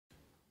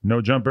No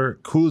Jumper,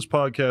 coolest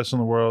podcast in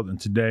the world. And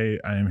today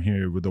I am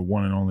here with the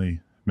one and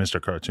only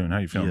Mr. Cartoon. How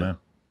you feeling, man?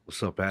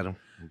 What's up, Adam?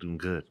 I'm doing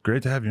good.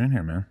 Great to have you in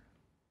here, man.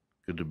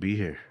 Good to be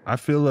here. I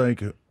feel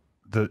like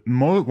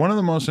one of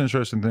the most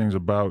interesting things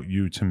about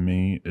you to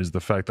me is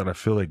the fact that I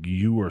feel like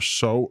you were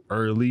so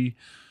early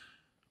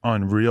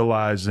on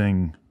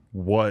realizing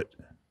what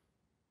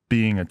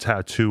being a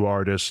tattoo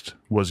artist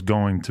was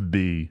going to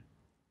be,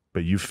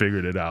 but you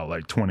figured it out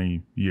like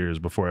 20 years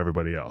before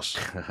everybody else.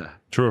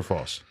 True or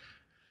false?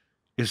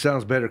 It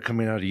sounds better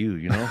coming out of you,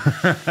 you know?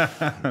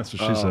 That's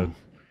what she said.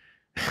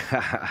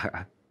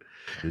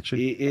 Did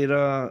she?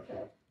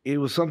 It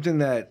was something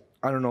that,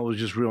 I don't know, it was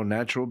just real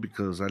natural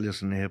because I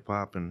listen to hip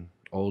hop and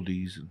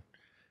oldies and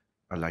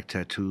I like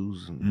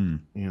tattoos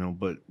and you know,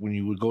 but when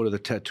you would go to the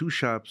tattoo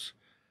shops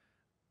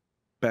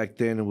back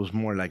then, it was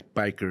more like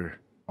biker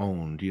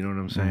owned, you know what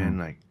I'm saying?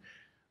 Like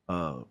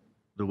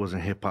there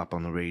wasn't hip hop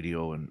on the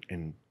radio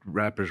and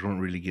rappers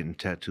weren't really getting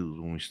tattoos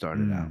when we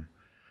started out.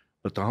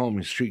 But the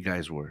homies, street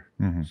guys were.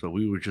 So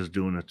we were just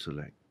doing it to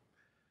like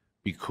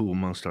be cool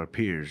amongst our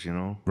peers, you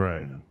know?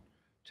 Right. And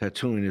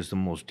tattooing is the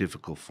most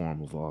difficult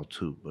form of all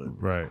too.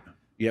 But Right.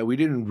 yeah, we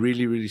didn't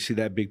really see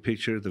that big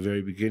picture at the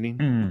very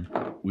beginning.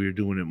 We were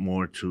doing it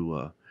more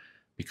to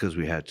because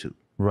we had to.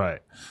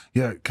 Right.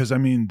 Yeah, because I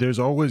mean, there's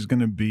always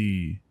going to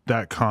be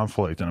that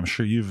conflict, and I'm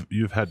sure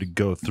you've had to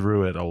go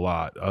through it a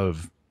lot,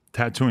 of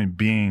tattooing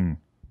being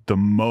the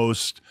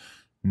most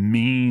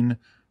mean,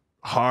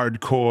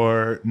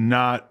 hardcore,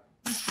 not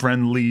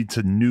friendly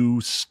to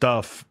new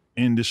stuff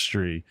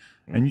industry.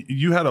 And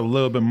you had a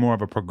little bit more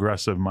of a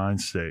progressive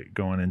mind state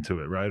going into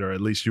it, right? Or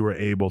at least you were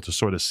able to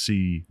sort of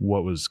see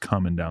what was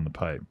coming down the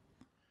pipe.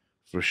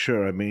 For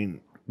sure. I mean,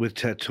 with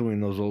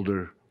tattooing those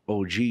older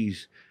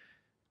OGs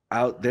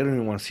out, they don't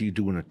even want to see you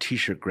doing a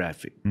t-shirt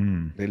graphic.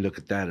 They look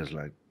at that as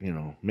like, you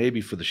know, maybe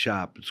for the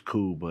shop it's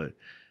cool, but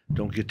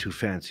don't get too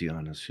fancy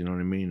on us, you know what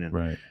I mean? And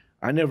Right.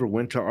 I never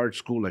went to art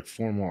school, like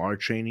formal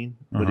art training,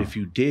 but if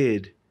you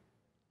did,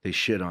 they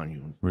shit on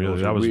you.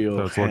 Really? That was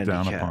looked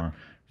down upon.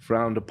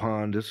 Frowned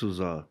upon. This was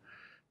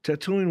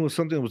tattooing was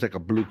something that was like a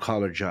blue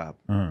collar job,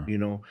 you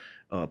know,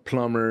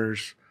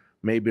 plumbers,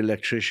 maybe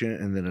electrician,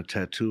 and then a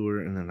tattooer,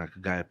 and then like a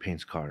guy that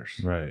paints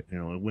cars. Right. You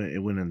know, it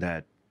went in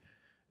that.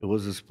 It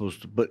wasn't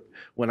supposed to, but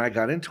when I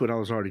got into it, I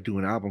was already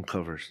doing album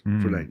covers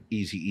for like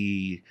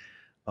Eazy-E,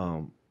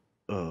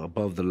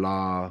 Above the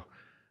Law,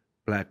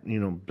 Black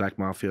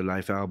Mafia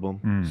Life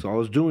album. So I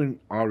was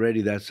doing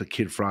already, that's a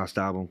Kid Frost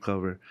album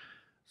cover.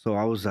 So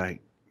I was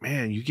like,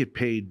 man, you get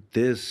paid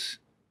this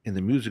in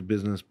the music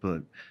business,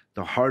 but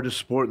the hardest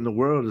sport in the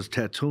world is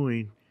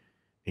tattooing,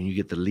 and you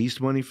get the least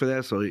money for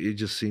that. So it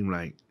just seemed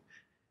like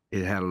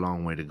it had a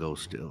long way to go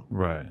still.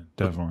 Right,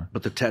 definitely.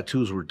 But the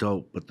tattoos were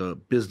dope, but the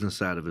business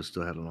side of it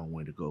still had a long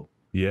way to go.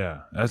 Yeah,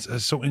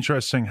 that's so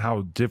interesting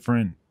how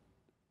different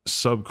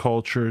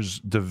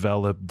subcultures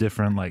develop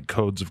different like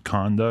codes of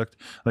conduct.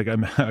 Like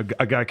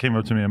a guy came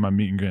up to me at my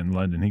meet and greet in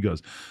London. He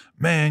goes,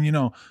 man, you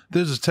know,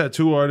 there's this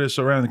tattoo artist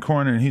around the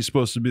corner and he's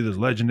supposed to be this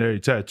legendary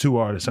tattoo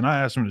artist. And I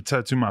asked him to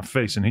tattoo my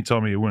face and he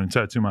told me he wouldn't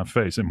tattoo my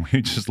face. And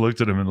we just looked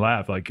at him and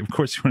laughed. Like, of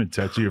course you wouldn't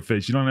tattoo your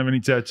face. You don't have any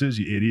tattoos,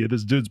 you idiot.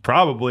 This dude's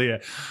probably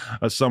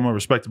a somewhat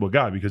respectable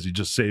guy because he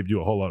just saved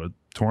you a whole lot of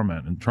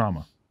torment and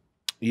trauma.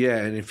 Yeah,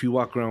 and if you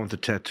walk around with a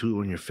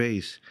tattoo on your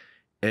face,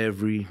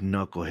 every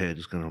knucklehead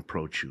is going to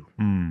approach you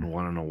and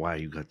want to know why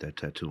you got that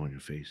tattoo on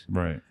your face.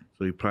 Right.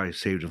 So you probably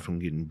saved him from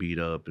getting beat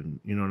up. And,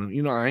 you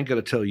know, I ain't got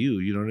to tell you,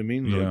 you know what I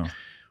mean? Yeah. Like,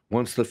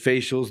 once the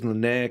facials and the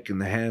neck and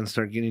the hands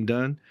start getting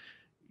done,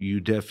 you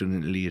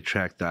definitely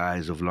attract the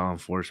eyes of law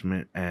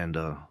enforcement and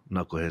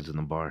knuckleheads in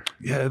the bar.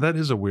 Yeah, that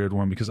is a weird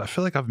one because I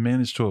feel like I've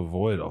managed to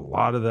avoid a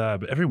lot of that,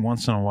 but every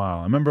once in a while.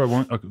 I remember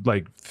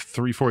like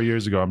 3-4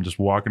 years ago, I'm just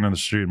walking down the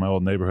street in my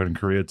old neighborhood in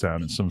Koreatown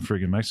and some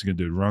freaking Mexican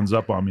dude runs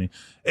up on me.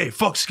 Hey,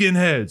 fuck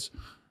skinheads.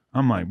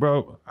 I'm like,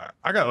 bro,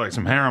 I got like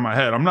some hair on my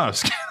head. I'm not a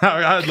skin.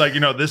 I had like, you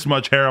know, this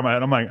much hair on my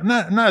head. I'm like, I'm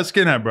not a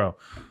skinhead, bro.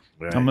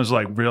 Right. I'm just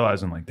like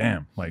realizing like,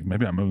 damn, like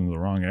maybe I'm moving to the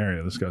wrong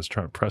area. This guy's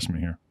trying to press me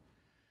here.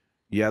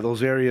 Yeah,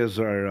 those areas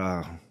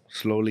are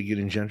slowly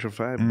getting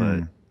gentrified,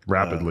 but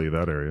rapidly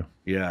that area.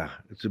 Yeah,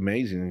 it's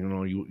amazing. You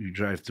know, you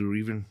drive through,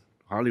 even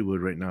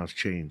Hollywood right now has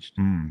changed.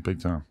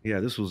 Big time. Yeah,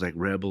 this was like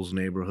Rebels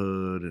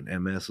neighborhood,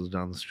 and MS was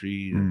down the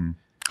street. And,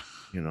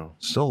 you know,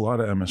 still a lot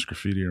of MS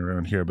graffiti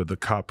around here, but the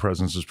cop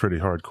presence is pretty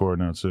hardcore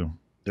now too.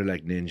 They're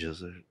like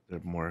ninjas.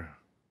 They're more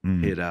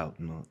hid out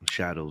in the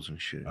shadows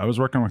and shit. I was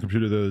working on my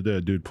computer the other day.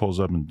 A dude pulls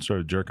up and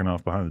started jerking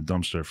off behind the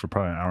dumpster for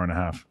probably an hour and a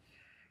half.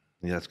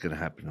 Yeah, that's gonna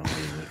happen over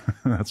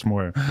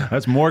there.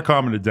 That's more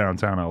common to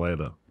downtown LA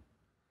though.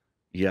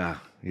 Yeah.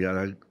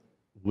 I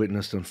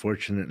witnessed,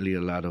 unfortunately,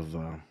 a lot of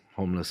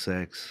homeless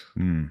sex.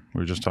 We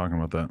were just talking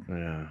about that.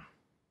 Yeah,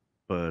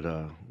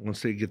 but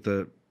once they get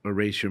the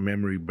erase your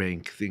memory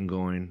bank thing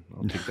going,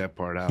 I'll take that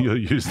part out. You'll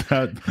use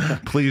that.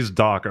 Please,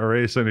 doc,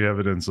 erase any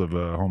evidence of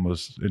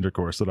homeless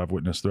intercourse that I've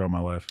witnessed throughout my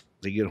life.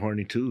 They get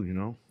horny too, you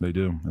know. They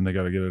do, and they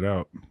got to get it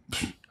out.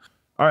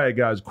 All right,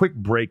 guys, quick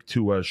break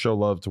to show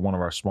love to one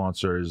of our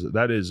sponsors.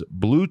 That is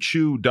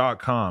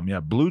BlueChew.com. Yeah,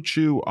 Blue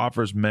Chew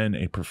offers men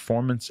a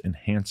performance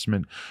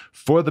enhancement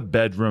for the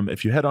bedroom.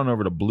 If you head on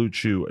over to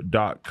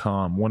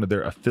BlueChew.com, one of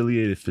their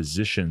affiliated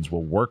physicians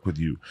will work with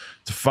you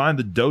to find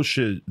the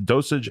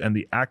dosage and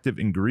the active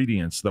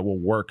ingredients that will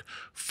work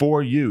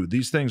for you.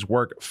 These things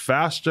work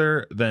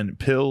faster than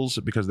pills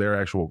because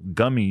they're actual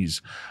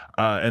gummies,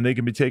 and they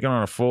can be taken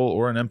on a full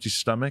or an empty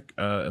stomach,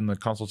 and the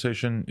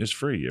consultation is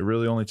free. It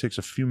really only takes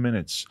a few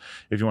minutes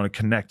if you want to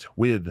connect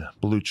with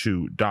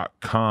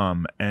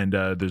BlueChew.com, and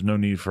there's no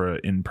need for an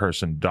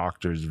in-person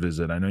doctor's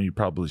visit. I know you've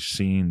probably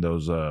seen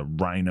those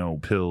Rhino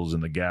pills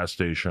in the gas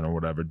station or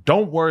whatever.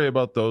 Don't worry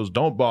about those.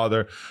 Don't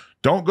bother.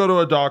 Don't go to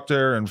a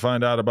doctor and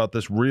find out about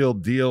this real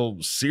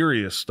deal,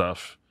 serious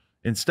stuff.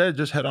 Instead,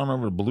 just head on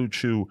over to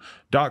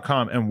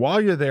BlueChew.com, and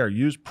while you're there,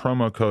 use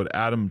promo code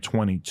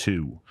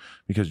Adam22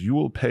 because you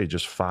will pay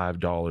just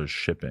 $5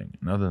 shipping.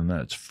 And other than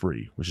that, it's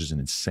free, which is an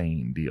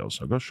insane deal.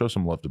 So go show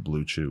some love to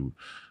Blue Chew,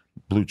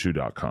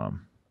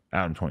 BlueChew.com,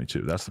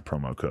 Adam22. That's the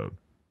promo code.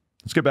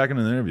 Let's get back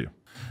into the interview.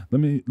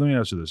 Let me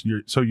ask you this.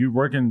 You're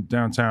working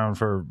downtown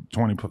for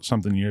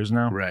 20-something years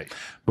now? Right.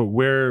 But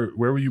where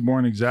were you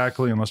born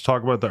exactly? And let's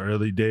talk about the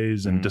early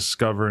days and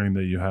discovering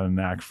that you had a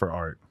knack for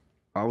art.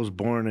 I was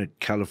born at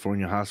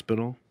California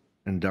Hospital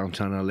in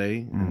downtown LA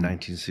in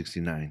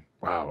 1969.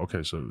 Wow.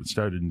 Okay. So it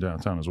started in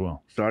downtown as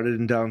well. Started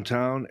in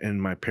downtown,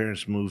 and my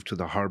parents moved to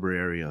the harbor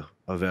area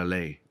of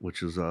LA,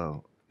 which is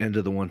end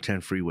of the 110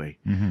 freeway.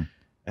 Mm-hmm.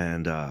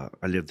 And I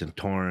lived in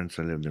Torrance.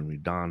 I lived in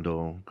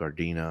Redondo,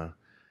 Gardena.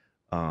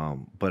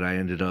 But I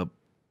ended up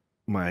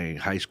my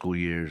high school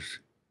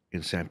years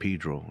in San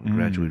Pedro. I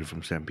graduated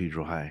from San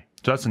Pedro High.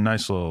 So that's a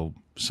nice little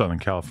Southern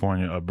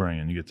California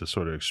upbringing. You get to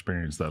sort of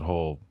experience that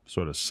whole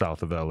sort of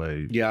south of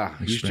LA. Yeah,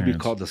 it used to be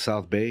called the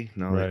South Bay.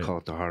 Now Right. they call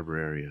it the harbor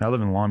area. I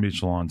lived in Long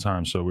Beach a long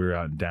time, so we were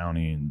out in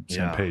Downey and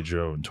San Yeah.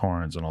 Pedro and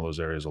Torrance and all those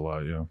areas a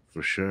lot, yeah.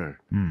 For sure.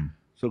 Mm.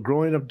 So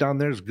growing up down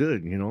there is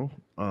good, you know.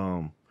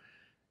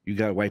 You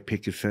got white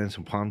picket fence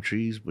and palm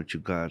trees, but you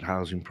got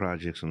housing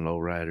projects and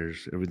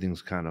lowriders.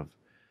 Everything's kind of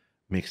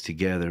mixed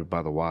together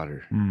by the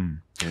water,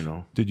 you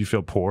know. Did you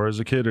feel poor as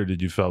a kid, or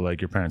did you feel like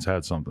your parents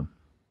had something?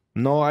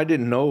 No, I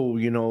didn't know,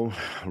 you know,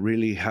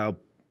 really how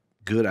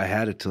good I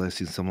had it till I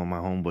seen some of my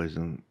homeboys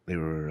and they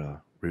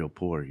were real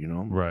poor, you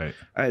know. Right.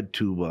 I had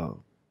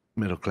two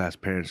middle-class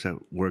parents that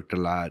worked a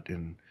lot,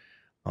 and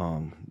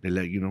they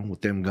let, you know,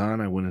 with them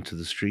gone, I went into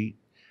the street.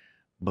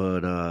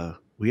 But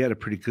we had it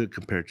pretty good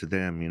compared to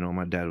them, you know.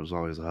 My dad was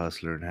always a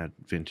hustler and had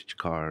vintage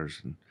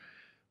cars,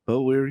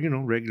 but we're, you know,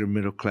 regular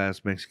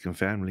middle-class Mexican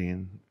family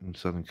in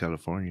Southern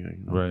California,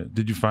 you know. Right.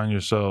 Did you find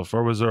yourself,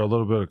 or was there a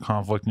little bit of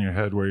conflict in your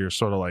head where you're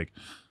sort of like,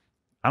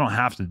 I don't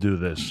have to do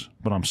this,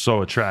 but I'm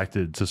so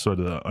attracted to sort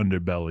of the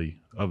underbelly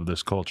of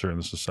this culture and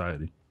the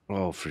society?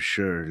 Oh, for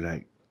sure.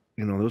 Like,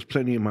 you know, there was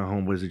plenty of my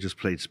homeboys that just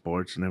played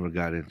sports, never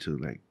got into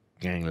like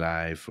gang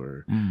life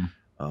or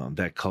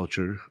that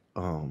culture.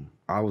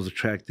 I was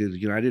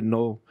attracted, you know, I didn't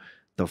know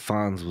the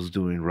Fonz was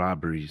doing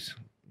robberies,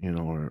 you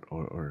know,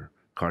 or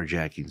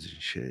carjackings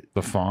and shit. The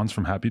Fonz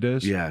from Happy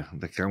Days? Yeah,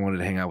 like I wanted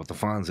to hang out with the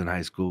Fonz in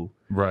high school.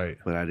 Right.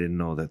 But I didn't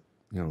know that,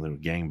 you know, they were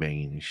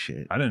gangbanging and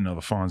shit. I didn't know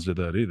the Fonz did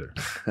that either.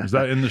 Is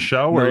that in the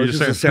show? No, Or it's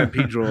just a San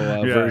Pedro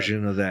Yeah.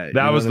 version of that.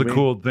 That you know was what the I mean?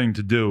 cool thing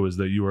to do, is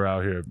that you were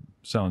out here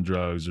selling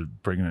drugs or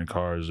breaking in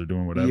cars or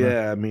doing whatever.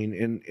 Yeah, I mean,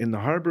 in the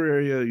harbor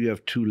area, you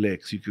have two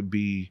licks. You could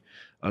be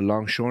a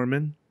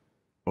longshoreman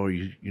or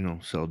you know,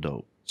 sell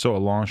dope. So a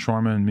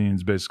longshoreman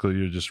means basically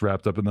you're just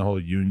wrapped up in the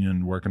whole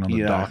union, working on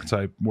the dock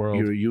type world.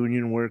 You're a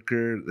union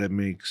worker that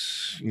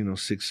makes, you know,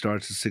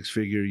 starts a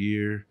 6-figure a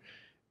year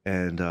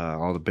and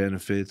all the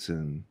benefits,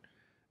 and,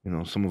 you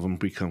know, some of them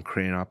become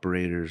crane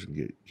operators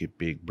and get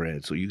big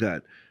bread. So you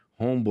got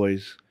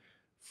homeboys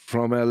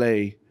from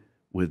LA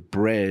with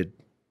bread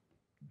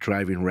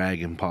driving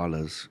rag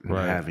Impalas and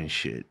Right. having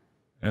shit.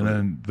 And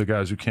then the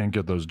guys who can't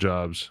get those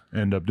jobs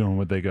end up doing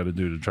what they got to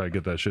do to try to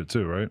get that shit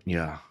too, right?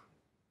 Yeah.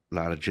 A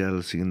lot of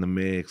jealousy in the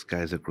mix.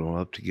 Guys that grow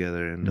up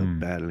together end up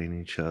battling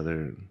each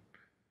other.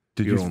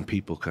 Did Your you own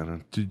people kind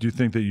of. Did you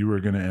think that you were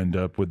going to end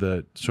up with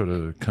that sort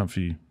of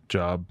comfy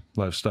job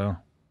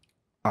lifestyle?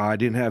 I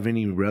didn't have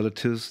any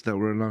relatives that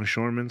were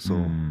longshoremen,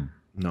 so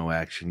no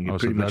action. You Oh,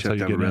 so pretty much that's how have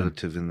to you have a get in.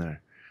 relative in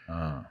there.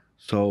 Ah.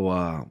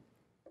 So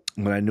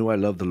when I knew I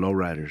loved the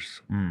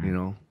lowriders, you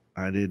know,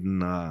 I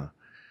didn't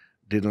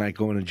like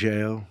going to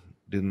jail.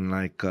 Didn't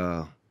like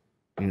you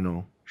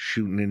know,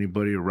 shooting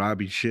anybody or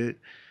robbing shit.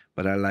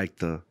 But I like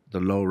the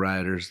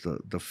lowriders,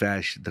 the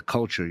fashion, the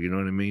culture. You know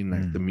what I mean?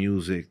 Like the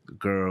music, the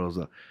girls,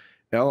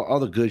 all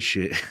the good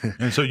shit.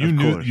 And so Of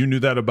course. you knew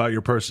that about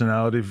your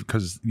personality,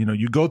 because, you know,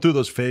 you go through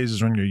those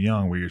phases when you're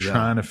young where you're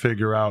trying to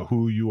figure out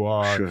who you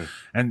are. Sure.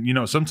 And, you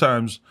know,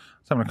 sometimes I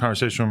was having a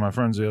conversation with my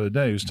friends the other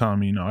day who was telling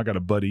me, you know, I got a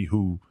buddy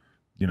who,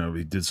 you know,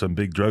 he did some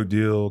big drug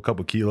deal, a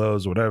couple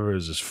kilos, whatever.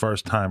 Is his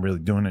first time really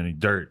doing any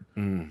dirt.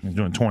 He's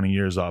doing 20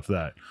 years off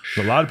that.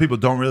 So a lot of people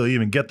don't really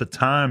even get the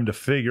time to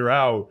figure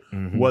out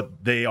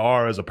what they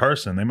are as a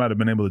person. They might have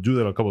been able to do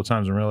that a couple of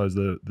times and realize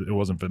that it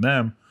wasn't for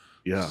them.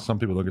 Yeah. Some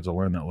people don't get to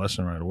learn that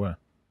lesson right away.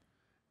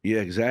 Yeah,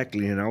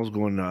 exactly. And I was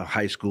going to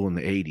high school in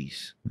the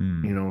 80s,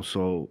 Mm. you know,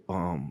 so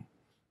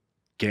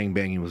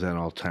gangbanging was at an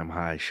all-time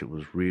high. Shit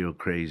was real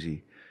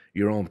crazy.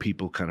 Your own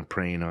people kind of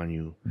preying on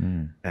you.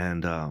 Mm.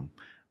 And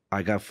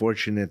I got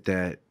fortunate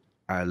that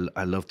I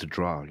love to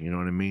draw, you know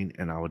what I mean?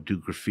 And I would do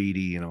graffiti,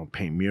 you know,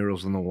 paint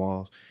murals on the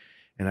walls.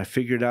 And I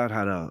figured out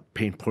how to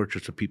paint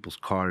portraits of people's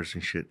cars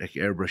and shit, like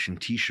airbrushing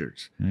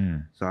T-shirts.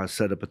 Mm. So I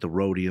set up at the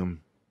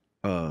Rhodium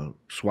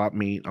swap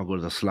meet. I'll go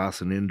to the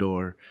Slauson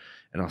Indoor,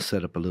 and I'll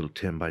set up a little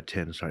 10 by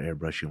 10 and start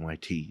airbrushing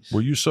YTs.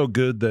 Were you so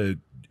good that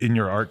in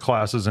your art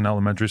classes in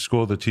elementary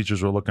school, the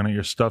teachers were looking at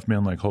your stuff,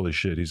 being like, holy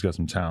shit, he's got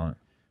some talent?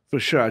 For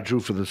sure. I drew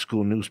for the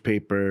school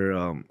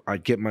newspaper.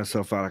 I'd get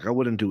myself out. Like, I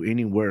wouldn't do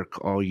any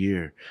work all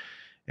year.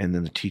 And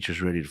then the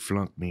teacher's ready to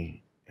flunk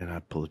me. And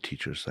I'd pull the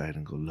teacher aside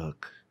and go,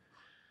 look,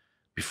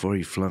 before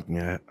you flunk me,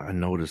 I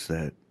noticed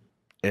that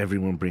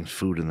everyone brings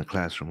food in the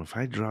classroom. If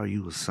I draw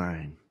you a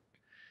sign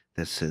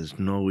that says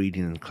no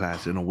eating in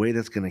class in a way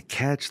that's going to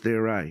catch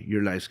their eye,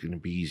 your life's going to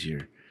be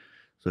easier.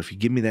 So if you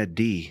give me that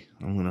D,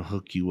 I'm going to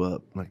hook you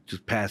up. Like,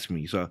 just pass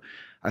me. So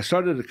I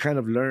started to kind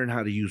of learn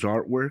how to use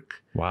artwork.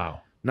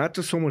 Wow. Not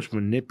to so much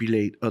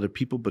manipulate other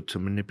people, but to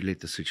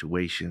manipulate the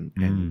situation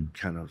and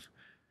kind of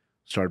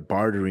start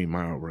bartering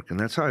my artwork. And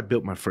that's how I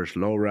built my first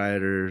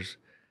lowriders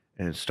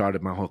and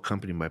started my whole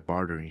company by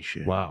bartering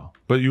shit. Wow.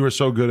 But you were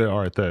so good at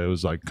art that it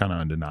was like kind of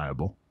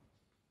undeniable.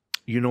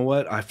 You know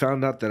what? I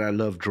found out that I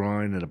loved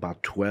drawing at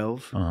about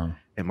 12. Uh-huh.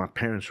 And my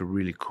parents were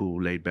really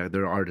cool, laid back.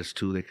 They're artists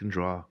too. They can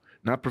draw.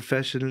 Not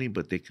professionally,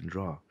 but they can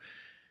draw.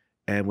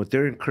 And with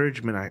their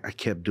encouragement, I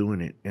kept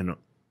doing it. And,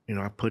 you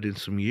know, I put in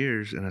some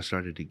years and I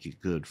started to get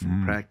good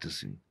from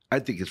practicing. I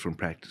think it's from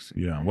practicing.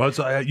 Yeah. Well, it's,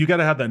 you got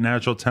to have that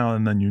natural talent,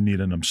 and then you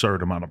need an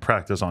absurd amount of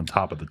practice on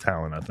top of the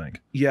talent, I think.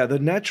 Yeah, the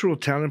natural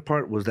talent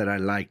part was that I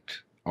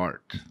liked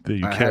art. That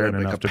you I cared had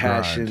enough like a to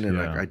passion grind. and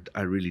Yeah. like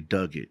I really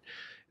dug it.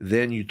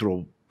 Then you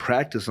throw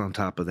practice on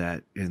top of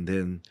that, and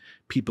then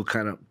people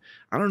kind of,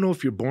 I don't know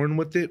if you're born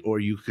with it or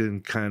you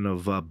can kind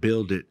of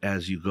build it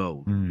as you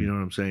go. You know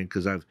what I'm saying?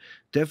 Because I've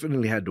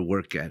definitely had to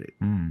work at it.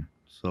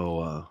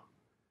 So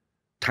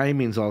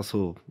timing's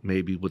also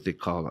maybe what they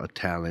call a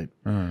talent.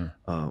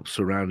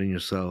 Surrounding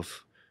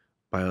yourself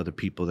by other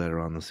people that are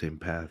on the same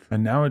path.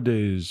 And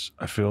nowadays,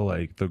 I feel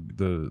like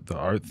the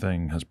art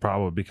thing has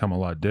probably become a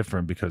lot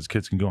different because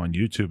kids can go on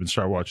YouTube and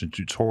start watching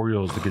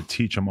tutorials that could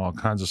teach them all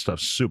kinds of stuff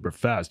super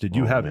fast. Did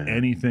you have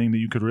anything that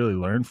you could really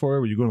learn for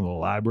it? Were you going to the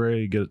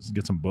library, get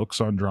some books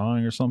on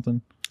drawing or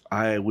something?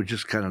 I would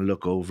just kind of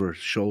look over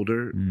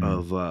shoulder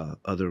of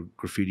other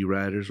graffiti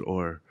writers,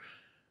 or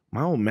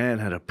my old man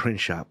had a print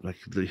shop. Like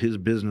his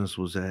business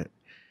was that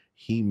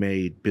he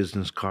made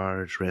business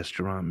cards,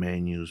 restaurant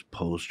menus,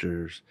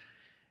 posters,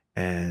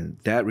 and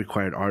that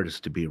required artists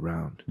to be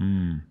around.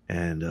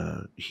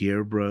 And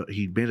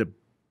he made a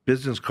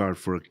business card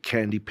for a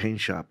candy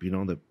paint shop, you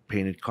know, that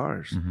painted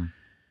cars. And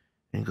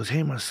he goes,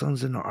 hey, my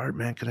son's into art,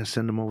 man. Can I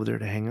send him over there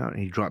to hang out?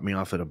 And he dropped me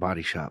off at a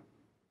body shop.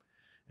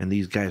 And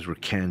these guys were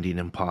candying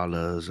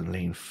Impalas and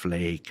laying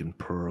flake and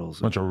pearls.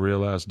 Bunch of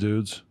real ass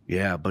dudes.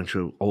 Yeah, a bunch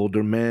of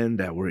older men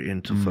that were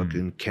into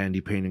fucking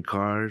candy painting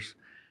cars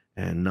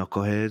and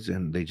knuckleheads,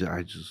 and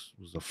I just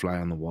was a fly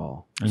on the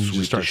wall. And you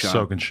just start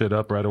soaking shit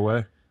up right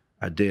away?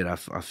 I did. I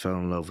fell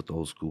in love with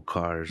old school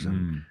cars,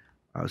 and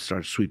I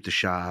started to sweep the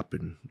shop,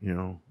 and, you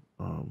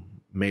know,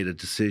 made a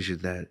decision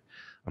that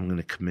I'm going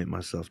to commit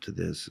myself to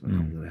this, and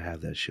I'm going to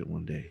have that shit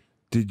one day.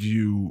 Did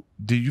you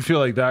feel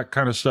like that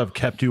kind of stuff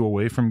kept you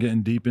away from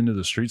getting deep into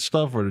the street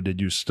stuff, or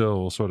did you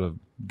still sort of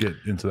get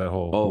into that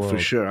whole world? For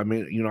sure. I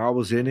mean, you know, I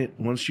was in it.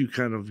 Once you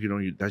kind of, you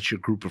know, that's your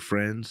group of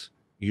friends,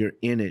 you're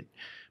in it,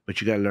 but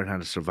you got to learn how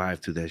to survive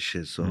through that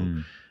shit.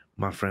 So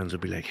my friends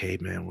would be like, hey,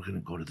 man, we're going to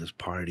go to this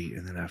party,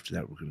 and then after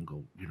that, we're going to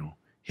go, you know,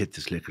 hit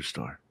this liquor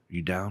store.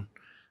 You down?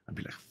 I'd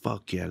be like,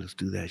 fuck yeah, let's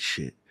do that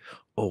shit.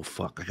 Oh,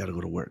 fuck, I got to go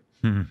to work.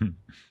 You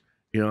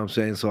know what I'm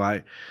saying? So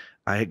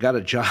I got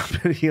a job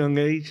at a young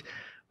age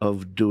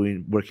of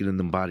working in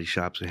them body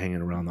shops and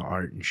hanging around the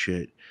art and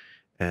shit.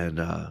 And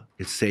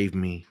it saved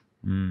me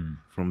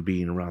from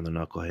being around the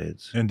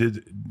knuckleheads. And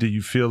did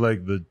you feel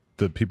like the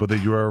people that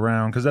you were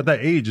around, because at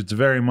that age, it's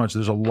very much,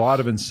 there's a lot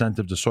of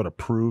incentive to sort of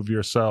prove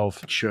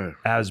yourself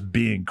as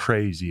being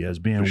crazy, as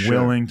being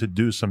willing to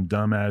do some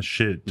dumbass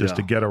shit just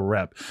to get a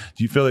rep.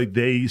 Do you feel like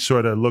they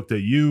sort of looked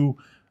at you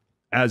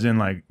as in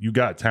like, you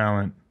got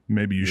talent,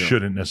 maybe you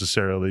shouldn't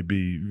necessarily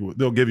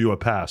they'll give you a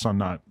pass on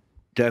not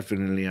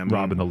definitely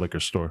robbing the liquor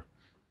store?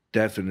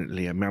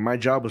 Definitely. I mean, my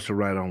job was to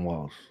write on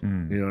walls. You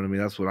know what I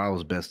mean? That's what I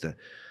was best at.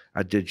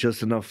 I did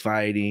just enough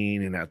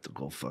fighting and have to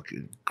go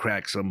fucking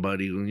crack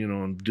somebody, you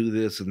know, and do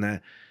this and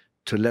that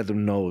to let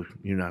them know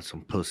you're not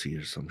some pussy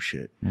or some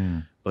shit.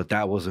 But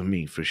that wasn't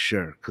me for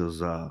sure,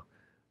 because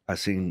I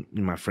seen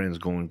my friends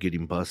go and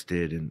getting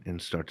busted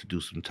and start to do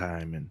some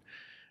time, and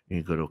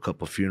you go to a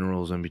couple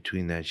funerals in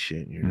between that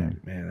shit, and you're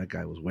like, man, that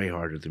guy was way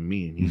harder than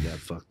me, and he got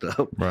fucked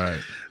up.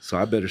 Right. So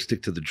I better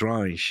stick to the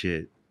drawing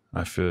shit.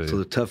 I feel you. So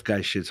the tough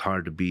guy shit's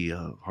hard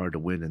to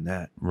win in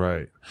that.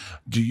 Right.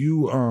 Do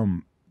you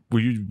were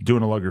you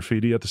doing a lot of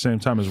graffiti at the same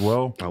time as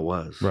well? I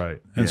was.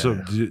 Right. And so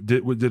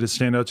did it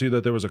stand out to you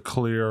that there was a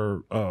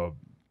clear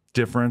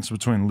difference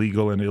between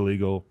legal and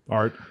illegal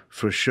art?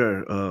 For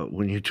sure.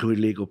 When you do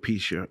illegal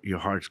piece, your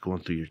heart's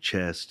going through your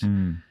chest,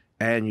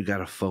 and you got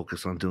to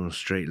focus on doing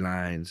straight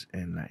lines,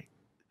 and like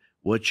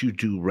what you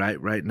do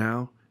right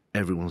now,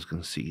 everyone's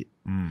gonna see it.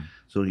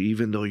 So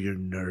even though you're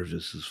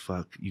nervous as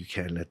fuck, you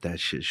can't let that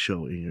shit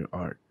show in your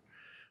art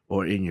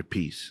or in your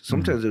piece.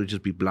 Sometimes it would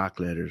just be block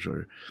letters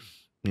or,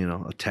 you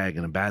know, a tag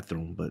in a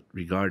bathroom, but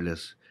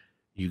regardless,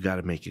 you got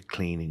to make it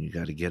clean and you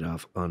got to get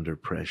off under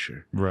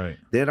pressure. Right.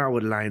 Then I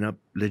would line up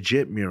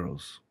legit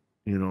murals,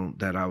 you know,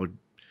 that I would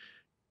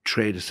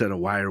trade a set of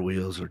wire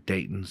wheels or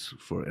Dayton's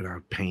for, and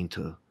I'd paint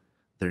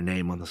their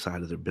name on the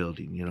side of their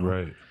building, you know.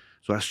 Right.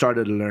 So I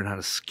started to learn how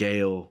to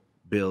scale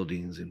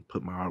buildings and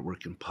put my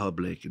artwork in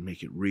public and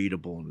make it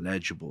readable and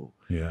legible.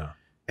 Yeah.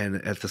 And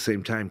at the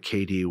same time,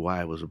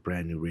 KDAY was a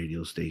brand new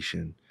radio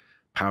station.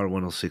 Power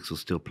 106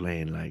 was still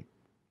playing like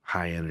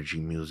high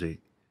energy music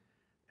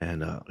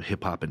and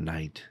hip hop at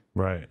night.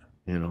 Right.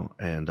 You know,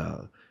 and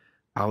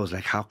I was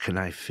like, how can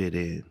I fit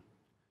in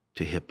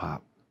to hip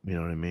hop? You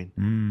know what I mean?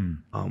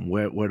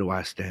 Where do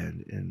I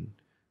stand? And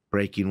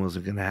breaking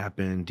wasn't gonna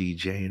happen,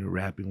 DJing or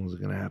rapping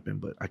wasn't gonna happen,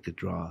 but I could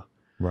draw.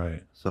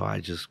 Right. So I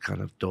just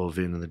kind of dove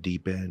in the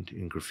deep end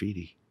in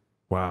graffiti.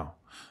 Wow.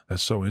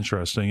 That's so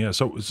interesting. Yeah.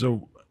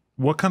 So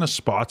what kind of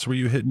spots were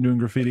you hitting doing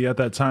graffiti at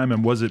that time?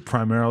 And was it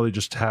primarily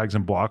just tags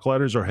and block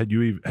letters, or had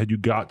you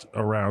got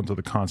around to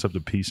the concept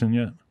of piecing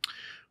yet?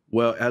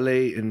 Well,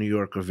 LA and New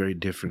York are very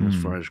different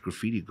as far as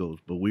graffiti goes,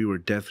 but we were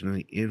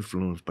definitely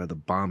influenced by the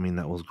bombing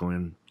that was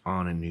going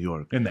on in New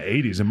York. In the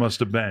 80s, it must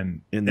have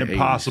been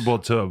impossible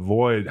to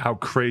avoid how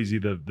crazy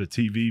the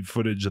TV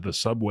footage of the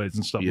subways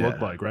and stuff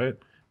looked like, right?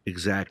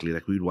 Exactly.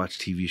 Like we'd watch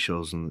TV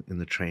shows and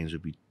the trains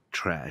would be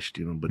trashed,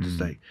 you know, but it's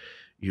like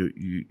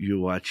you're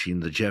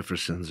watching the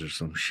Jeffersons or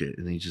some shit,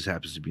 and he just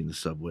happens to be in the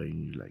subway,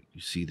 and you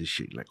see this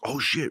shit, you're like, oh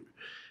shit.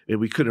 And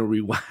we couldn't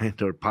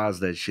rewind or pause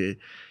that shit.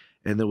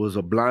 And there was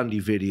a Blondie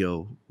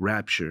video,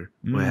 Rapture,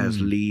 where it has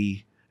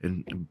Lee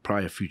and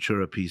probably a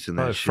Futura piece in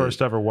that shit.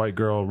 First ever white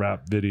girl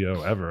rap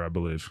video ever, I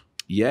believe.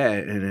 Yeah,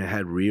 and it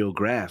had Rio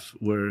Graph,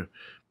 where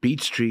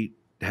Beat Street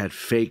had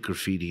fake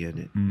graffiti in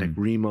it. Like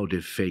Remo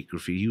did fake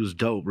graffiti. He was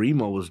dope.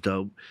 Remo was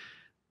dope.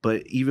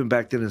 But even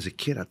back then as a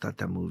kid, I thought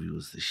that movie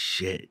was the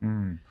shit.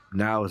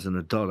 Now as an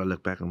adult, I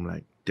look back and I'm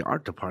like, the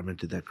art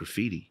department did that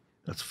graffiti.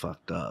 That's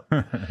fucked up.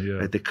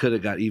 Like they could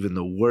have got even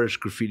the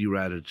worst graffiti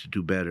writer to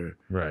do better.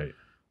 Right.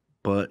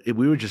 But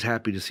we were just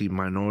happy to see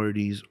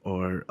minorities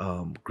or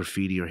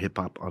graffiti or hip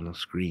hop on the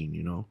screen,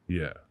 you know?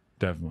 Yeah,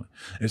 definitely.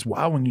 It's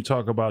wild when you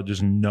talk about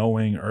just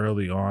knowing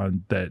early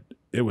on that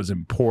it was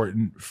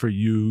important for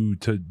you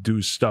to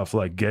do stuff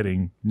like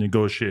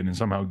negotiating and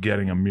somehow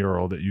getting a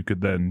mural that you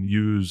could then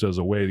use as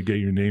a way to get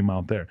your name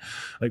out there.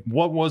 Like,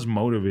 what was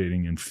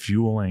motivating and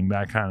fueling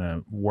that kind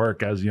of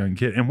work as a young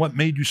kid? And what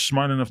made you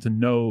smart enough to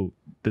know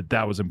that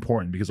that was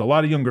important? Because a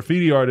lot of young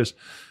graffiti artists,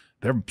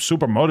 they're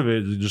super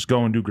motivated to just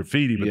go and do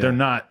graffiti, but they're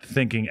not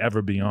thinking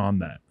ever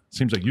beyond that.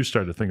 Seems like you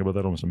started to think about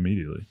that almost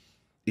immediately.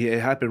 Yeah,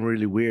 it happened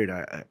really weird.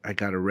 I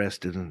got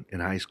arrested in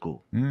high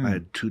school. I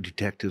had 2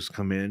 detectives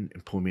come in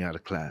and pull me out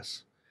of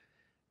class.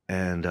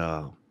 And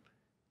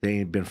they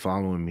ain't been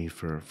following me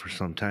for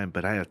some time,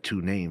 but I have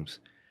 2 names.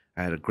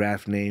 I had a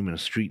graph name and a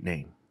street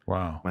name.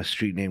 Wow. My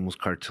street name was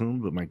Cartoon,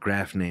 but my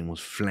graph name was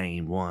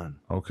Flame One.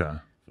 Okay.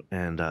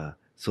 And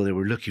so they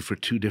were looking for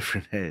 2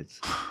 different heads.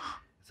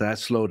 So that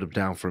slowed them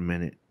down for a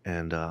minute.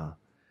 And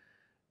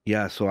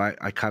so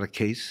I caught a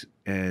case.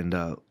 And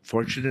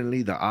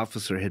fortunately, the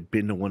officer had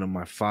been to one of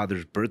my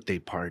father's birthday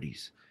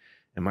parties.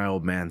 And my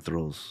old man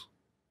throws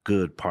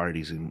good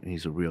parties, and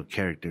he's a real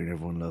character, and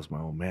everyone loves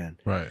my old man.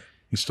 Right.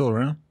 He's still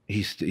around?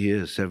 He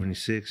is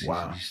 76.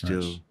 Wow. He's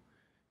still, nice.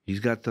 He's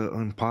got the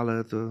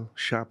Impala at the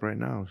shop right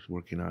now. He's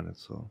working on it.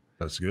 So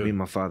that's good. Me and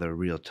my father are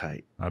real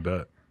tight. I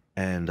bet.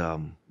 And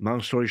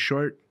long story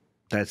short,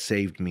 that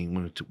saved me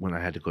when I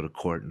had to go to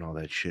court and all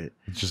that shit.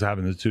 Just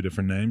having the 2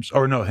 different names?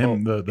 Or no,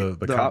 him, the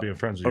copy of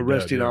Friends of Your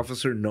arresting Dad,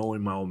 officer,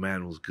 knowing my old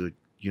man was good,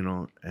 you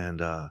know?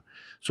 And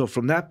so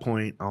from that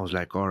point, I was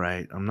like, all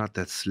right, I'm not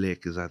that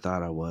slick as I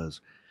thought I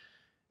was.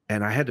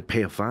 And I had to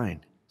pay a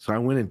fine. So I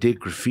went and did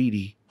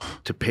graffiti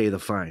to pay the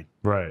fine.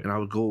 Right. And I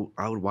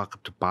would walk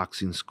up to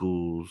boxing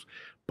schools,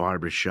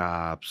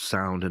 barbershops,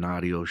 sound and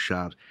audio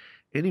shops,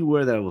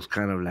 anywhere that was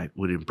kind of like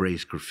would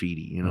embrace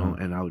graffiti, you know,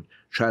 and I would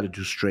try to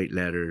do straight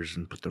letters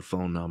and put their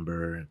phone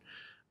number. And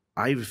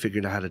I even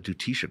figured out how to do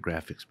t-shirt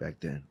graphics back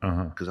then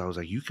because I was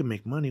like, you can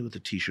make money with a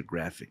t-shirt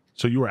graphic.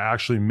 So you were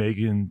actually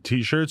making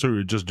t-shirts, or you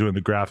were just doing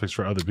the graphics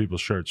for other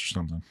people's shirts or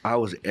something? I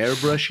was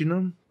airbrushing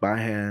them by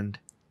hand,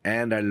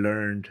 and I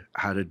learned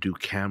how to do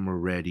camera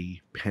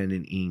ready, pen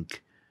and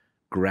ink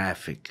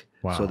graphic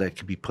so that it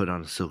could be put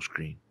on a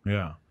silkscreen.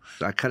 Yeah.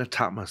 So I kind of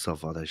taught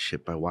myself all that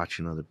shit by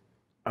watching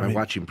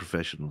watching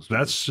professionals.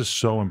 That's just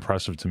so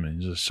impressive to me.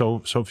 Just so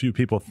few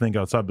people think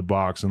outside the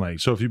box, and like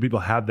so few people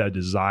have that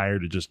desire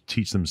to just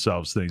teach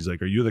themselves things.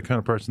 Like, are you the kind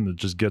of person that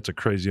just gets a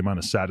crazy amount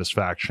of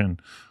satisfaction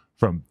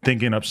from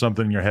thinking up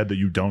something in your head that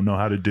you don't know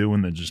how to do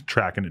and then just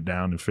tracking it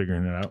down and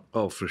figuring it out?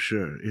 Oh, for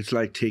sure. It's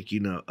like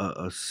taking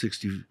a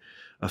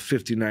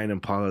 59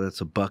 Impala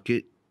that's a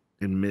bucket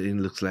and it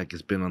looks like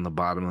it's been on the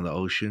bottom of the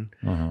ocean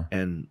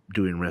and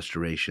doing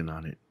restoration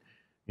on it.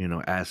 You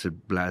know,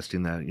 acid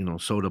blasting that, you know,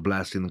 soda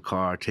blasting the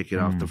car, take it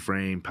off the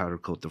frame, powder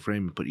coat the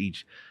frame, and put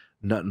each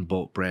nut and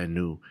bolt brand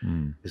new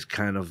is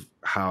kind of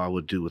how I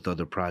would do with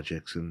other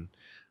projects. And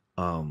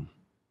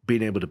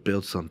being able to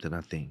build something,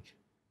 I think,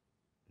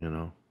 you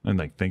know. And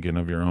like thinking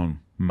of your own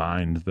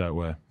mind that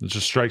way. It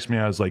just strikes me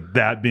as like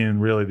that being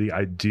really the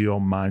ideal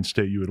mind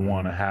state you would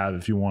want to have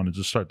if you want to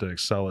just start to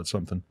excel at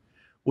something.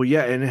 Well,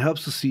 yeah, and it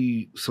helps to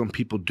see some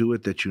people do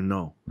it that you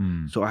know.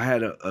 So I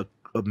had a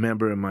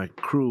member in my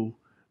crew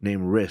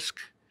named Risk,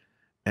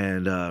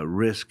 and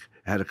Risk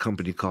had a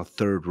company called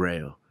Third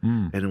Rail,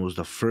 and it was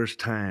the first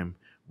time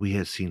we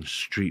had seen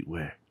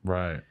streetwear.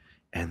 Right.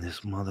 And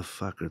this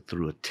motherfucker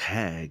threw a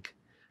tag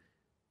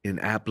in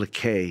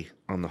applique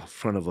on the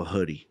front of a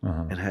hoodie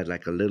and had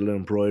like a little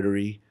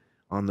embroidery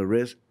on the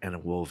wrist and a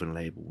woven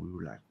label. We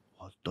were like,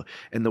 what the?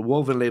 And the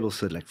woven label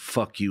said like,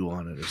 fuck you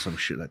on it or some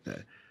shit like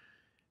that.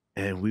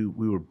 And we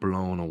were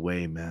blown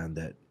away, man,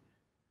 that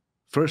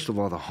first of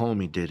all, the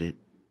homie did it.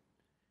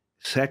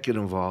 Second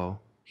of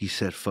all, he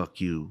said,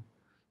 fuck you.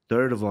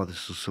 Third of all,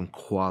 this was some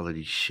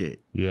quality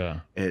shit.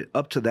 Yeah. And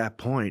up to that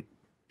point,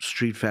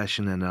 street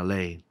fashion in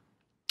LA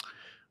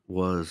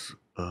was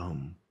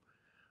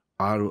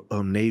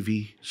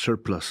Navy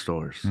surplus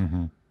stores.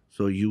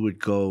 So you would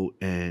go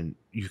and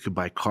you could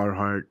buy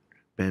Carhartt,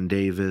 Ben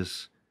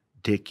Davis,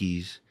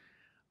 Dickies,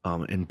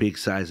 in big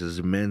sizes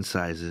and men's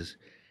sizes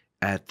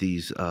at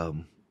these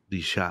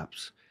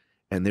shops.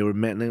 And they were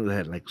meant, they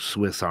had like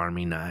Swiss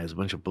Army knives, a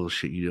bunch of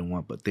bullshit you didn't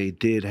want, but they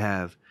did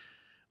have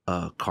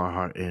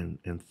Carhartt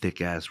and thick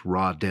ass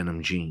raw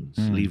denim jeans,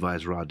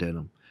 Levi's raw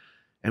denim.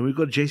 And we'd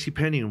go to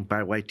JCPenney and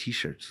buy white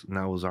t-shirts. And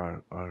that was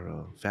our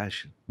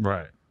fashion.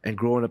 Right. And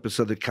growing up in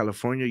Southern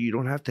California, you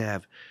don't have to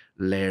have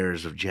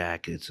layers of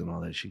jackets and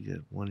all that shit. You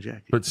get one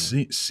jacket. But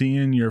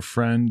seeing your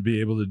friend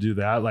be able to do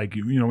that, like,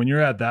 you know, when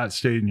you're at that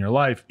stage in your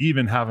life,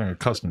 even having a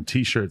custom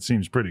t-shirt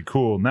seems pretty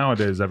cool.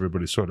 Nowadays,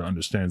 everybody sort of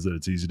understands that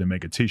it's easy to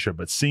make a t-shirt,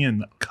 but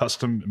seeing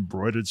custom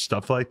embroidered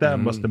stuff like that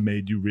must have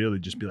made you really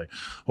just be like,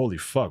 holy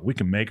fuck, we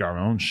can make our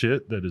own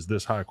shit that is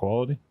this high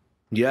quality.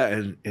 Yeah,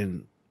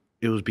 and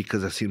it was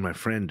because I seen my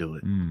friend do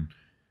it.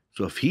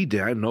 So if he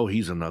did, I know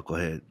he's a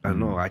knucklehead. I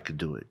know I could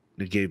do it.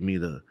 It gave me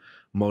the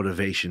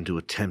motivation to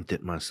attempt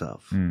it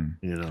myself. You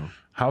know,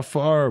 how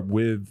far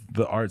with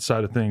the art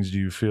side of things do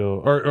you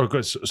feel, or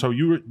good? So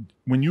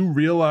when you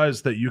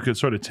realized that you could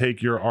sort of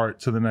take your art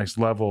to the next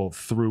level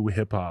through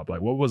hip hop,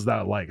 like what was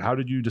that like? How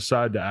did you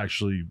decide to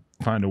actually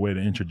find a way to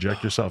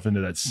interject yourself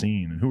into that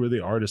scene? And who were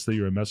the artists that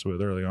you were messing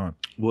with early on?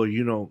 Well,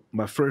 you know,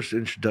 my first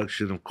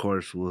introduction, of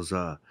course, was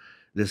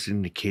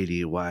listening to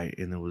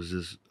KDY, and there was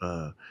this.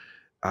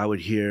 I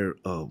would hear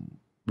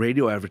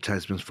radio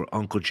advertisements for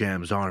Uncle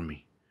Jam's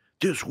Army.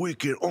 This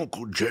week at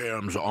Uncle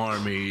Jam's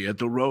Army at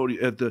the road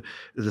at the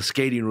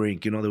skating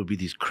rink, you know, there would be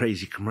these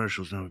crazy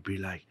commercials, and it would be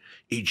like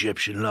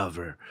Egyptian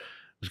Lover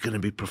was going to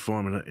be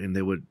performing, and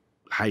they would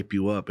hype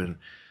you up. And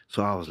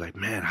so I was like,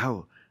 man,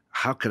 how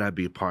could I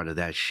be a part of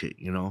that shit,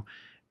 you know?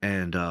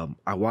 And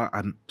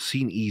I've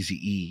seen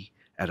Eazy-E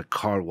at a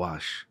car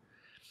wash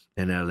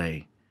in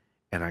LA,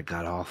 and I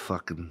got all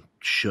fucking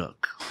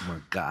shook. Oh my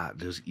God,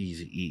 there's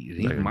Eazy-E. And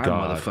he's like my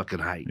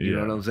motherfucking height. You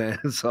know what I'm saying?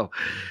 So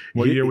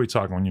what year are we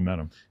talking when you met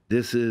him?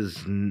 This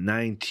is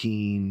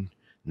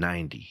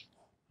 1990.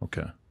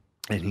 Okay.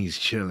 And he's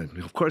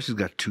chilling. Of course, he's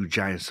got two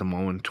giant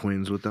Samoan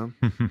twins with him.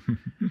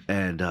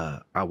 And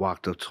I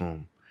walked up to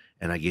him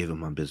and I gave him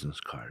my business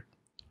card.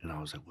 And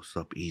I was like, what's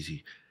up,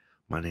 Eazy?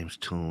 My name's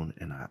Toon,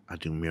 and I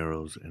do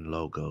murals and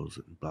logos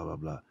and blah, blah,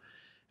 blah.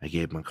 I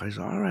gave him my card. He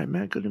said, all right,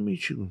 man, good to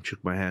meet you. And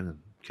shook my hand and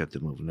kept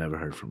it moving. Never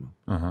heard from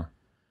him.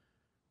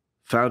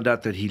 Found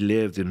out that he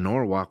lived in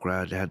Norwalk,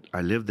 where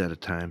I lived at a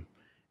time.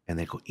 And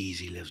they go,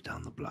 Eazy lives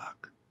down the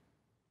block.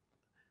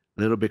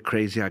 A little bit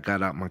crazy. I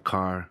got out my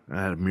car.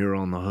 I had a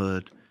mural on the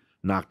hood.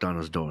 Knocked on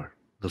his door.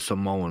 The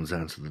Samoans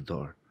answered the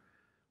door.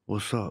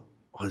 What's up?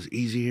 Oh, is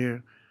Eazy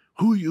here?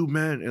 Who are you,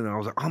 man? And I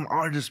was like, I'm an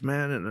artist,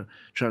 man. And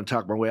trying to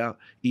talk my way out.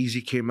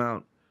 Eazy came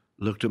out,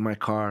 looked at my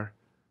car.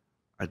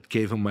 I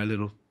gave him my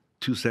little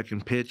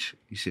 2-second pitch.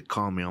 He said,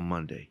 call me on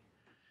Monday.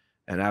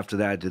 And after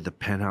that, I did the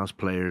Penthouse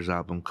Players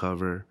album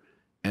cover,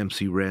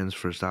 MC Ren's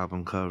first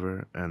album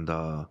cover, and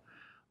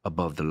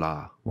Above the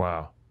Law.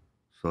 Wow.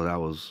 So it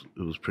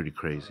was pretty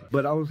crazy.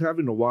 But I was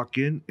having to walk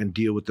in and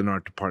deal with an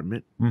art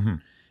department.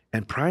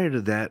 And prior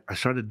to that, I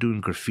started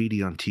doing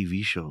graffiti on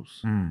TV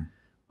shows.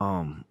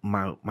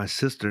 My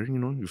sister, you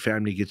know, your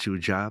family gets you a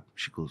job.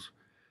 She goes,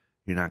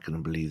 you're not going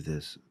to believe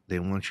this. They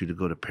want you to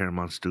go to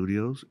Paramount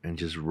Studios and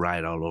just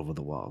write all over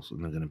the walls,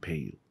 and they're going to pay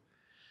you.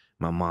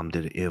 My mom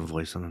did an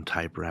invoice on a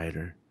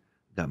typewriter.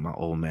 Got my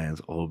old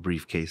man's old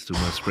briefcase through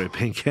my spray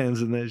paint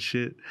cans and that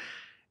shit.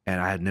 And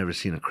I had never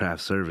seen a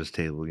craft service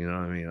table. You know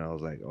what I mean? I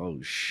was like,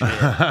 oh shit,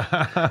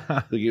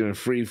 they're giving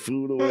free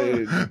food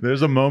away.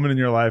 There's a moment in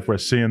your life where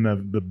seeing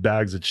the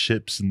bags of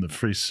chips and the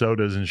free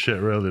sodas and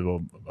shit really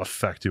will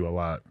affect you a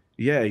lot.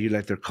 Yeah, you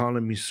like, they're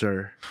calling me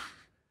sir,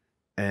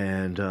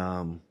 and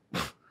I'm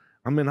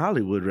in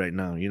Hollywood right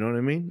now. You know what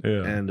I mean?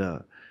 Yeah. And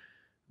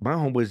my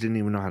homeboys didn't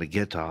even know how to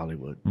get to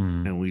Hollywood,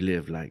 and we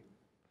live like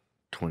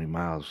 20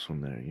 miles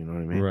from there. You know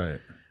what I mean? Right.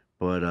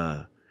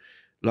 But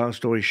long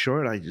story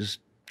short, I just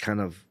kind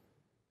of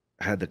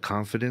had the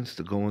confidence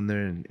to go in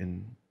there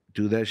and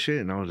do that shit.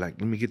 And I was like,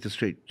 let me get this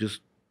straight. Just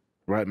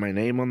write my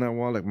name on that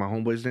wall, like my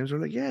homeboys' names. They're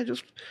like, yeah,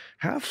 just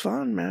have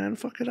fun, man.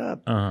 Fuck it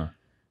up.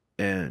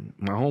 And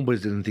my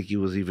homeboys didn't think it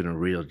was even a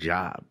real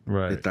job.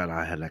 Right. They thought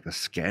I had like a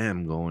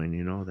scam going,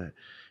 you know, that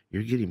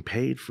you're getting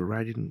paid for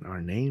writing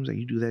our names and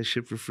you do that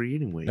shit for free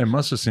anyway. It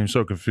must have seemed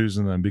so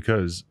confusing then,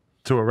 because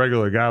to a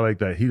regular guy like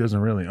that, he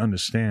doesn't really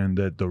understand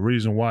that the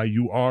reason why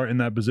you are in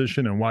that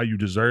position and why you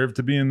deserve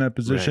to be in that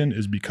position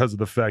is because of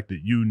the fact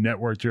that you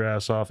networked your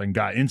ass off and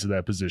got into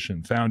that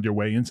position, found your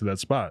way into that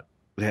spot.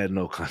 They had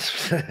no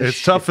concept.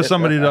 It's tough for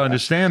somebody to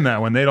understand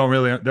that when they don't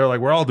really, they're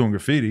like, we're all doing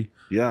graffiti.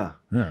 Yeah.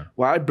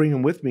 Well, I'd bring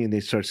them with me and they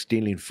start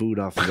stealing food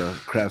off of the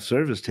craft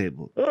service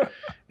table.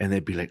 And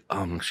they'd be like,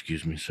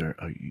 excuse me, sir,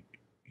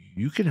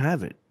 you can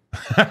have it.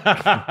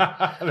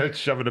 They're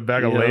shoving a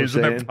bag of Lay's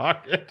in their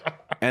pocket.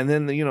 And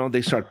then, you know,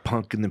 they start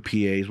punking the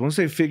PAs. Once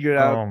they figured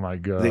out oh my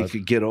God, they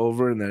could get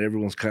over and that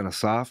everyone's kind of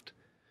soft,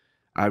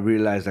 I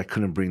realized I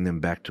couldn't bring them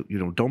back to, you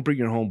know, don't bring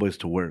your homeboys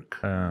to work.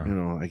 You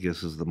know, I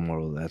guess is the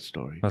moral of that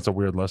story. That's a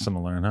weird lesson to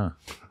learn,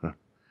 huh?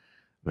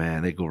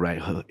 Man, they go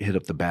hit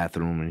up the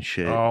bathroom and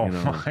shit. Oh, you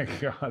know, my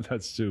God,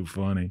 that's too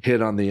funny.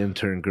 Hit on the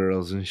intern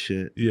girls and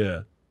shit.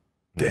 Yeah.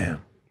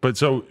 Damn. But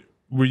so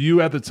were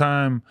you at the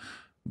time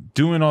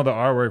doing all the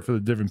artwork for the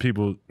different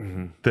people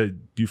that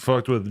you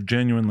fucked with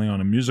genuinely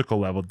on a musical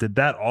level? Did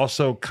that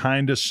also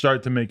kind of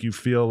start to make you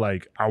feel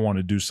like, I want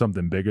to do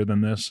something bigger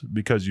than this,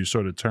 because you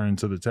sort of turned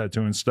to the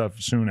tattooing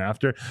stuff soon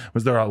after?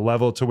 Was there a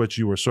level to which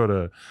you were sort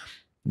of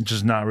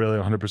just not really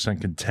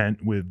 100%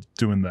 content with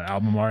doing the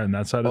album art and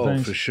that side of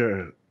things? Oh, for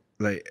sure.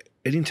 Like,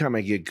 anytime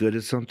I get good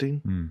at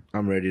something,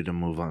 I'm ready to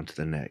move on to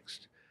the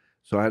next.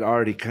 So I'd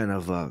already kind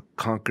of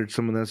conquered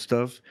some of that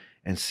stuff,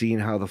 and seeing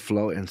how the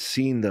flow and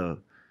seeing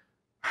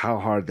how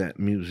hard that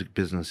music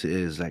business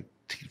is, like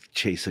to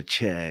chase a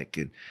check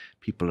and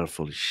people are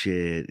full of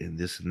shit and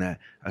this and that.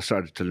 I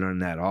started to learn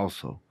that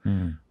also.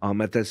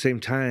 At that same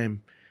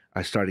time,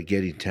 I started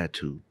getting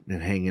tattooed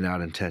and hanging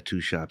out in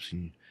tattoo shops,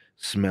 and you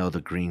smell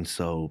the green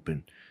soap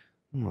and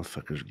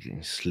motherfuckers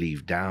getting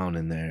sleeved down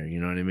in there.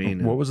 You know what I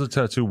mean? What was the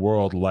tattoo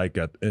world like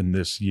in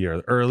this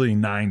year, early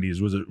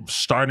 90s? Was it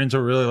starting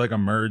to really like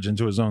emerge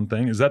into its own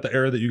thing? Is that the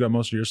era that you got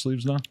most of your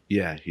sleeves done?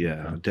 Yeah.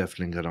 I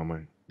definitely got all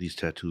these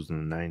tattoos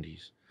in the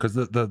 90s. Because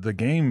the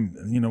game,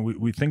 you know,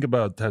 we think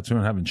about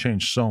tattooing having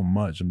changed so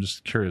much. I'm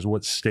just curious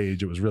what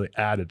stage it was really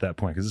at that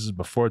point, because this is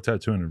before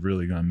tattooing had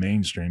really gone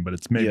mainstream, but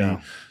it's maybe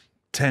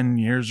 10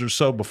 years or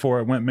so before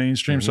it went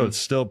mainstream, so it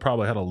still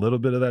probably had a little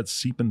bit of that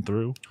seeping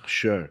through.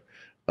 Sure.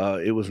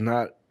 It was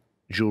not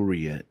jewelry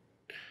yet.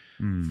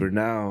 For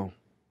now,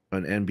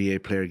 an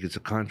NBA player gets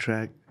a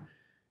contract,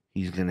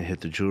 he's going to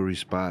hit the jewelry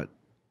spot,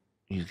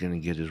 he's going to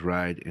get his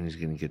ride, and he's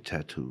going to get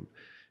tattooed.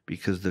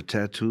 Because the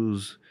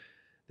tattoos,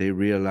 they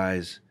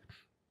realize,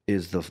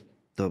 is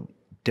the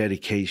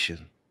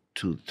dedication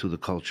to the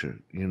culture.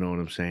 You know what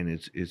I'm saying?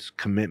 It's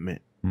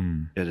commitment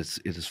at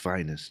its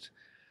finest.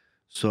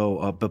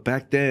 So, but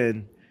back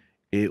then,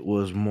 it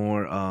was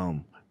more,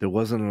 there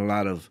wasn't a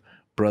lot of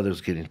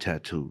brothers getting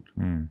tattooed.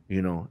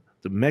 You know,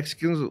 the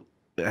Mexicans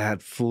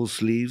had full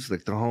sleeves,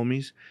 like the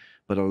homies,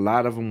 but a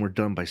lot of them were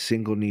done by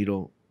single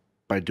needle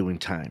by doing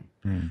time.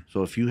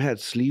 So if you had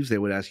sleeves, they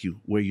would ask you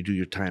where you do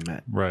your time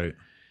at. Right.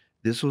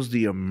 This was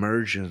the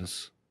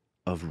emergence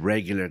of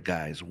regular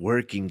guys,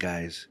 working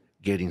guys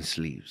getting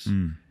sleeves.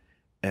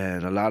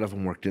 And a lot of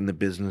them worked in the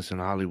business in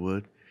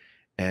Hollywood.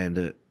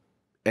 And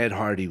Ed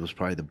Hardy was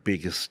probably the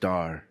biggest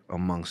star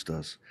amongst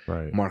us.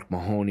 Right. Mark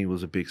Mahoney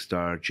was a big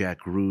star.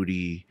 Jack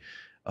Rudy,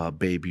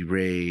 Baby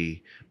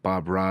Ray,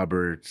 Bob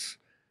Roberts.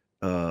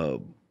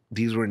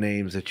 These were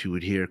names that you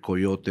would hear.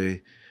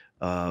 Coyote,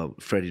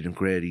 Freddie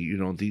Negrete. You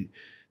know,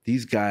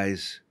 these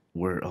guys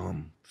were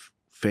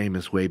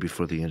famous way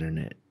before the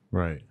internet.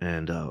 Right.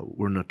 And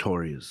were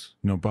notorious.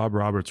 You know, Bob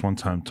Roberts one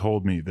time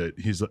told me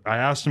that I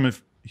asked him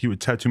if he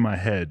would tattoo my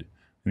head.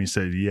 And he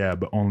said, yeah,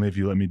 but only if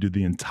you let me do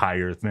the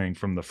entire thing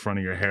from the front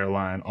of your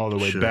hairline all the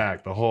way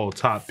back, the whole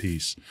top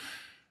piece.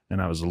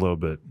 And I was a little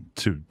bit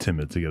too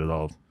timid to get it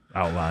all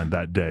outlined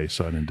that day,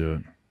 so I didn't do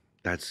it.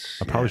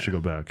 I probably should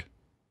go back.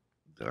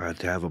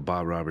 To have a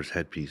Bob Roberts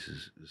headpiece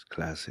is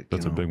classic.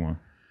 That's a big one.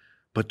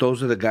 But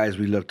those are the guys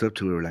we looked up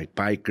to. We were like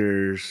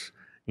bikers.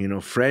 You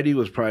know, Freddie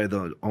was probably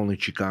the only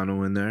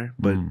Chicano in there.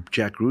 But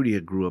Jack Rudy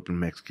had grew up in a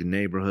Mexican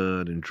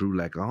neighborhood and drew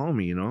like a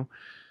homie, you know.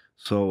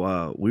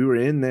 So we were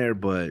in there,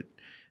 but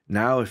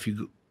now if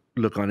you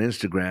look on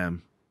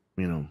Instagram,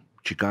 you know,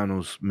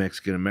 Chicanos,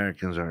 Mexican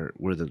Americans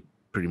we're the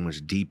pretty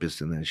much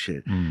deepest in that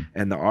shit.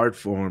 And the art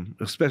form,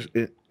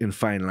 especially in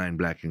fine line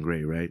black and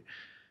gray, right?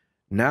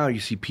 Now you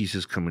see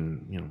pieces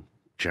coming,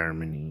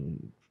 Germany,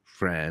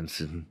 France,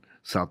 and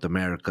South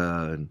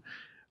America, and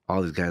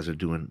all these guys are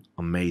doing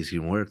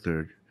amazing work.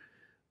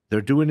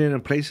 They're doing it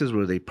in places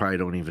where they probably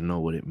don't even know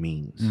what it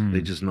means.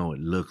 They just know it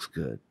looks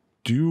good.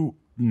 Do you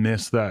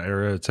miss that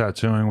era of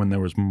tattooing when there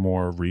was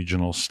more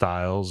regional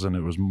styles and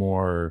it was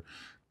more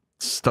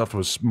stuff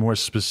was more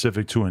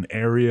specific to an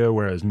area,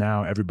 whereas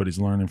now everybody's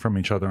learning from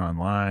each other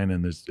online,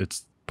 and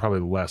it's probably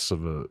less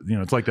of a,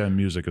 it's like that in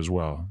music as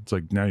well. It's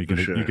like now you could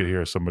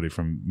hear somebody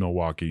from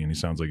Milwaukee and he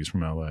sounds like he's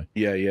from LA.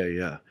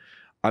 Yeah.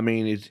 I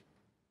mean,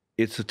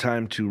 it's a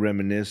time to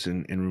reminisce,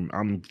 and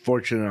I'm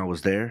fortunate I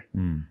was there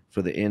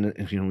for the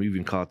we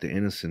even call it the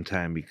innocent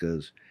time,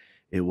 because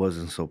it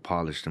wasn't so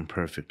polished and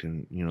perfect.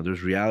 And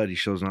there's reality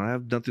shows now that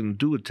have nothing to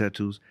do with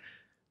tattoos.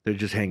 They're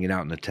just hanging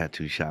out in the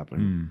tattoo shop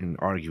and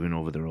arguing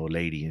over their old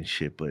lady and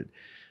shit. But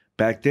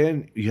back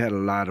then, you had a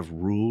lot of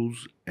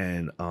rules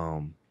and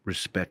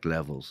respect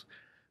levels.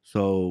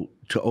 So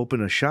to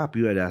open a shop,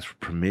 you had to ask for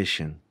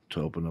permission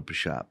to open up a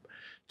shop.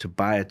 To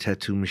buy a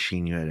tattoo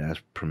machine, you had to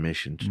ask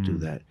permission to do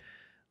that.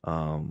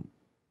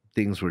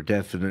 Things were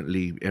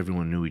definitely,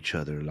 everyone knew each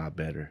other a lot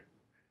better.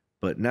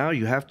 But now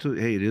you have to,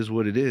 hey, it is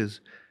what it is.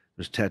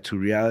 There's tattoo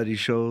reality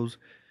shows.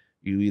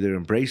 You either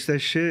embrace that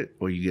shit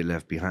or you get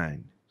left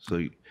behind.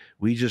 So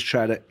we just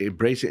try to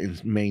embrace it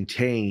and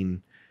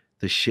maintain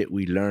the shit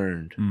we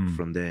learned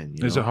from then.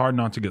 Is it hard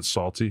not to get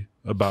salty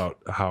about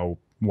how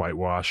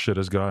whitewashed shit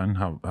has gotten,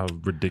 how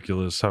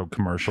ridiculous, how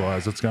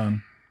commercialized it's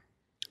gotten?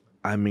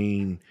 I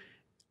mean,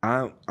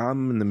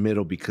 I'm in the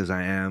middle because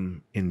I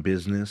am in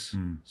business,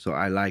 so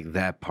I like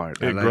that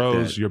part. It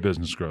grows, your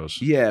business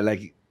grows. Yeah,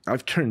 like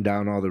I've turned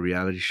down all the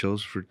reality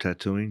shows for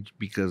tattooing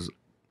because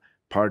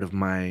part of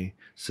my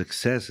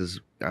success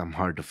is I'm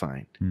hard to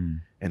find,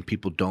 and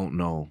people don't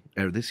know.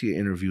 They see an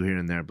interview here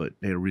and there, but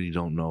they really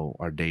don't know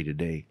our day to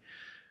day.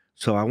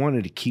 So I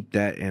wanted to keep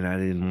that, and I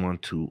didn't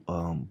want to.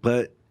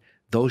 But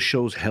those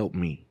shows help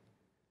me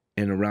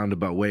in a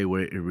roundabout way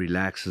where it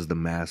relaxes the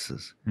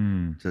masses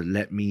to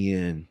let me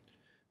in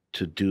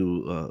to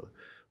do.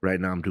 Right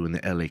now, I'm doing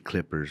the LA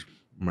Clippers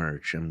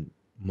merch and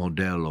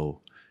Modelo,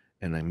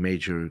 and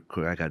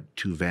I got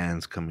 2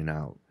 vans coming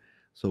out.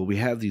 So we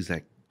have these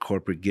like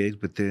corporate gigs,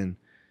 but then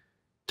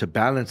to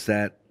balance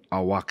that,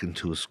 I'll walk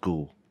into a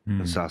school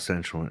in South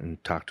Central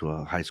and talk to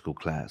a high school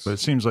class. But it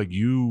seems like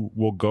you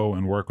will go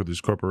and work with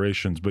these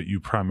corporations, but you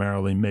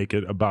primarily make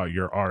it about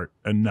your art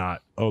and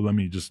not, let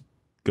me just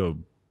go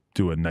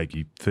do a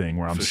Nike thing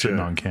where I'm sitting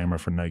on camera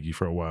for Nike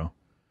for a while.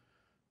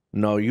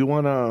 No, you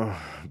want to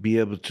be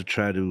able to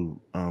try to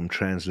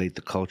translate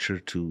the culture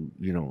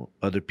to,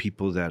 other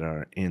people that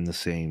are in the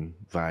same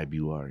vibe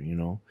you are,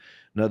 In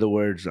other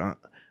words,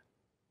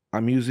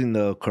 I'm using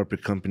the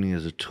corporate company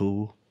as a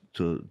tool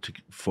to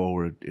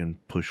forward and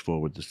push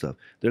forward the stuff.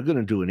 They're going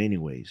to do it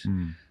anyways.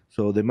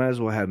 So they might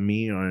as well have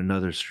me or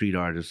another street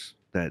artist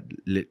that,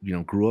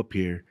 grew up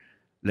here.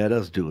 Let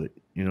us do it.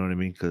 You know what I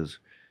mean? Because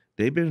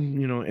they've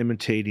been,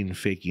 imitating and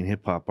faking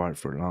hip hop art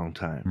for a long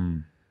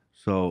time.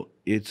 So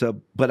it's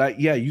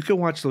you can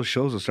watch those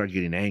shows and start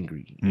getting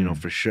angry,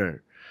 for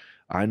sure.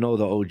 I know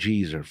the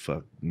OGs are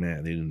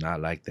they do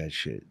not like that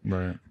shit.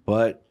 Right.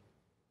 But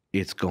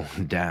it's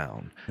going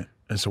down.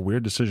 It's a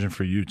weird decision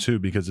for you too,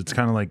 because it's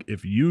kind of like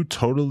if you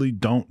totally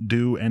don't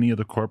do any of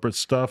the corporate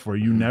stuff or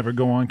you never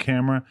go on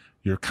camera,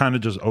 you're kind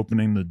of just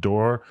opening the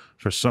door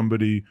for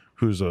somebody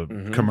who's a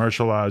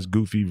commercialized,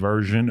 goofy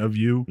version of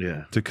you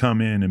to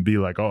come in and be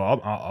like,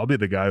 I'll be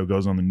the guy who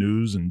goes on the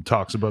news and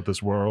talks about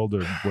this world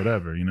or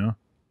whatever,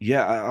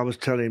 Yeah, I was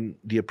telling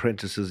the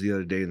apprentices the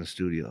other day in the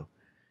studio,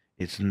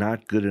 it's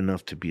not good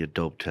enough to be a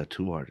dope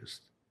tattoo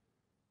artist.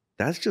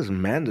 That's just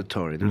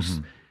mandatory.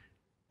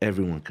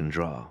 Everyone can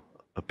draw.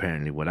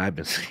 Apparently, what I've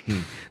been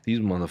seeing, these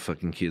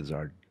motherfucking kids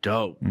are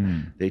dope.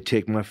 They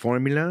take my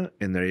formula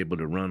and they're able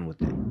to run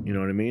with it. You know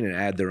what I mean? And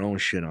add their own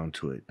shit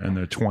onto it. And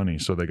they're 20,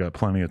 so they got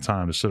plenty of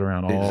time to sit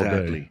around all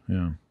day.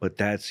 Yeah. But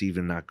that's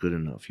even not good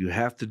enough. You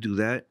have to do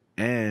that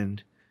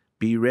and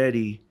be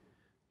ready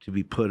to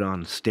be put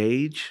on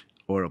stage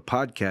or a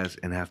podcast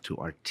and have to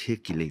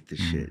articulate the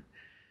shit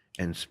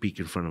and speak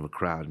in front of a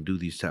crowd and do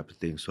these type of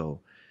things. So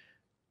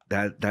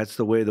that's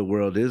the way the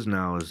world is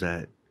now, is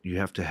that you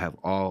have to have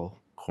all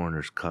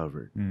corners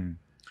covered. And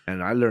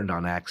I learned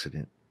on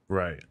accident.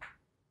 Right.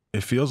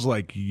 It feels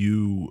like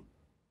you,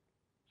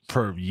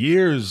 for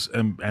years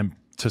and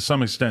to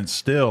some extent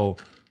still,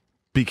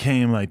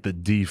 became like the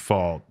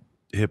default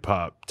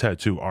hip-hop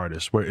tattoo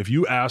artist, where if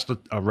you asked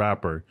a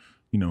rapper,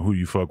 who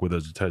you fuck with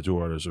as a tattoo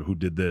artist or who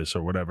did this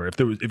or whatever,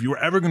 if you were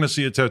ever going to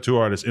see a tattoo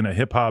artist in a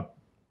hip-hop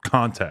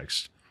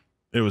context,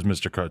 it was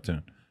Mr.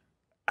 Cartoon.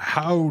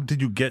 How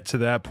did you get to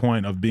that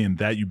point of being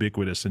that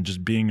ubiquitous and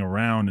just being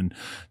around and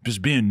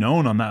just being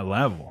known on that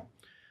level?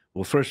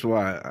 Well, first of all,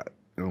 I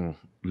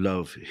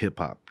love hip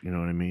hop. You know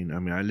what I mean?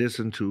 I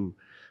listen to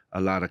a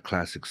lot of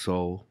classic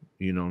soul,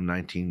 late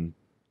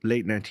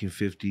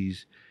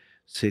 1950s,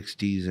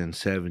 60s, and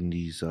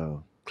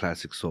 70s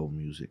classic soul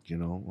music.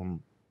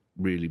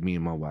 really me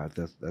and my wife.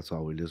 That's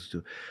all we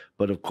listen to.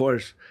 But of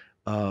course,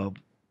 uh,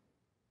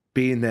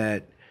 being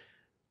that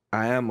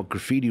I am a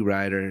graffiti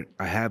writer,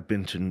 I have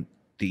been to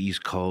the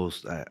East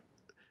Coast.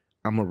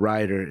 I'm a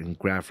writer and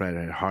graph writer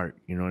at heart.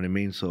 You know what I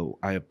mean? So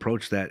I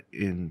approached that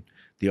in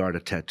the art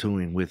of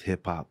tattooing with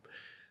hip hop.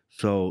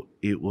 So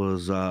it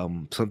was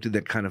something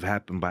that kind of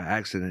happened by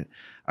accident.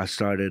 I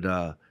started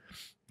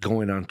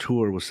going on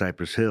tour with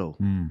Cypress Hill.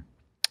 Mm.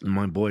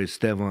 My boy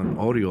Esteban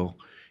Orio,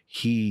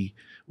 he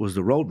was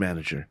the road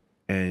manager,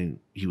 and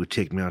he would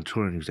take me on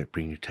tour, and he was like,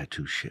 "Bring your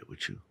tattoo shit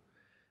with you."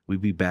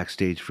 We'd be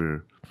backstage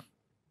for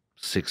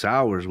 6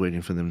 hours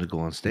waiting for them to go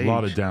on stage. A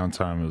lot of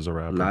downtime as a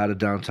rapper. A lot of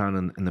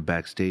downtime in the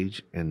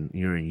backstage, and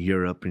you're in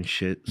Europe and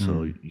shit,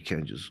 so you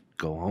can't just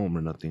go home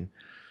or nothing.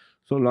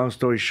 So long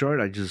story short,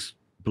 I just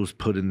was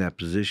put in that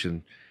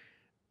position.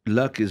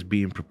 Luck is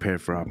being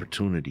prepared for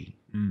opportunity.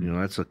 You know,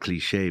 that's a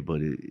cliche,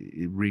 but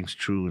it rings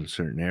true in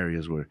certain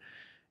areas where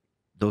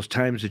those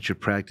times that you're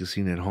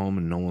practicing at home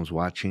and no one's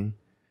watching,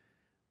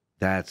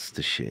 that's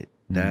the shit.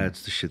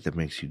 That's the shit that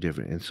makes you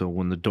different. And so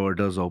when the door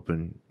does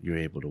open, you're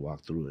able to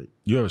walk through it.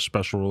 You have a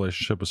special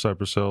relationship with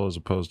Cypress Hill as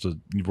opposed to,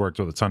 you've worked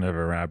with a ton of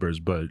other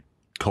rappers, but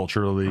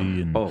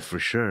culturally and oh, for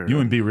sure. You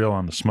and Be Real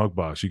on the Smoke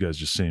Box, you guys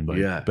just seemed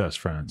like best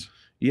friends.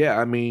 Yeah,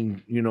 I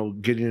mean, you know,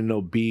 getting to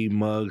know B,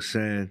 Mugg,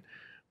 San,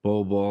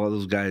 Bobo, all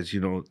those guys, you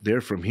know, they're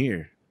from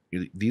here.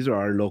 These are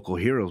our local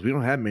heroes. We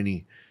don't have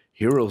many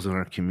heroes in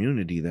our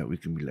community that we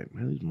can be like,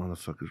 man, these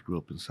motherfuckers grew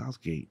up in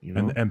Southgate, you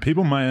know? And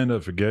people might end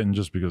up forgetting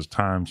just because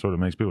time sort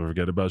of makes people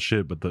forget about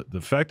shit, but the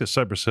fact that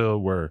Cypress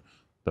Hill were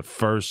the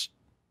first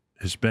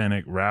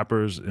Hispanic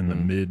rappers in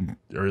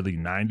the early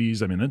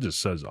 90s, I mean, that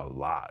just says a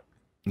lot.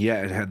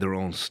 Yeah, it had their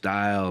own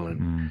style,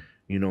 and,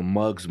 you know,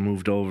 Muggs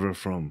moved over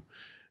from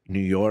New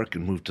York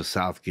and moved to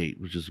Southgate,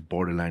 which is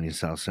borderline in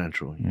South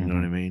Central, you know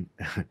what I mean?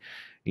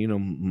 You know,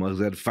 Muggs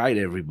had to fight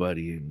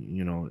everybody, and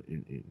you know,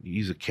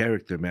 he's a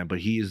character, man. But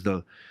he is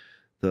the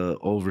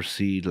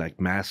overseed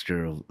like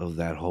master of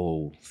that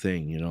whole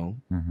thing, you know,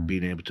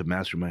 being able to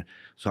mastermind.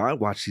 So I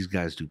watched these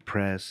guys do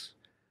press.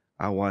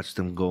 I watched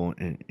them go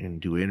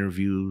and do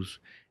interviews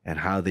and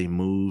how they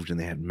moved, and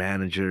they had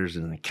managers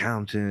and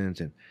accountants,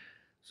 and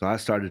so I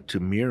started to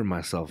mirror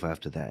myself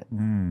after that.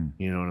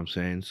 You know what I'm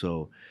saying?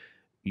 So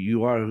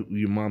you are,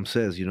 your mom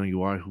says, you know,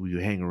 you are who you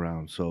hang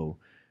around. So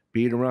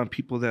being around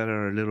people that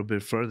are a little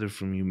bit further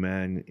from you,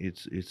 man,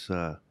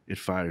 it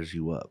fires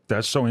you up.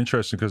 That's so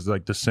interesting because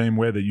like the same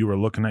way that you were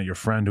looking at your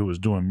friend who was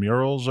doing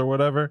murals or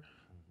whatever,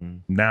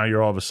 now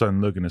you're all of a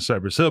sudden looking at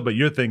Cypress Hill, but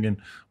you're thinking,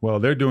 well,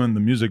 they're doing the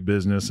music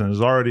business and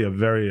there's already a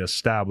very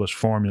established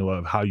formula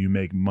of how you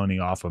make money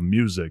off of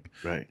music.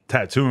 Right.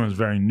 Tattooing is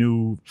very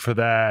new for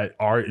that.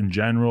 Art in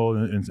general,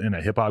 in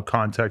a hip hop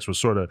context, was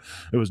sort of,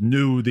 it was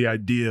new. The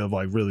idea of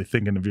like really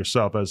thinking of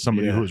yourself as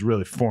somebody who is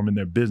really forming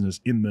their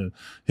business in the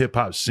hip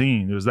hop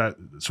scene. Was that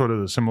sort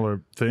of a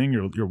similar thing?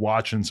 You're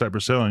watching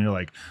Cypress Hill and you're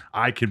like,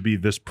 I could be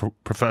this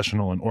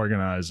professional and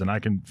organized, and I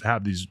can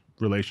have these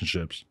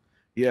relationships.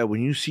 Yeah,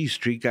 when you see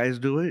street guys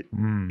do it,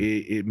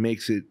 it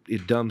makes it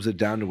dumbs it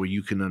down to where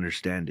you can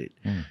understand it.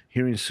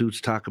 Hearing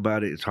Suits talk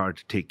about it, it's hard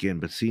to take in,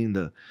 but seeing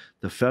the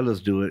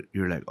fellas do it,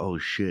 you're like, oh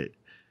shit,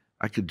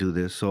 I could do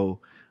this. So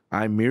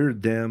I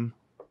mirrored them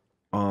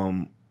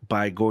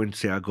by going to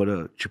say, I'll go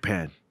to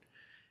Japan,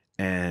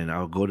 and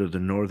I'll go to the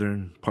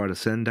northern part of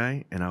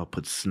Sendai, and I'll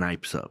put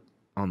snipes up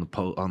on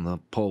the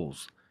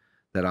poles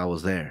that I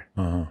was there,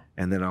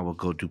 and then I will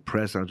go do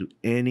press. I'll do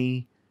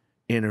any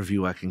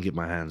interview I can get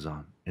my hands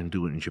on and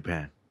do it in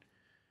Japan.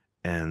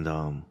 And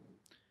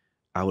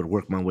I would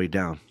work my way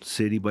down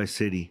city by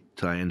city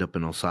till I end up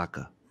in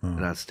Osaka.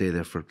 And I'd stay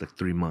there for like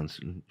 3 months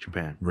in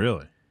Japan.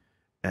 Really?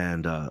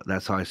 And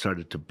that's how I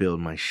started to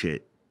build my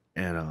shit.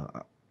 And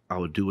I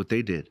would do what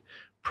they did.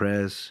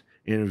 Press,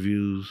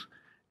 interviews,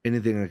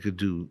 anything I could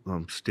do.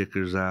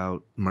 Stickers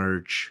out,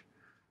 merch.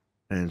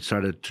 And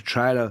started to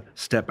try to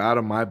step out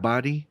of my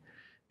body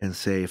and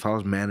say, if I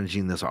was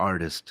managing this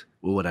artist,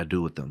 what would I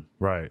do with them?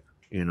 Right.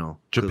 You know,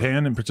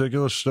 Japan in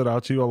particular stood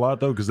out to you a lot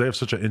though, because they have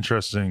such an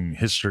interesting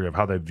history of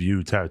how they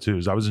view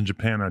tattoos. I was in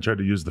Japan and I tried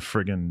to use the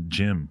friggin'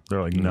 gym.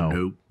 They're like, no,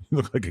 nope. You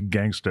look like a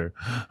gangster.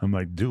 I'm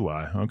like, do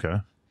I?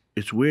 Okay.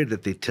 It's weird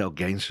that they tell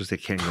gangsters they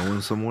can't go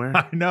in somewhere.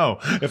 I know.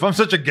 If I'm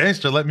such a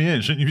gangster, let me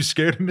in. Shouldn't you be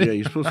scared of me? Yeah,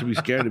 you're supposed to be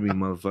scared of me,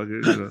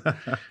 motherfucker. You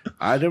know?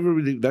 I never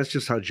really. That's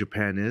just how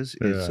Japan is.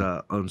 It's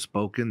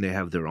unspoken. They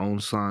have their own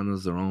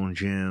saunas, their own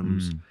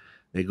gyms.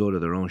 They go to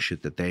their own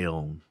shit that they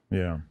own.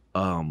 Yeah.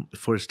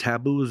 For as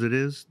taboo as it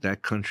is,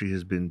 that country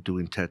has been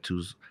doing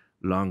tattoos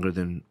longer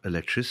than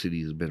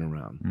electricity has been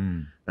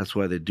around. That's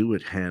why they do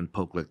it hand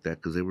poke like that,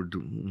 because they were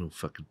doing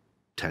fucking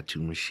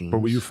tattoo machines. But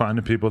were you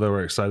finding people that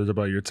were excited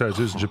about your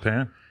tattoos in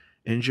Japan?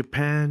 In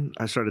Japan,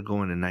 I started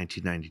going in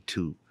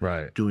 1992.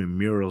 Right. Doing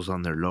murals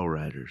on their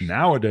lowriders.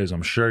 Nowadays,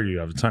 I'm sure you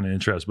have a ton of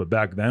interest, but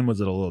back then,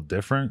 was it a little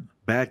different?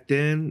 Back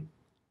then,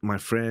 my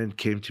friend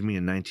came to me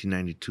in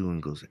 1992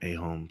 and goes, hey,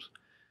 Holmes,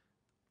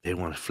 they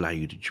want to fly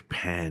you to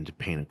Japan to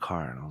paint a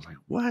car. And I was like,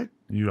 what?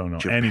 You don't know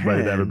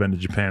anybody that ever been to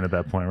Japan at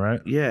that point, right?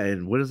 Yeah,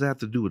 and what does that have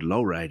to do with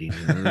low riding?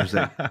 And it was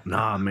like,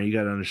 nah, man, you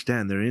got to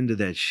understand. They're into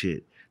that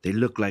shit. They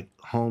look like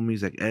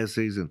homies, like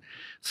essays, and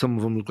some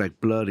of them look like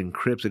blood and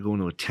Crips. They go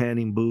into a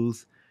tanning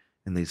booth,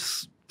 and they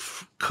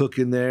cook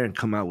in there and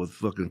come out with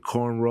fucking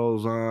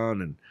cornrows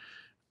on and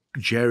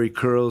Jerry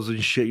curls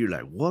and shit. You're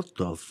like, what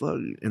the fuck?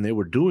 And they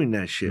were doing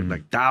that shit,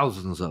 like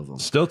thousands of them.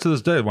 Still to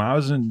this day, when I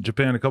was in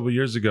Japan a couple of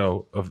years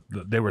ago,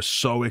 they were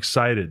so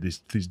excited.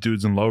 These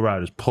dudes in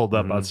lowriders pulled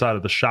up outside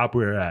of the shop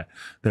we were at.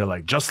 They're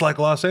like, just like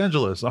Los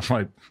Angeles. I'm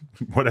like,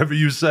 whatever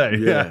you say.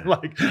 Yeah.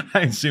 Like,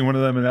 I ain't seen one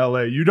of them in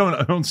LA.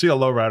 I don't see a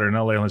lowrider in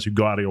LA unless you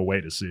go out of your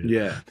way to see it.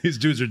 Yeah. These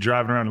dudes are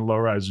driving around in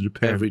lowriders in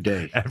Japan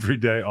every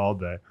day, all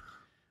day.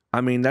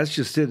 I mean, that's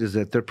just it, is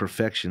that they're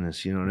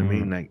perfectionists. You know what I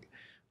mean? Like,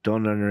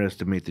 don't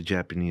underestimate the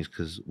Japanese,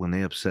 because when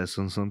they obsess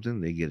on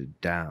something, they get it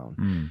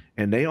down.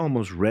 And they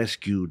almost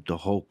rescued the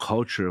whole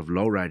culture of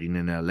lowriding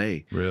in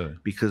LA. Really?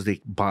 Because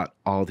they bought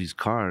all these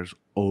cars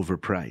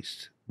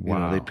overpriced. Wow. You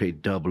know, they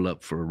paid double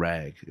up for a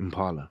rag,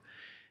 Impala.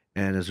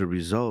 And as a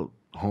result,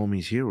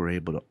 homies here were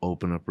able to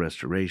open up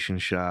restoration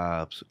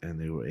shops, and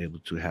they were able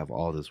to have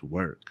all this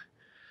work.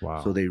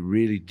 Wow. So they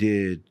really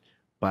did,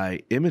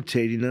 by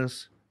imitating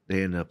us,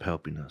 they ended up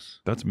helping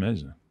us. That's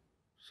amazing.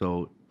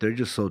 So they're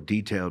just so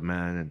detailed,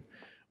 man. And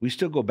we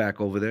still go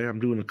back over there. I'm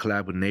doing a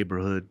collab with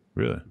Neighborhood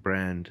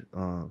brand,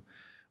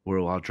 where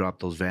I'll drop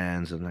those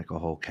vans and like a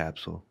whole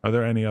capsule. Are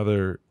there any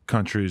other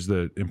countries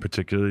that in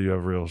particular you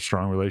have real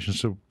strong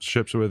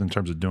relationships with in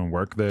terms of doing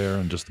work there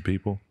and just the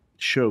people?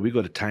 Sure. We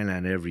go to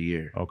Thailand every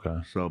year. Okay.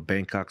 So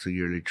Bangkok's a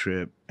yearly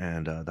trip,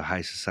 and the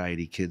high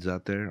society kids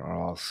out there are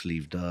all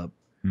sleeved up,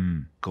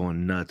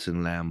 going nuts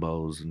in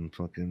Lambos and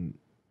fucking,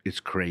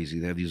 it's crazy.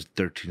 They have these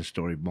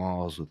 13-story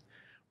malls with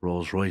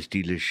Rolls Royce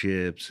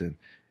dealerships, and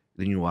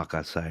then you walk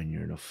outside and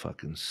you're in a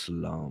fucking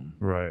slum.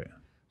 Right.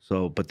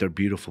 So, but they're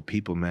beautiful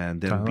people, man.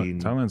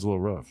 Thailand's a little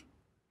rough.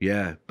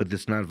 Yeah, but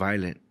it's not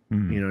violent.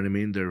 You know what I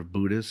mean? They're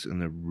Buddhists, and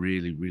they're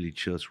really, really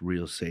chill. It's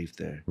real safe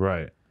there.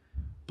 Right.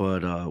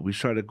 But we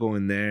started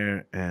going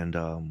there, and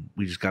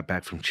we just got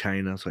back from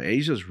China. So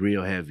Asia's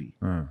real heavy.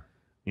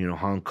 You know,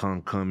 Hong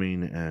Kong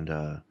coming, and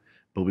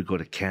but we go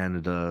to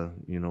Canada.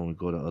 You know, we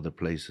go to other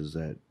places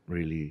that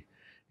really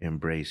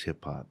embrace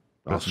hip hop.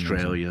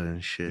 Australia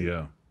and shit.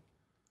 Yeah.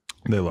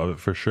 They love it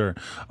for sure.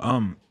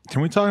 Can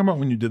we talk about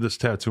when you did this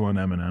tattoo on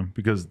Eminem?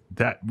 Because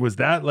that was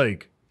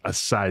like a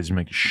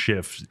seismic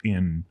shift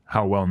in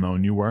how well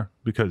known you were?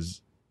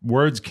 Because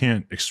words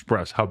can't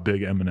express how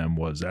big Eminem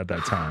was at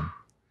that time.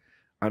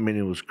 I mean,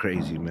 it was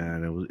crazy,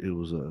 man. It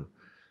was a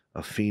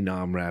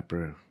phenom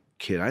rapper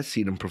kid. I'd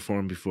seen him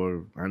perform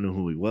before I knew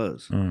who he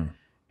was.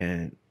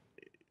 And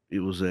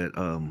it was at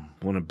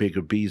one of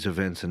Bigger B's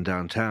events in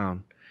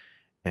downtown.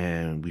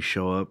 And we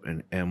show up,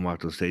 and M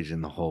walked on stage,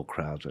 and the whole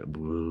crowd's like,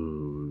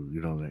 woo,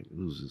 you know, like,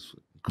 who's this?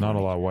 Not a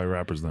lot of white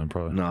rappers then,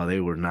 probably. No, they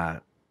were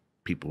not.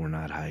 People were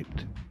not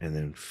hyped. And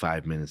then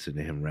 5 minutes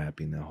into him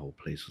rapping, that whole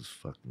place was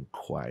fucking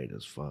quiet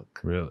as fuck.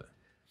 Really?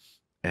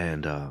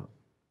 And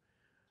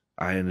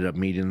I ended up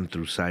meeting him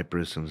through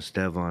Cypress and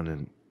Stevon,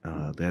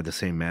 and they had the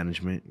same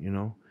management, you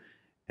know.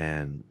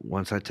 And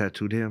once I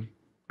tattooed him,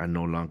 I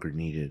no longer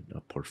needed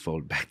a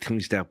portfolio. Back then, we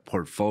used to have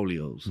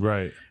portfolios,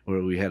 right,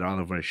 where we had all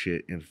of our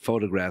shit in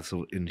photographs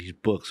in these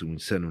books, and we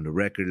send them to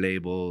record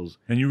labels.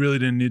 And you really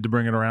didn't need to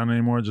bring it around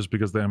anymore, just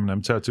because the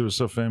Eminem tattoo was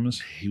so famous.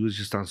 He was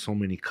just on so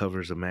many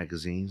covers of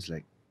magazines,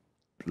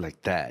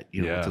 like that,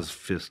 you know, with his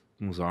fist,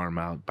 his arm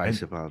out,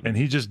 bicep out. And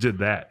he just did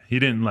that. He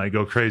didn't like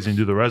go crazy and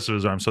do the rest of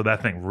his arm, so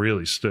that thing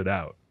really stood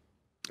out.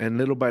 And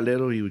little by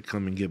little, he would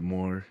come and get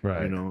more,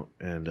 right, you know.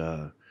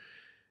 And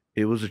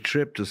it was a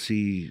trip to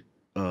see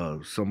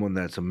someone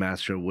that's a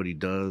master of what he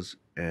does,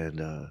 and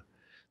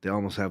they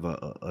almost have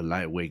a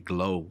lightweight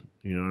glow,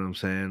 you know what I'm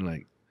saying?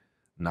 Like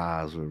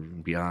Nas or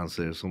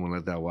Beyonce or someone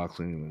like that walks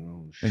in, and like,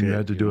 oh shit. And you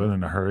had to do it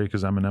in a hurry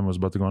because Eminem was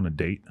about to go on a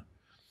date.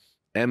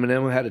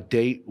 Eminem had a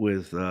date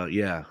with, he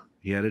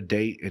had a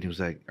date, and he was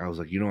like, I was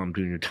like, you know, I'm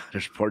doing your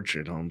daughter's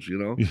portrait, Holmes, you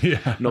know?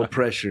 Yeah. No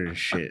pressure and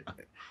shit.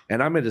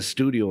 And I'm at a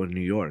studio in New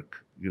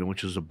York, you know,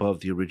 which was above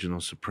the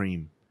original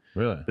Supreme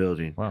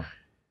building. Wow.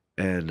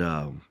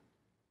 And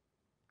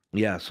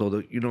yeah,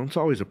 so you know, it's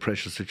always a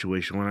pressure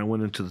situation. When I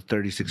went into the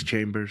 36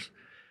 chambers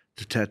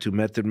to tattoo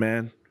Method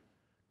Man,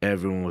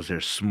 everyone was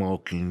there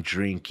smoking,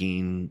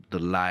 drinking, the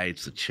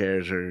lights, the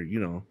chairs are, you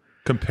know.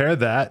 Compare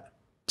that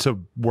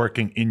to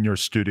working in your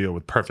studio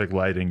with perfect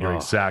lighting, your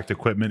exact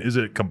equipment. Is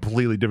it a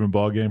completely different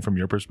ballgame from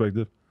your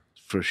perspective?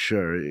 For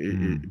sure.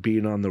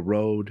 Being on the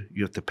road,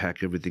 you have to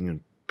pack everything in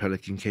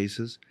Pelican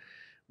cases.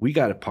 We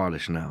got it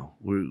polished now.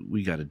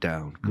 We got it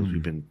down because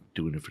we've been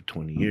doing it for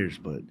 20 years,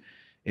 but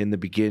in the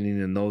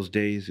beginning, in those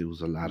days, it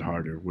was a lot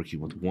harder working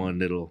with one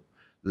little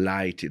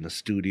light in a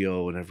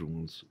studio, and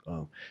everyone's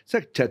it's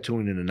like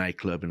tattooing in a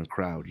nightclub in a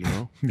crowd, you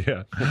know?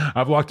 Yeah.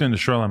 I've walked into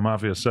Shoreline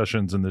Mafia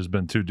sessions, and there's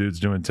been 2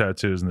 dudes doing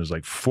tattoos, and there's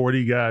like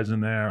 40 guys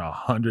in there,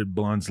 100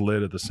 blunts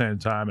lit at the same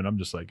time, and I'm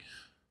just like,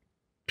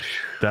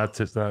 I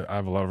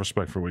have a lot of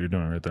respect for what you're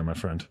doing right there, my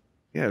friend.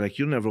 Yeah, like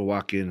you'll never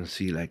walk in and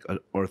see like an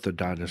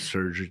orthodontist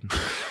surgeon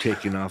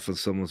taking off of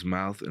someone's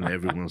mouth and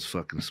everyone's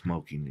fucking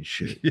smoking and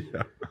shit.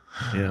 Yeah.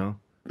 You know?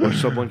 Or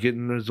someone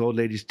getting his old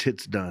lady's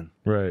tits done.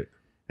 Right.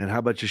 And how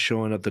about just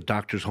showing up? The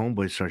doctor's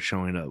homeboys start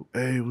showing up.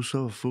 Hey, what's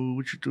up, fool?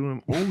 What you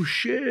doing? Oh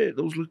shit,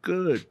 those look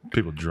good.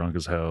 People drunk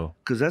as hell.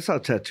 Because that's how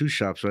tattoo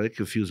shops are. They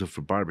confuse it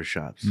for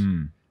barbershops.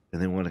 Mm.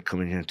 And they want to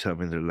come in here and tell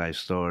me their life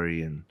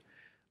story. And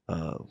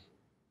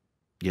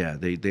yeah,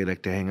 they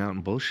like to hang out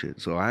and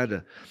bullshit. So I had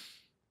to,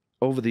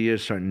 over the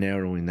years, start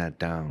narrowing that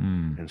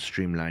down and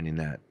streamlining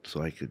that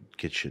so I could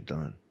get shit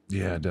done.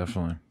 Yeah,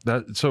 definitely.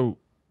 So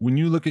when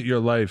you look at your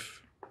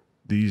life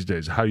these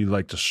days, how you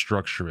like to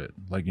structure it?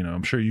 Like, you know,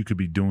 I'm sure you could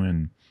be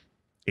doing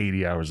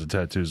 80 hours of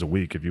tattoos a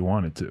week if you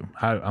wanted to.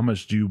 How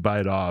much do you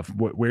bite off?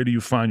 Where do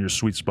you find your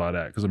sweet spot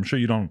at? Because I'm sure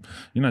you're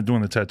not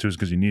doing the tattoos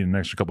because you need an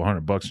extra couple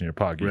 $100 in your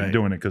pocket. Right. You're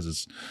doing it because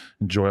it's an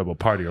enjoyable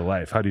part of your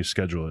life. How do you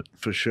schedule it?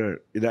 For sure.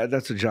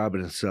 That's a job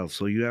in itself.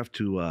 So you have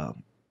to,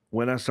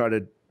 when I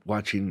started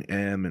watching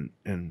M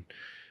and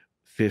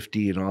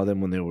 50 and all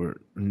them when they were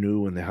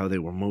new and how they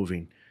were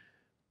moving,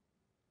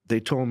 they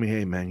told me,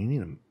 hey man, you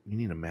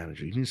need a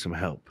manager. You need some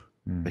help.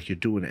 Like you're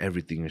doing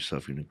everything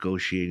yourself. You're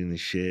negotiating the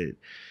shit.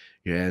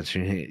 You're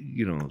answering,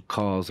 you know,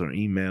 calls or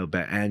email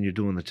back, and you're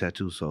doing the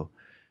tattoo. So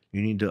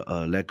you need to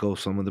let go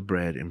of some of the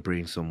bread and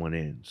bring someone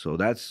in. So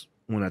that's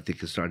when I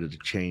think it started to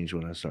change,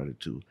 when I started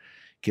to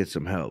get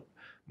some help.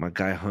 My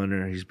guy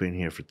Hunter, he's been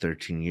here for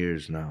 13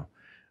 years now.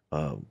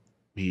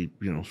 He,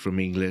 you know, from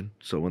England.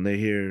 So when they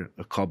hear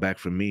a call back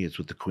from me, it's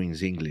with the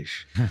Queen's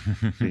English.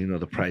 So, you know,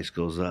 the price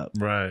goes up.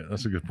 Right.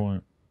 That's a good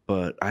point.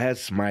 But I had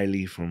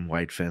Smiley from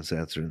White Fence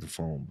answering the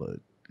phone, but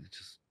it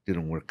just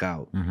didn't work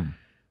out. Mm-hmm.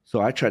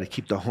 So I try to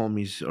keep the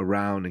homies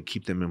around and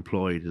keep them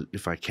employed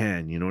if I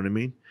can, you know what I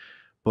mean?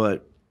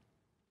 But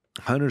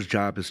Hunter's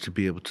job is to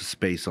be able to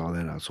space all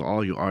that out. So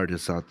all you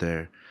artists out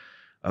there,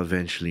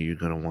 eventually you're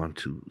going to want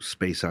to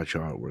space out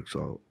your artwork.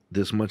 So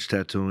this much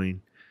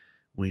tattooing,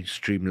 we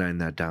streamline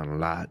that down a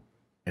lot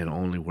and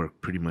only work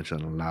pretty much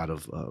on a lot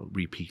of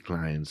repeat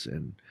clients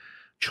and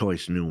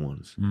choice new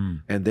ones.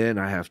 And then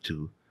I have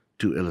to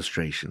do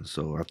illustrations.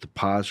 So I have to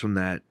pause from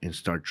that and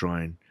start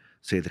drawing,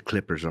 say, the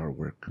Clippers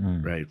artwork,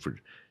 right, for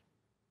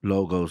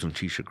logos and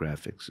t-shirt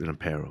graphics and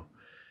apparel.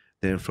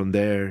 Then from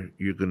there,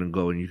 you're going to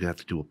go and you have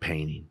to do a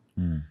painting.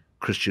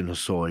 Christian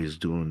Hosoi is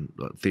doing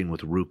a thing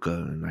with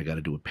Ruka, and I got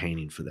to do a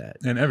painting for that.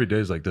 And every day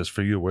is like this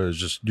for you, where it's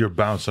just you're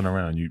bouncing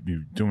around.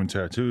 You're doing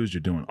tattoos,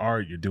 you're doing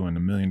art, you're doing a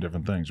million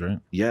different things, right?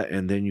 Yeah,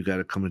 and then you got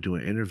to come and do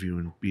an interview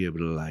and be able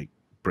to, like,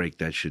 break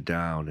that shit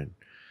down and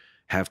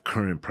have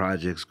current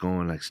projects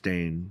going, like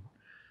staying.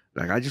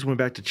 Like, I just went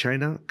back to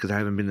China because I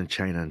haven't been in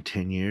China in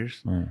 10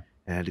 years. And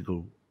I had to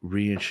go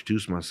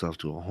reintroduce myself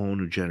to a whole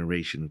new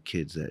generation of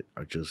kids that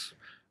are just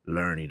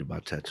learning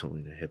about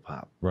tattooing and hip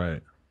hop.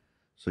 Right.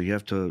 So you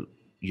have to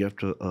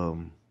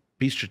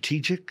be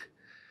strategic,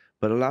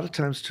 but a lot of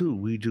times too,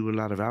 we do a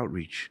lot of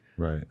outreach.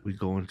 Right. We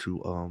go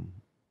into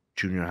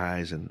junior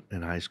highs and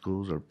high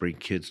schools or bring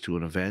kids to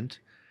an event,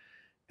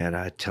 and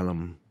I tell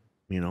them,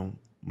 you know,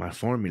 my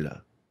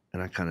formula,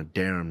 and I kind of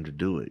dare them to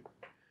do it,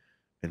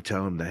 and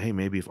tell them that, hey,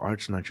 maybe if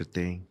art's not your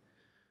thing,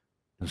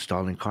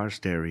 installing car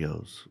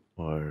stereos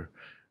or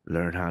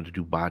learn how to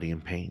do body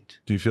and paint.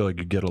 Do you feel like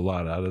you get a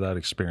lot out of that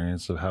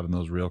experience of having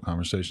those real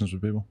conversations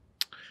with people?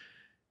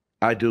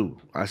 I do.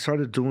 I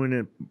started doing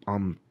it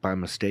by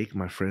mistake.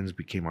 My friends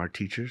became art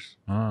teachers.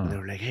 And they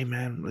were like, hey,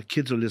 man, the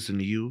kids will listen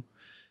to you.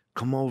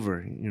 Come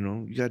over. You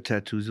know, you got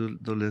tattoos,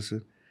 they'll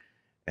listen.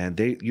 And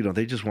they, you know,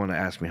 they just want to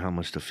ask me how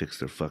much to fix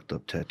their fucked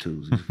up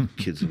tattoos. These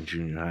kids in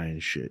junior high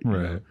and shit.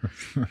 Right.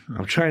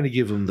 I'm trying to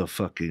give them the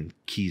fucking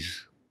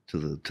keys to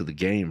the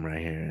game right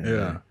here. And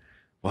Yeah.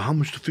 Well, how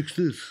much to fix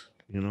this?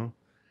 You know?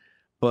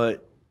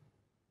 But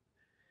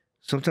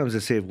sometimes they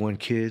say if one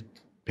kid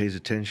pays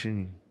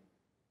attention,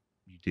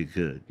 you did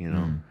good, you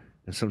know?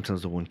 And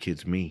sometimes the one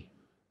kid's me.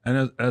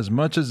 And as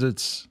much as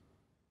it's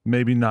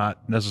maybe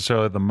not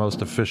necessarily the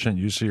most efficient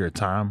use of your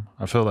time,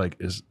 I feel like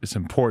it's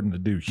important to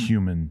do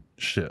human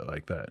shit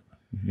like that.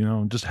 You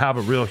know, just have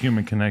a real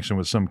human connection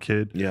with some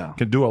kid. Yeah.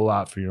 Can do a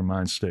lot for your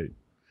mind state.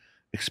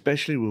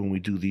 Especially when we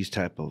do these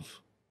type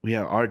of, we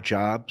have our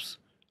jobs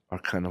are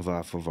kind of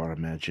off of our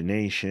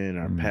imagination,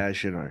 our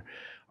passion,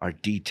 our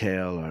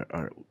detail,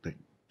 our like,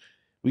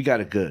 we got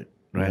it good,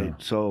 right? Yeah.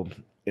 So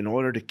in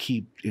order to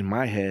keep in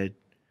my head,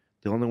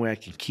 the only way I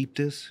can keep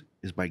this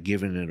is by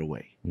giving it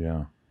away.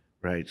 Yeah.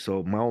 Right.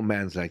 So my old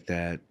man's like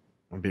that.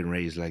 I've been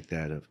raised like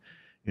that of,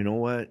 you know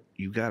what?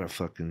 You got a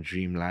fucking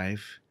dream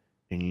life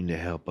and you need to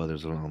help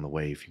others along the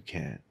way if you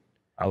can.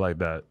 I like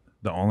that.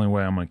 The only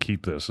way I'm going to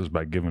keep this is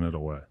by giving it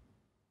away.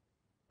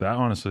 That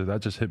honestly,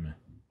 that just hit me.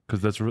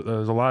 Because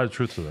there's a lot of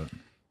truth to that.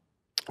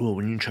 Well,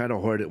 when you try to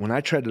hoard it, when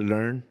I tried to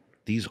learn,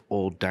 these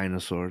old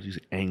dinosaurs, these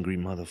angry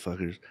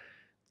motherfuckers,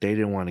 they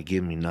didn't want to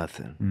give me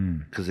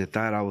nothing because they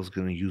thought I was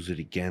going to use it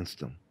against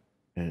them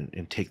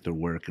and take their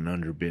work and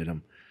underbid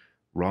them.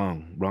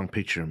 Wrong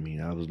picture of me.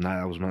 That was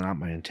not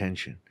my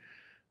intention.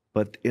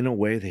 But in a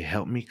way, they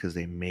helped me because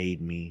they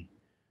made me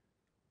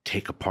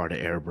take apart an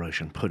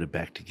airbrush and put it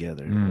back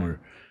together,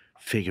 or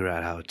figure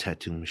out how a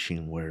tattoo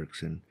machine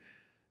works, and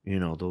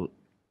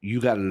you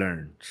got to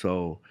learn.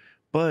 So,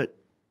 but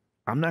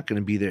I'm not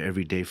going to be there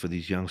every day for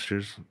these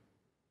youngsters.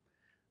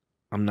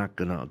 I'm not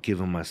going to give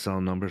them my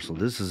cell number. So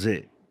this is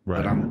it.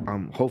 Right. But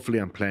I'm hopefully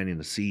I'm planting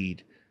a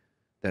seed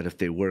that if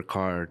they work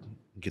hard,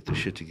 get their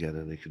shit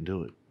together, they can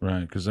do it.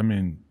 Right. Because I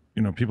mean,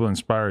 people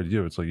inspired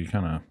you. It's like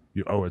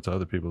you owe it to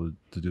other people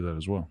to do that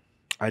as well.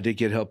 I did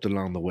get helped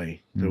along the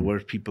way. There were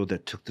people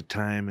that took the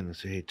time and they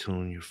say, "Hey,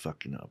 Tune, you're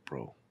fucking up,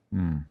 bro.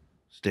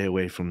 Stay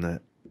away from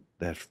that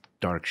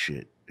dark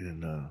shit."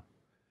 And I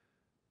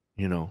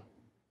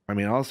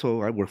mean,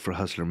 also I work for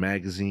Hustler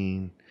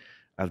magazine.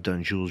 I've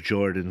done Jules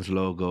Jordan's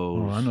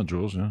logos. Oh, I know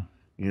Jules. Yeah.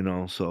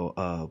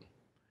 So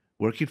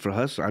working for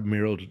Hustler, I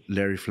mirrored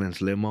Larry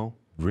Flint's limo.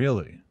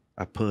 Really?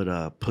 I put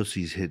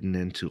pussies hidden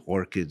into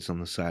orchids on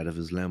the side of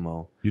his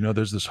limo.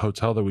 There's this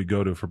hotel that we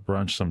go to for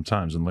brunch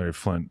sometimes, and Larry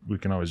Flint, we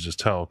can always just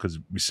tell because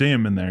we see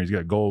him in there. He's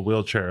got a gold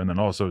wheelchair, and then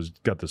also he's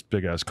got this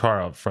big ass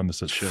car out front that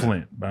says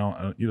Flint.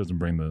 But he doesn't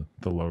bring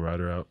the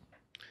lowrider out.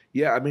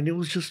 Yeah, I mean it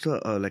was just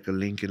like a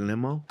Lincoln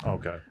limo.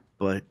 Okay.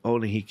 But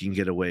only he can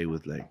get away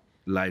with like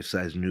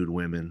life-size nude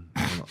women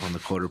on the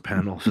quarter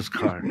panel of his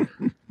car.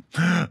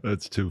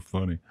 That's too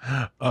funny.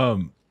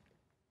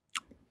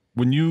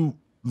 When you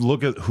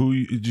look at do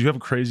you have a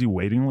crazy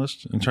waiting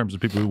list in terms of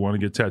people who want to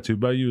get tattooed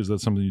by you? Is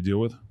that something you deal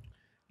with?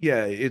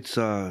 Yeah, it's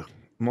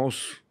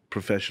most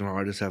professional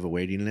artists have a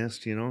waiting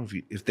list.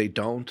 If they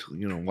don't,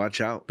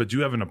 watch out. But do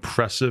you have an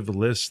oppressive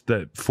list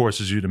that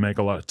forces you to make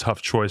a lot of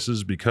tough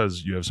choices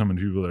because you have so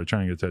many people that are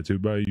trying to get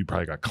tattooed by you? You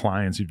probably got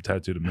clients you've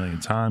tattooed a million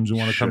times who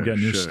want to come get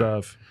new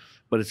stuff.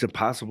 But it's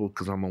impossible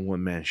because I'm a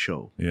one-man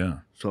show. Yeah.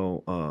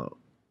 So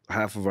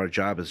half of our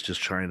job is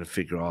just trying to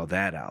figure all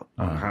that out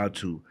on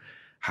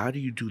how do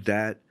you do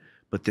that,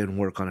 but then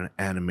work on an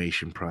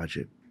animation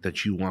project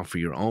that you want for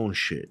your own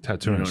shit.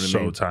 Tattooing is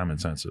so time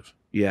intensive.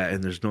 Yeah,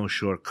 and there's no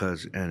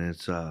shortcuts, and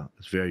it's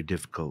very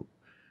difficult.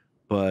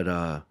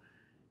 But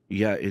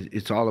yeah,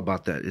 it's all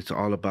about that. It's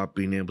all about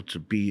being able to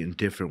be in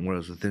different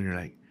worlds. But then you're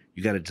like,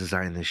 you got to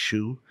design this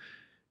shoe.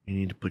 You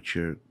need to put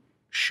your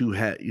shoe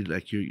hat,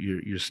 like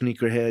your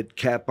sneakerhead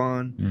cap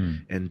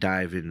on, and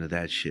dive into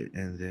that shit.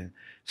 And then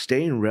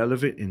staying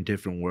relevant in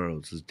different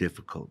worlds is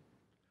difficult.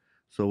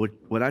 So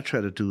what I try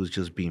to do is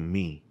just be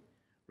me,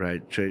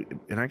 right?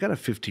 And I got a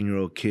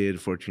 15-year-old kid,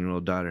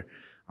 14-year-old daughter.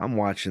 I'm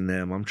watching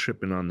them. I'm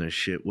tripping on their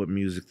shit, what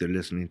music they're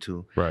listening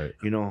to. Right.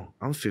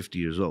 I'm 50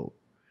 years old.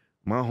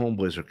 My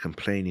homeboys are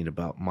complaining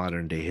about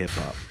modern day hip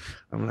hop.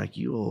 I'm like,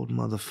 you old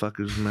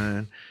motherfuckers,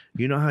 man.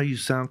 You know how you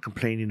sound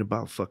complaining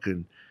about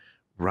fucking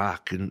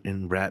rock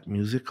and rap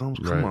music? Come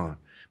on.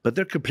 But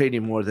they're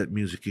complaining more that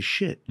music is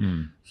shit.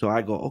 So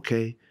I go,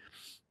 okay,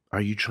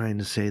 are you trying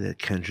to say that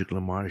Kendrick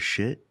Lamar is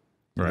shit?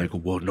 Right. They go,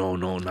 well,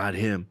 no, not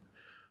him.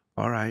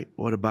 All right,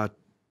 what about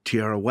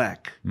Tierra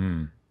Whack?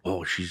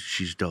 Oh,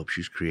 she's dope.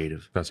 She's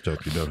creative. That's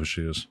dope. You know who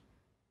she is.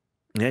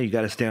 Yeah, you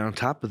got to stay on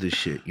top of this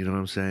shit. You know what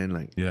I'm saying?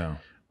 Like, yeah.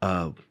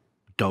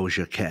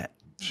 Doja Cat.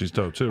 She's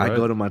dope too, right? I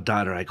go to my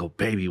daughter. I go,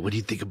 baby, what do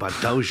you think about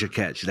Doja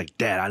Cat? She's like,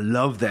 Dad, I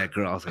love that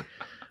girl. I was like,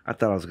 I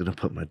thought I was gonna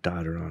put my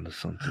daughter onto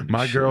something.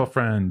 My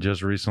girlfriend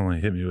just recently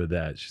hit me with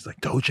that. She's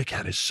like, Doja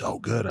Cat is so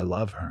good. I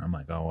love her. I'm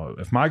like, oh, well,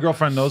 if my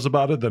girlfriend knows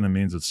about it, then it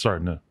means it's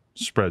starting to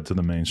spread to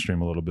the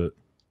mainstream a little bit.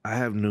 I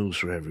have news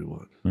for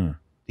everyone.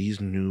 These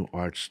new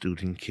art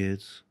student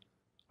kids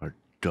are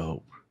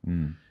dope.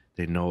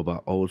 They know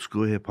about old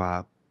school hip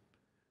hop.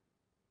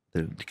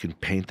 They can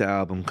paint the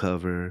album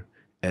cover,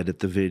 edit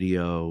the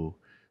video,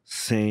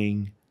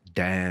 sing,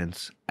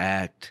 dance,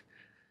 act,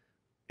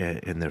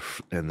 and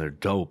they're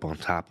dope on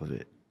top of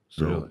it.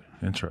 So really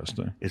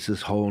interesting. It's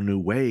this whole new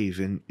wave,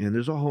 and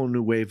there's a whole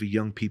new wave of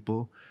young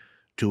people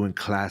doing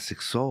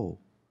classic soul.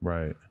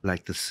 Right.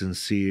 Like the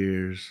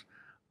Sinceres,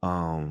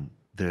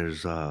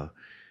 there's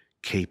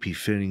KP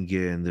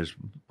Finnegan, there's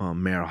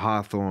Mayor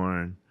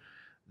Hawthorne,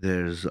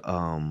 there's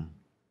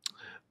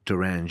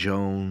Duran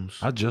Jones.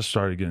 I just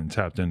started getting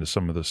tapped into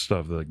some of this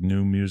stuff, like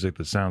new music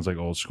that sounds like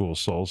old school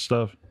soul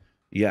stuff.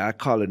 Yeah, I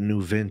call it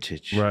new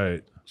vintage.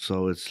 Right.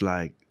 So it's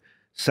like,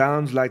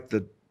 sounds like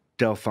the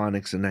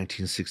Delphonics in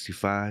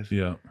 1965.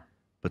 Yeah.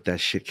 But that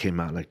shit came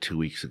out like 2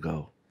 weeks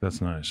ago.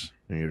 That's nice.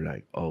 And you're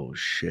like, oh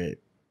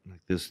shit.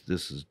 Like this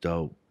is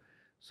dope.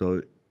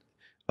 So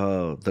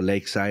the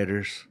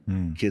Lakesiders,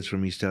 kids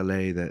from East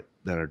LA that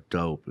are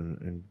dope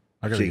and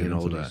I gotta get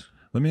into that.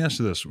 Let me ask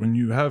you this. When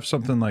you have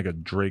something like a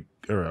Drake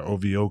or an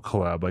OVO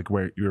collab, like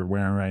where you're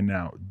wearing right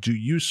now, do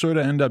you sort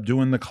of end up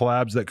doing the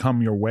collabs that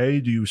come your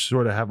way? Do you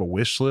sort of have a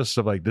wish list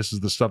of like, this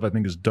is the stuff I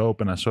think is dope,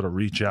 and I sort of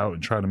reach out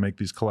and try to make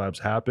these collabs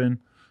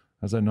happen?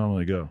 How's that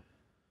normally go?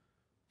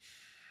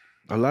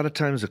 A lot of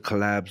times the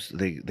collabs,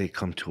 they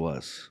come to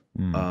us.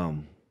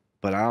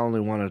 But I only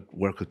want to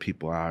work with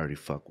people I already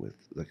fuck with.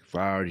 Like if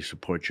I already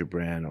support your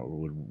brand or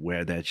would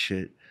wear that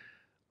shit,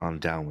 I'm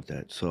down with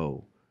that.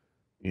 So,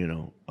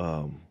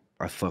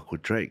 I fuck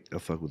with Drake. I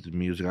fuck with the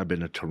music. I've been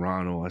to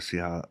Toronto. I see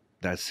how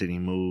that city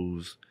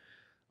moves.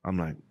 I'm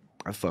like,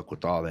 I fuck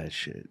with all that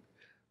shit.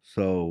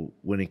 So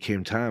when it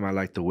came time, I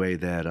liked the way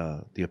that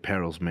the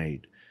apparel's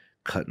made,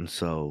 cut and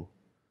sew,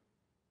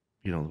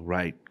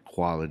 right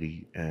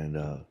quality, and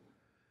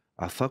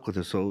I fuck with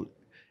it. So,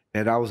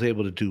 and I was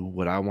able to do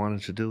what I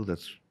wanted to do.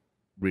 That's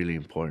really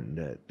important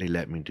that they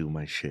let me do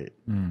my shit.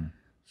 Mm.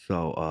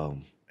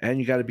 So, and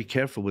you got to be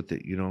careful with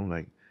it,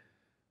 like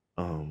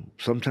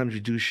sometimes you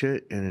do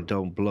shit and it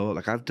don't blow.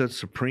 Like I've done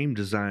Supreme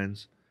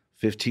designs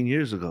 15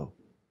 years ago.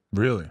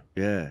 Really?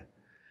 Yeah.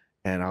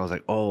 And I was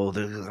like, oh,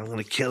 I'm going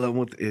to kill him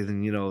with it.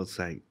 And, it's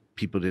like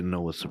people didn't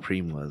know what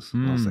Supreme was.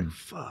 And I was like,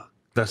 fuck.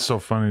 That's so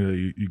funny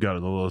that you got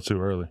it a little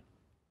too early.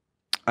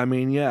 I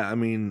mean, yeah. I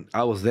mean,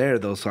 I was there,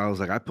 though. So I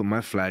was like, I put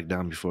my flag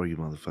down before you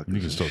motherfuckers.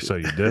 You can still say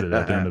you did it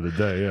at the end of the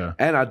day, yeah.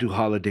 And I do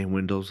holiday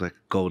windows, like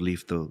Gold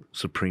Leaf, the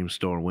Supreme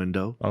store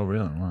window. Oh,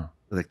 really? Wow.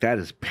 Like that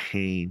is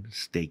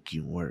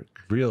painstaking work.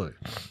 Really?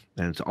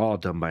 And it's all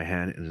done by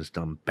hand and it's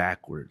done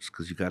backwards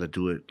because you got to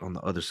do it on the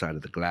other side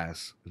of the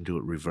glass and do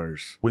it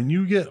reverse. When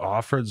you get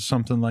offered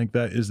something like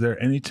that, is there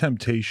any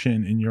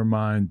temptation in your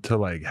mind to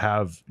like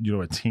have,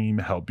 a team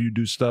help you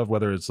do stuff,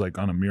 whether it's like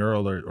on a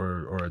mural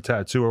or a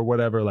tattoo or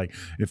whatever? Like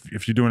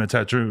if you're doing a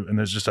tattoo and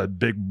there's just a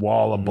big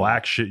wall of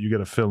black shit you got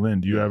to fill in,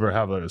 do you ever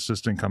have an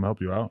assistant come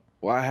help you out?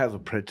 Well, I have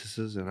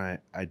apprentices and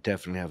I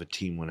definitely have a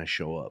team when I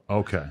show up.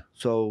 Okay.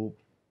 So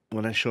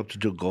when I show up to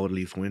do a Gold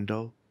Leaf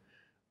window,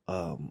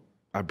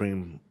 I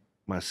bring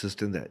my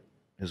assistant that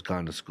has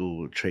gone to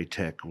school at Trade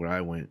Tech where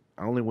I went.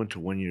 I only went to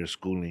 1 year of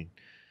schooling,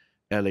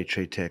 LA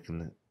Trade Tech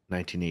in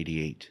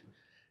 1988.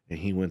 And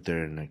he went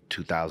there in like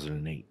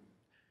 2008.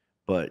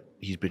 But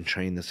he's been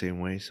trained the same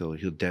way, so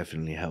he'll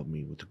definitely help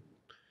me with,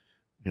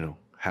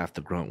 half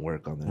the grunt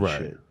work on that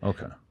shit.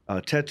 Okay.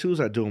 Tattoos,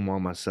 I do them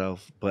all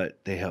myself,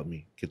 but they help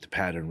me get the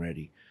pattern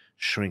ready,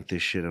 shrink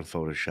this shit in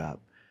Photoshop,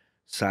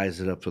 size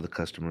it up for the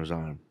customer's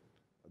arm.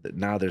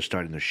 Now they're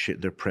starting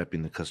they're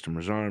prepping the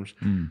customer's arms.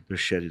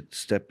 They're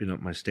stepping up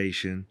my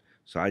station.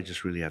 So I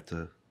just really have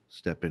to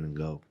step in and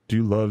go. Do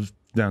you love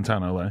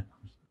downtown LA?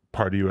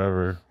 Part do you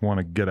ever want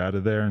to get out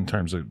of there in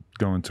terms of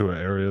going to an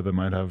area that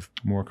might have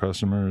more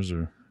customers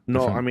or?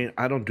 No, I mean,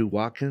 I don't do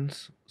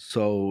walk-ins.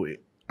 So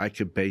I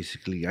could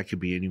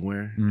be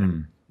anywhere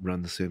and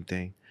run the same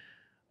thing.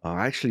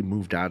 I actually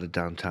moved out of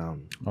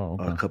downtown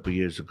a couple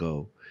years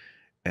ago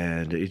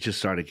and it just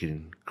started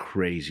getting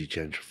crazy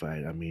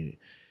gentrified. I mean,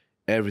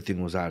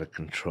 everything was out of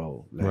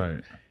control.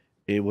 Right.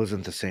 It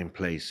wasn't the same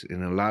place.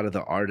 And a lot of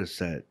the artists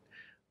that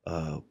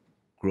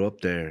grew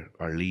up there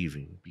are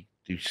leaving.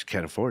 You just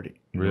can't afford it.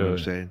 You know what I'm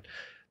saying?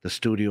 The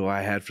studio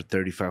I had for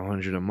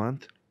 $3,500 a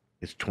month,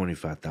 it's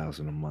 $25,000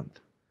 a month.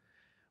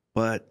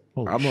 But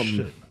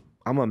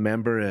I'm a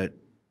member at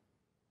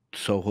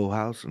Soho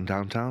House in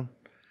downtown.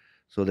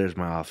 So there's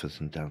my office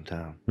in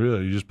downtown.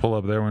 Really? You just pull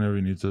up there whenever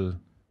you need to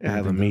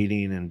have a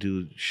meeting and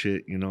do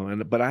shit,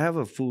 but I have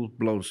a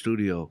full-blown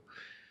studio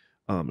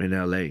in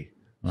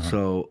LA.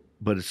 So,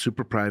 but it's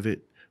super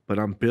private. But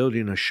I'm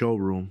building a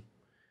showroom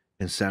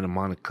in Santa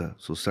Monica.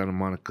 So Santa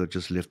Monica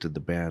just lifted the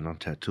ban on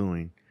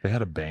tattooing. They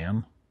had a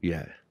ban?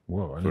 Yeah.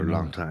 Whoa, for a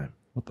long time.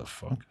 What the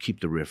fuck?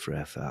 Keep the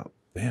riffraff out.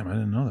 Damn, I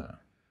didn't know that.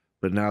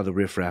 But now the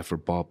riffraff are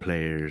ball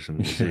players and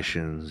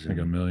musicians. They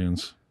got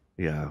millions.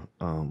 Yeah.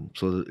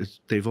 So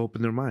they've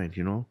opened their mind,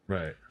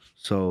 Right.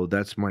 So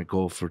that's my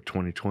goal for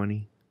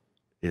 2020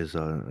 is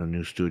a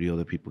new studio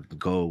that people can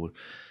go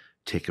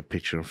take a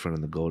picture in front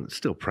of the gold. It's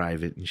still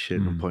private and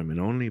shit, appointment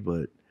only,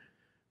 but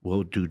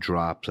we'll do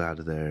drops out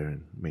of there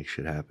and make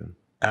shit happen.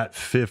 At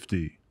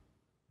 50,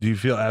 do you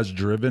feel as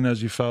driven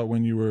as you felt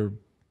when you were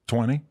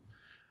 20?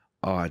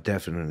 Oh, I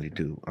definitely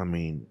do. I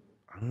mean,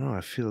 I don't know.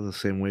 I feel the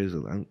same way as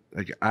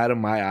like out of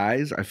my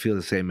eyes, I feel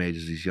the same age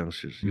as these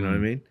youngsters. You know what I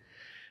mean?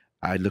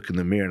 I look in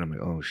the mirror and I'm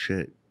like, oh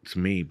shit, it's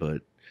me.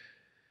 But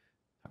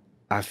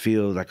I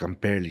feel like I'm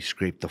barely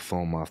scraped the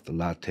foam off the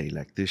latte.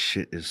 Like this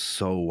shit is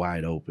so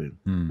wide open.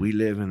 We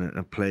live in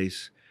a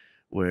place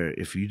where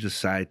if you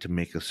decide to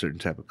make a certain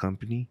type of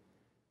company,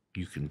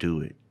 you can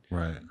do it.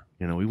 Right.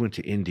 We went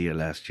to India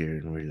last year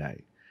and we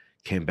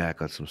came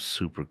back on some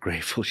super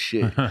grateful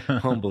shit,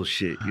 humble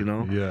shit,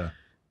 Yeah.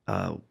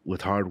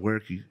 With hard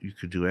work, you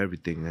could do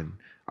everything. And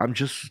I'm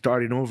just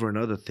starting over in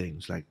other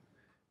things like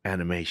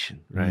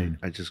animation, right?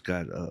 I just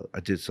I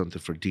did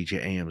something for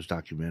DJ AM's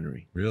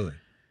documentary. Really?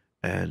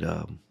 And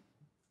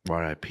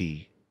RIP.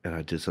 And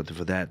I did something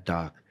for that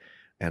doc.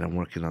 And I'm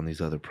working on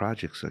these other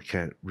projects I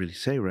can't really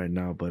say right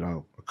now, but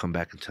I'll come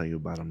back and tell you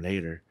about them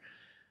later.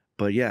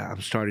 But yeah,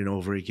 I'm starting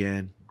over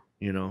again,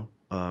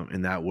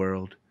 in that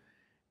world.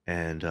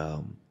 And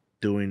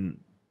it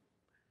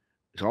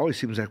always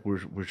seems like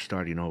we're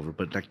starting over.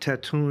 But like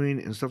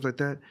tattooing and stuff like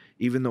that,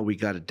 even though we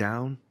got it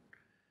down,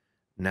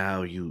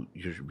 now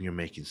you're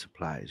making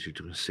supplies. You're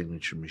doing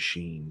signature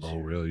machines. Oh,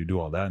 really? You do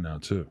all that now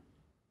too?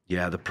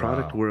 Yeah, the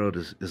product world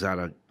is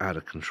out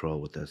of control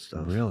with that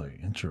stuff. Really?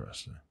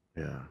 Interesting.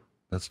 Yeah.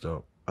 That's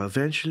dope.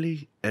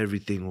 Eventually,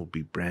 everything will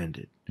be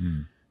branded.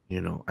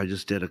 I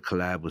just did a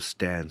collab with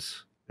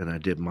Stance, and I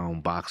did my own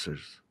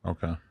boxers.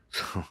 Okay.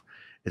 So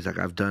it's like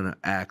I've done an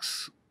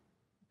Axe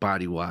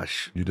body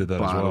wash. You did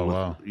that as well?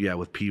 Wow. Yeah,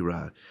 with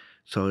P-Rod.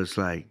 So it's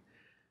like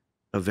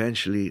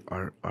eventually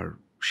our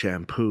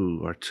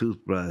shampoo, our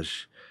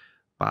toothbrush,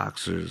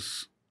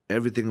 boxers,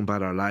 everything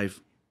about our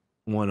life,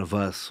 one of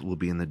us will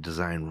be in the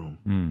design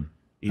room,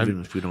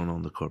 even if we don't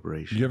own the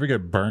corporation. Did you ever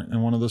get burnt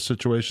in one of those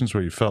situations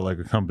where you felt like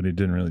a company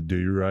didn't really do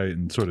you right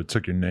and sort of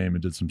took your name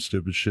and did some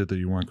stupid shit that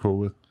you weren't cool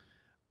with?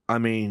 I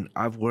mean,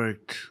 I've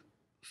worked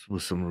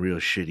with some real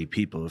shitty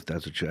people, if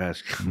that's what you're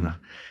asking.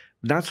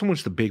 Not so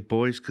much the big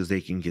boys, because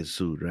they can get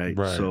sued, right?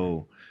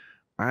 So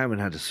I haven't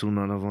had to sue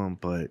none of them,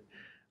 but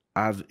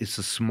it's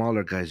the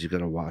smaller guys you got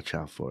to watch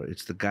out for.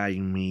 It's the guy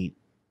you meet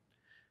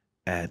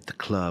at the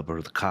club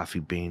or the coffee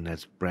bean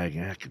that's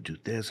bragging, I could do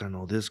this, I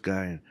know this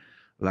guy. And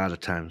a lot of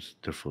times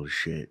they're full of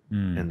shit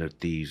and they're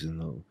thieves,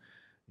 and they'll,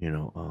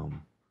 you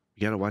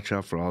got to watch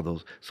out for all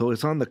those. So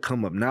it's on the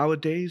come up.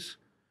 Nowadays,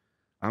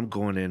 I'm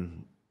going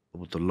in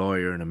with a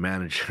lawyer and a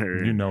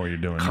manager. You know what you're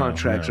doing.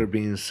 Contracts are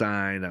being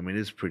signed. I mean,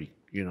 it's pretty,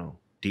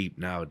 deep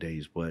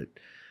nowadays. But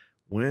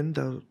when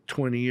the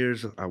 20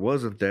 years I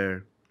wasn't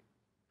there,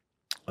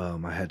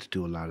 I had to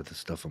do a lot of the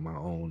stuff on my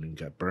own and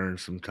got burned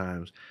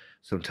sometimes.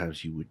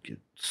 Sometimes you would get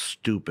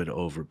stupid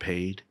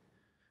overpaid,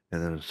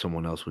 and then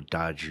someone else would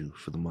dodge you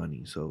for the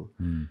money. So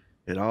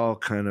it all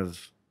kind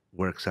of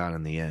works out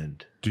in the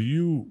end. Do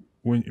you,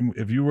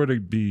 if you were to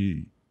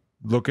be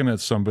looking at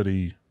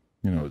somebody,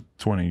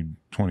 20,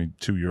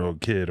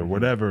 22-year-old kid or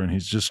whatever, and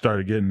he's just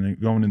started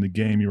going in the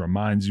game, he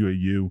reminds you of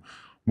you,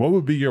 what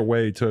would be your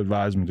way to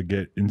advise him to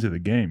get into the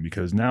game?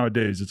 Because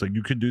nowadays it's like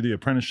you could do the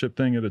apprenticeship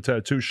thing at a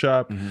tattoo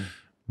shop.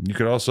 You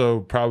could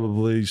also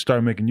probably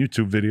start making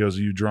YouTube videos of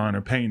you drawing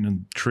or painting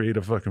and create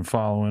a fucking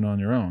following on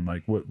your own.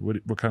 Like,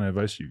 what kind of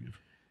advice do you give?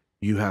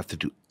 You have to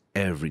do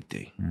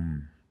everything.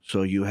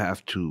 So you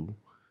have to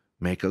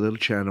make a little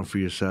channel for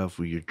yourself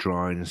where you're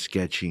drawing and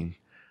sketching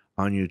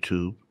on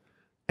YouTube,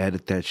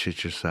 edit that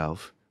shit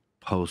yourself,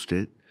 post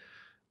it,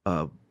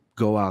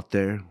 go out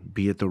there,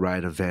 be at the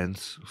right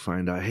events,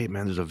 find out, hey,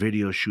 man, there's a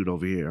video shoot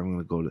over here. I'm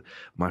going to go to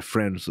my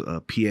friend's PA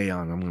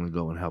on. I'm going to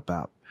go and help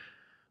out.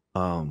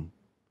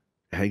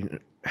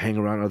 Hang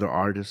around other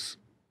artists,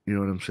 you know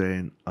what I'm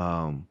saying?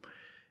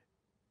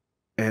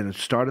 And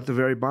start at the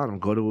very bottom.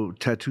 Go to a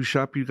tattoo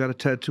shop, you got a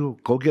tattoo,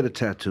 go get a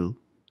tattoo.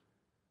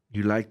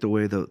 You like the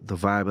way the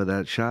vibe of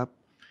that shop?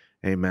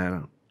 Hey,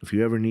 man, if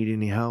you ever need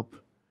any help,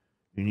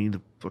 you need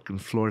the fucking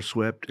floor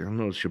swept, I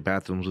notice your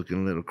bathroom's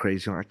looking a little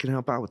crazy, I can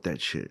help out with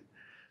that shit.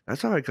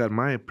 That's how I got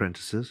my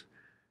apprentices.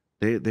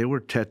 They were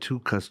tattoo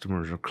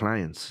customers or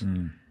clients,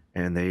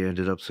 and they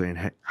ended up saying,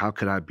 hey, how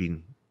could I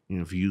be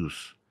of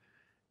use?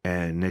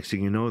 And next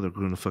thing you know, they're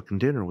going to fucking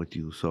dinner with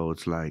you. So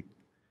it's like,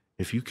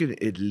 if you can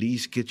at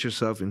least get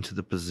yourself into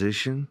the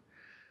position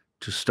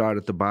to start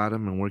at the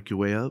bottom and work your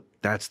way up,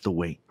 that's the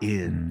way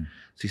in.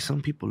 See,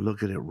 some people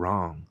look at it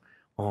wrong.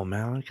 Oh,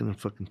 man, I can't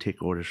fucking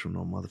take orders from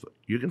no motherfucker.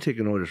 You can take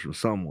orders from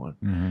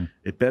someone.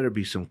 It better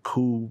be some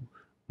cool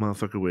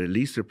motherfucker where at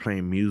least they're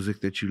playing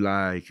music that you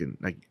like. And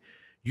like,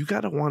 you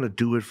got to want to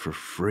do it for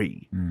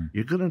free.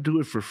 You're going to do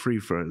it for free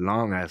for a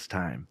long-ass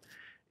time.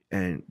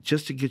 And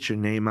just to get your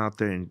name out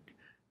there and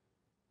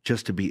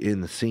just to be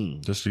in the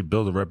scene. Just to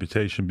build a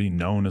reputation, be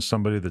known as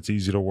somebody that's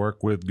easy to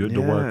work with, good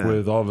to work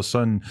with, all of a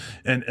sudden.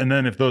 And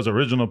then if those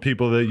original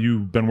people that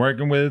you've been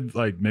working with,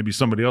 like maybe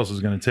somebody else is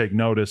going to take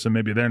notice and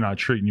maybe they're not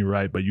treating you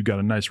right, but you got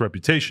a nice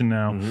reputation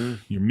now.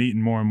 You're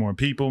meeting more and more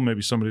people.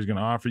 Maybe somebody's going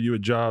to offer you a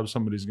job.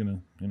 Somebody's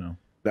going to,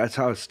 That's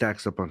how it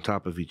stacks up on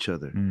top of each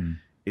other.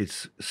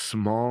 It's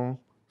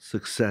small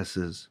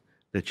successes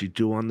that you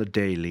do on the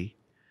daily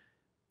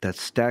that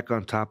stack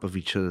on top of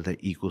each other that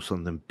equal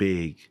something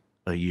big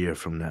a year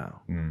from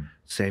now.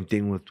 Same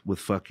thing with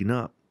fucking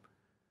up.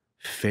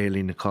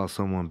 Failing to call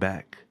someone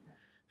back.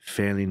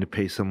 Failing to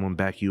pay someone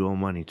back you owe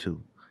money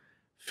to.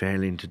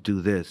 Failing to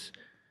do this.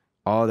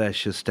 All that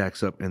shit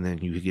stacks up, and then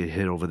you get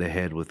hit over the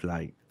head with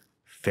like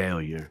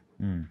failure.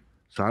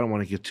 So I don't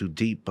want to get too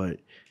deep,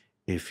 but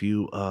if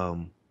you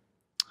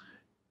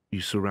you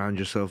surround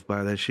yourself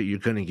by that shit, you're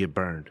gonna get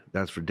burned.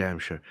 That's for damn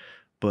sure.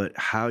 But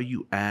how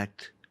you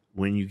act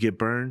when you get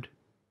burned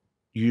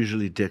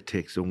usually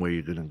dictates on where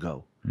you're gonna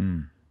go.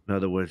 In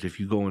other words, if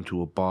you go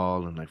into a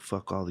ball and like,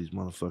 fuck all these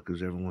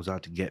motherfuckers, everyone's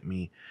out to get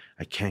me,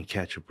 I can't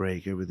catch a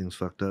break, everything's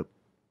fucked up,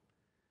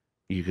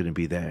 you're going to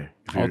be there.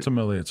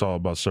 Ultimately, it's all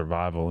about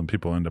survival, and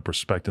people end up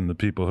respecting the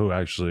people who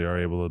actually are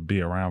able to be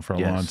around for a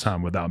long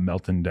time without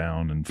melting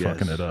down and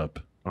fucking it up.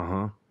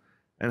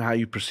 And how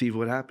you perceive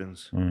what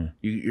happens.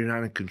 You're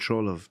not in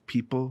control of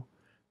people,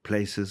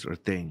 places, or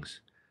things.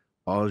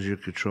 All your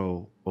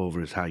control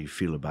over is how you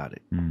feel about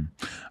it.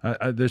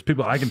 There's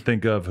people I can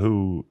think of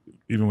who,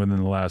 even within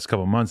the last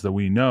couple of months that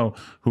we know,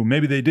 who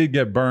maybe they did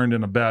get burned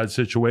in a bad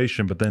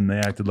situation, but then they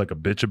acted like a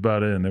bitch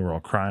about it and they were all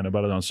crying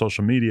about it on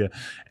social media.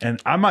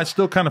 And I might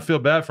still kind of feel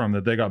bad for them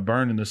that they got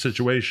burned in the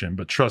situation,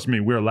 but trust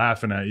me, we're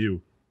laughing at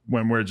you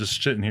when we're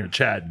just sitting here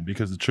chatting,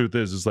 because the truth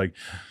is, it's like,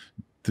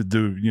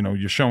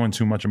 you're showing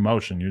too much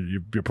emotion.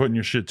 You're putting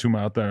your shit too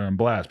out there on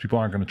blast. People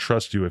aren't going to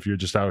trust you if you're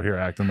just out here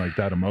acting like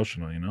that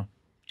emotional,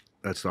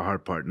 That's the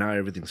hard part. Now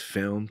everything's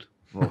filmed.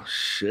 Oh,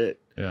 shit.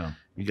 Yeah.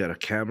 You got a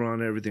camera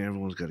on everything.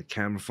 Everyone's got a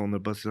camera phone they're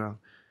busting out.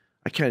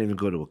 I can't even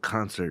go to a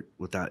concert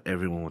without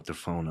everyone with their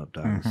phone up,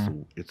 dog. Mhm.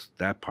 So it's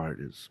that part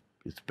is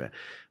it's bad.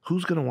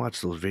 Who's gonna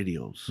watch those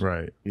videos?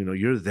 Right. You know,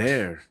 you're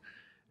there.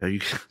 Are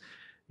you,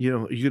 you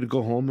know, you gonna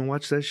go home and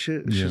watch that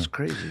shit? It's Yeah. just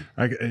crazy.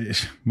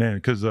 Man,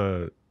 because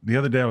the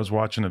other day I was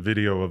watching a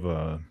video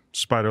of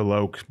Spider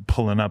Loke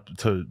pulling up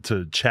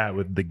to chat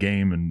with the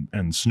game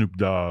and Snoop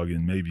Dogg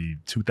in maybe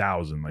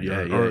 2000, like,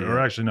 or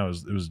actually no,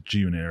 it was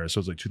G-Unit era, so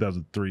it was like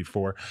 2003,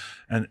 4,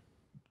 and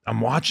I'm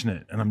watching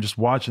it and I'm just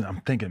watching it. I'm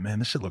thinking, man,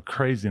 this shit look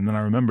crazy. And then I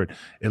remembered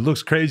it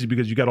looks crazy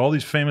because you got all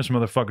these famous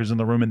motherfuckers in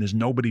the room and there's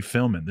nobody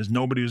filming. There's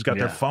nobody who's got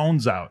their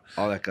phones out.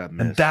 All that got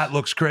missed. And that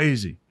looks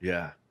crazy.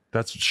 Yeah.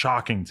 That's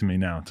shocking to me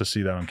now to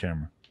see that on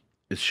camera.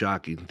 It's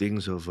shocking.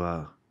 Things have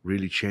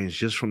really changed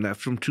just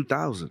from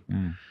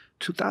 2000.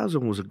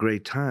 2000 was a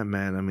great time,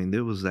 man. I mean,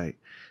 there was like,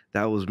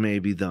 that was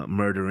maybe the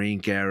Murder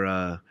Inc.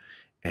 era,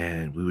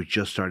 and we were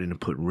just starting to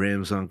put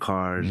rims on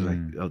cars.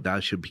 Like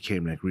that shit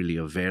became like really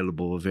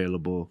available,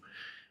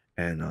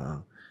 and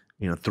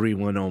you know,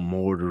 310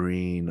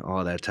 mortaring,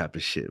 all that type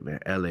of shit, man.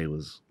 LA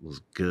was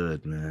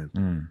good,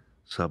 man.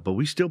 So, but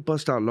we still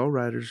bust out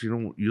lowriders. You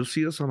know, you'll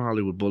see us on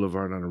Hollywood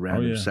Boulevard on a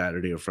random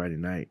Saturday or Friday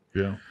night.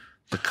 Yeah.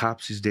 The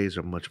cops these days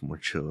are much more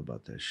chill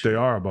about that shit. They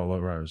are about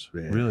lowriders.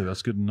 Yeah. Really?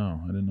 That's good to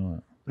know. I didn't know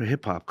that. They're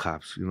hip-hop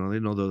cops, you know. They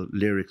know the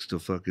lyrics to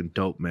fucking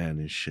Dope Man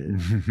and shit.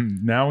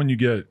 Now when you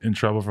get in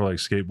trouble for like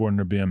skateboarding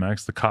or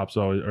BMX, the cops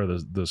always, or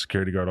the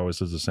security guard always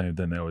says the same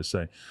thing. They always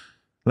say,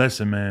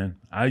 listen, man,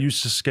 I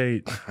used to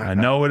skate. I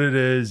know what it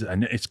is.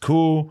 It's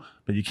cool,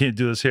 but you can't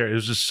do this here. It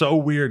was just so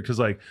weird because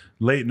like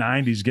late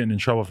 90s getting in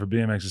trouble for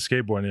BMX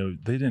and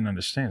skateboarding, they didn't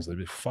understand. So they'd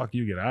be, fuck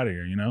you, get out of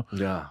here, you know?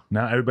 Yeah.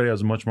 Now everybody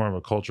has much more of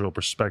a cultural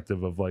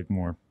perspective of like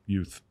more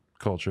youth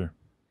culture.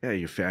 Yeah,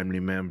 your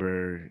family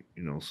member,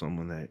 you know,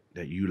 someone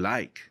that you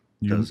like.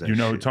 You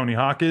know who Tony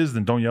Hawk is?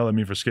 Then don't yell at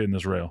me for skating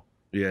this rail.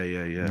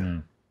 Yeah.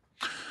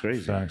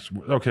 Crazy. Facts.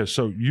 Okay,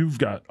 so you've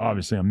got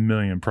obviously a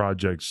million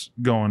projects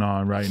going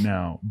on right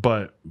now,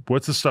 but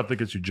what's the stuff that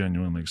gets you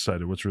genuinely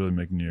excited? What's really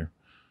making you?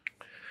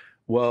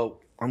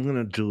 Well, I'm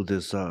gonna do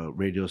this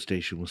radio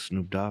station with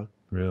Snoop Dogg.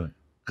 Really?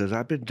 Because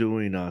I've been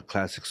doing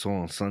classic soul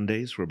on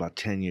Sundays for about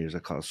 10 years. I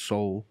call it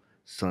Soul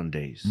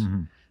Sundays.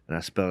 And I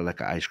spell it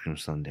like an ice cream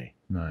sundae.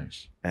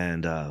 Nice.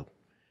 And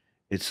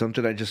it's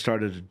something I just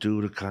started to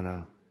do to kind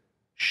of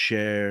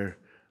share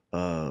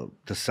the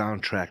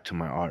soundtrack to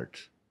my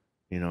art.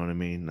 You know what I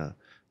mean?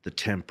 The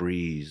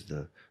temporaries,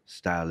 the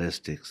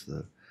stylistics,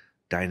 the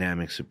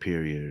dynamic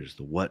superiors,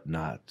 the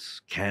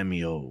whatnots,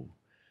 Cameo,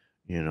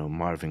 you know,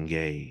 Marvin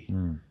Gaye,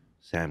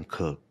 Sam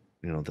Cooke,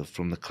 you know,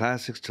 from the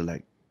classics to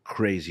like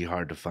crazy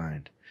hard to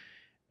find.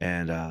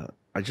 And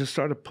I just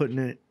started putting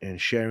it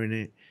and sharing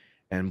it,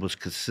 and was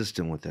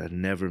consistent with it. I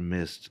never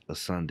missed a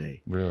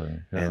Sunday. Really?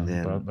 Yeah, and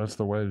then that's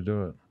the way to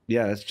do it.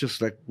 Yeah, it's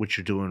just like what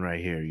you're doing right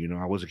here. You know,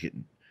 I wasn't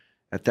getting,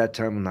 at that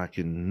time, I'm not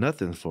getting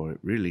nothing for it,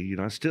 really. You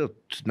know,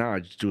 now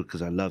I just do it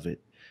because I love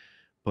it.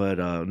 But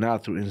now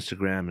through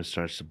Instagram, it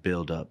starts to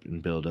build up.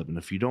 And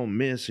if you don't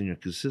miss and you're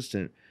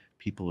consistent,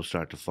 people will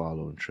start to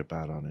follow and trip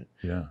out on it.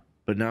 Yeah.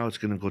 But now it's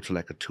going to go to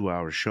like a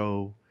 2-hour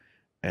show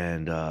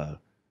and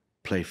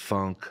play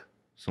funk,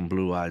 some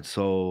blue-eyed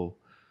soul,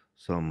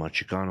 some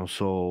Chicano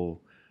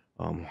soul,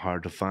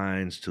 hard to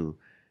finds.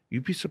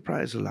 You'd be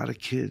surprised, a lot of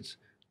kids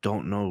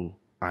don't know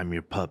I'm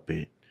Your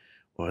Puppet,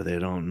 or they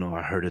don't know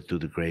I Heard It Through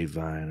the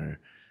Grapevine, or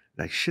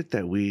like shit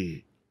that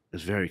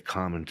is very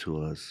common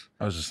to us.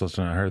 I was just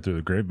listening, I Heard It Through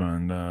the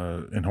Grapevine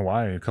in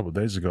Hawaii a couple of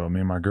days ago.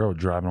 Me and my girl were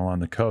driving along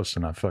the coast,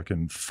 and I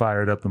fucking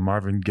fired up the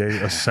Marvin Gaye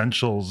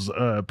Essentials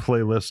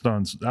playlist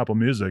on Apple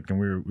Music, and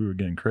we were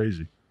getting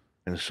crazy.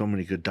 And there's so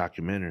many good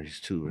documentaries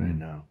too right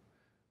now.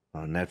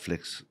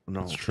 Netflix,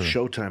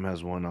 Showtime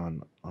has one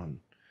on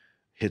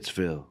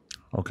Hitsville,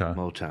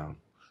 Motown.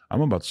 I'm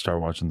about to start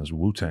watching this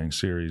Wu-Tang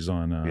series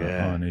on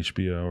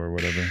HBO or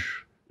whatever.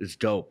 It's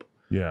dope.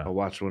 Yeah, I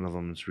watched one of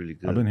them. It's really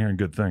good. I've been hearing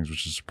good things,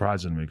 which is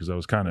surprising me because I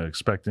was kind of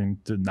expecting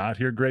to not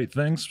hear great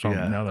things. So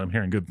now that I'm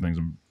hearing good things,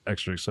 I'm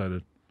extra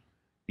excited.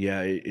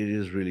 Yeah, it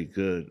is really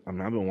good. I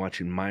mean, I've been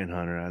watching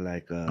Mindhunter. I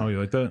like. Oh, you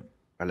like that?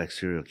 I like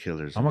serial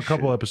killers. I'm a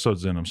couple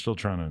episodes in. I'm still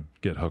trying to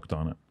get hooked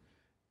on it.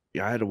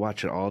 Yeah, I had to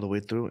watch it all the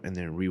way through and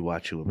then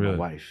rewatch it with my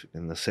wife.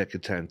 And the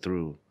second time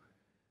through,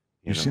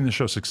 you've seen the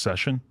show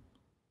Succession?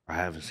 I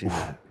haven't seen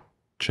that.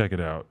 Check it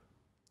out.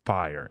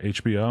 Fire.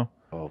 HBO.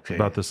 Okay.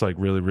 About this like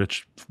really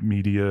rich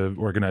media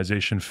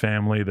organization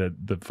family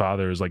that the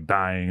father is like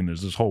dying, and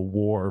there's this whole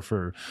war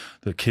for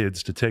the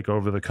kids to take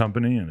over the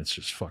company, and it's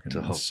just fucking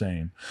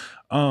insane.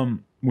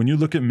 When you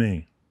look at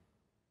me,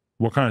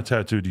 what kind of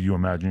tattoo do you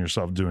imagine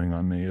yourself doing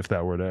on me if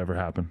that were to ever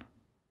happen?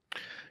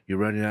 You're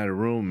running out of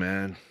room,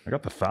 man. I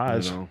got the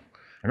thighs. You know?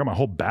 I got my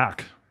whole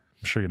back.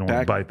 I'm sure you don't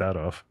want to bite that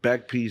off.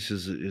 Back piece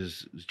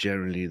is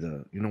generally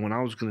when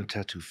I was going to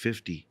tattoo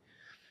 50,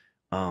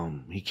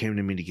 he came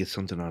to me to get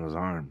something on his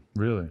arm.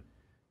 Really?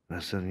 And I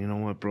said, you know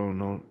what, bro,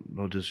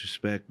 no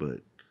disrespect, but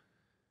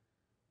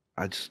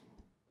I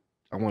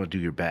want to do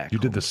your back. You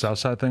did the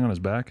Southside thing on his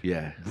back?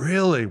 Yeah.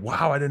 Really?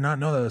 Wow, I did not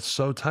know that. That's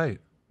so tight.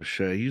 For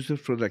sure. I used it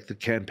for like the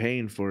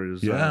campaign for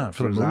his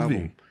for the movie.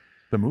 Album.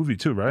 The movie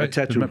too, right? I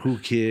tattooed Who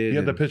Kid. He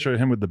had the picture of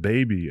him with the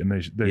baby, and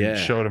they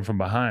showed him from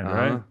behind,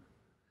 right?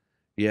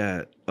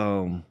 Yeah.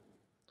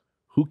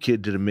 Who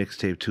Kid did a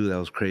mixtape too that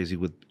was crazy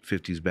with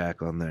 50's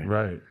back on there.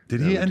 Right.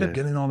 Did he end up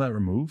getting all that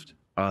removed?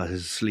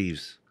 His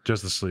sleeves.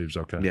 Just the sleeves,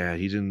 okay. Yeah,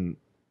 he didn't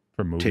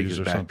for movies take his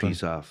or back something?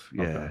 piece off.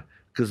 Yeah. Okay.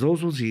 Because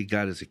those ones he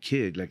got as a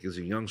kid, like as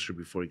a youngster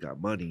before he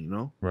got money, you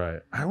know? Right.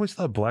 I always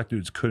thought black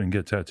dudes couldn't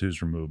get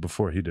tattoos removed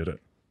before he did it.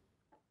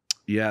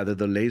 Yeah, the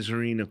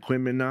lasering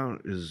equipment now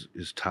is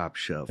top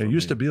shelf. It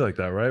used to be like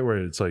that, right? Where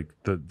it's like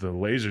the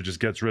laser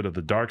just gets rid of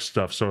the dark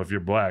stuff. So if you're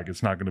black,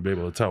 it's not going to be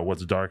able to tell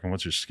what's dark and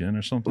what's your skin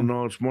or something. Well,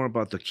 no, it's more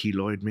about the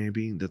keloid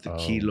maybe, that the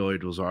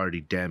keloid was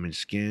already damaged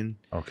skin.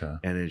 Okay.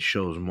 And it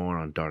shows more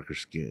on darker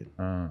skin.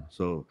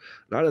 So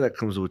a lot of that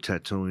comes with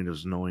tattooing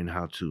is knowing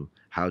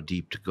how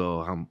deep to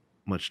go, how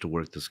much to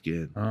work the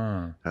skin.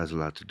 Has a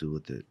lot to do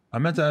with it. I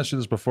meant to ask you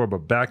this before, but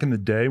back in the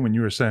day when you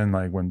were saying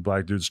like when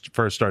black dudes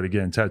first started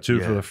getting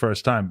tattooed for the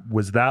first time,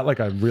 was that like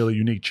a really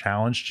unique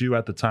challenge to you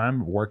at the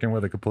time, working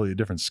with a completely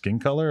different skin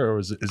color, or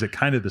is it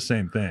kind of the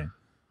same thing?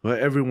 Well,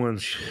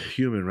 everyone's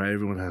human, right?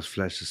 Everyone has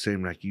flesh the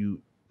same like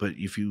you. But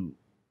if you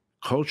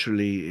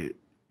culturally,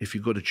 if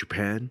you go to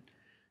Japan,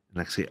 and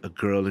like say a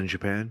girl in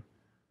Japan,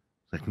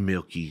 like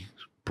milky,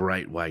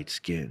 bright white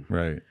skin.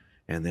 Right.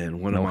 And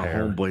then one of my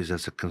homeboys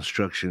that's a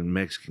construction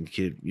Mexican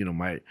kid,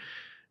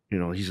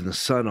 he's in the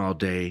sun all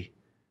day.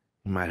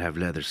 He might have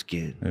leather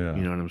skin. Yeah.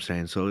 You know what I'm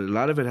saying? So a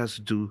lot of it has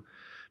to do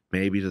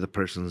maybe to the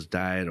person's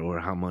diet or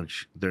how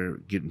much they're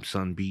getting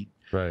sun beat.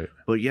 Right.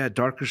 But yeah,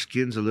 darker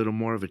skin's a little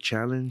more of a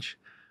challenge.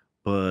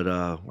 But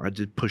I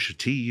did Pusha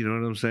T, you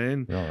know what I'm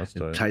saying? Oh, that's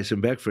tight.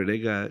 Tyson Beckford, they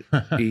got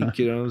ink,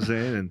 you know what I'm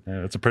saying? And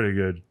yeah, that's a pretty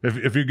good.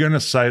 If you're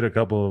gonna cite a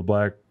couple of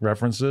black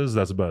references,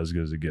 that's about as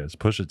good as it gets.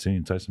 Pusha T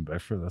and Tyson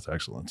Beckford, that's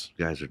excellence.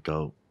 Guys are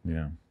dope.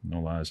 Yeah, no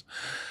lies.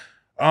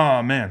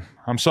 Oh man,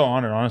 I'm so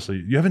honored.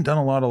 Honestly, you haven't done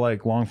a lot of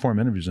like long form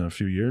interviews in a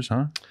few years,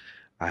 huh?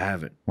 I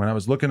haven't. When I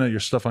was looking at your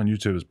stuff on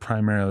YouTube, it was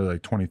primarily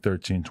like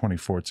 2013,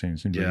 2014.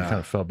 Seems like you kind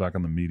of fell back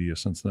on the media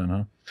since then,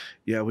 huh?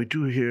 Yeah, we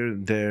do here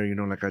and there.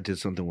 Like I did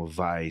something with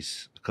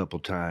Vice a couple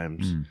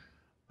times.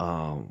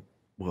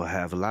 We'll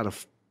have a lot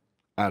of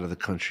out of the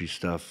country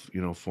stuff,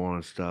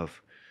 foreign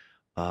stuff.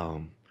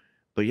 But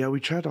yeah,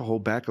 we try to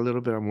hold back a little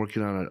bit. I'm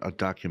working on a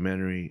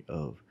documentary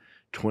of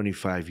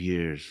 25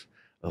 years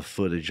of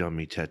footage on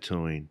me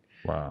tattooing.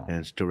 Wow.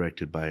 And it's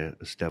directed by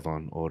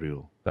Estevan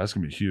Oriol. That's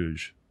going to be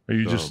huge. Are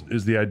you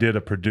is the idea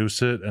to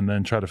produce it and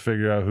then try to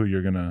figure out who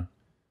you're going to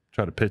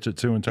try to pitch it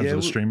to in terms of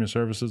the streaming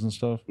services and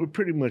stuff? We're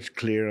pretty much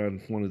clear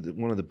on one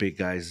of the big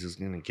guys is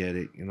going to get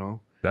it,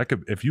 That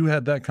could, if you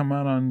had that come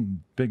out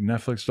on big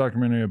Netflix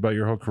documentary about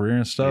your whole career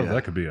and stuff,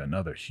 that could be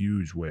another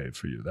huge wave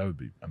for you. That would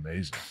be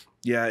amazing.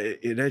 Yeah,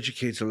 it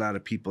educates a lot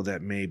of people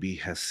that maybe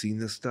has seen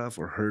this stuff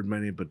or heard my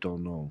name but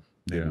don't know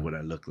maybe what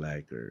I look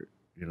like, or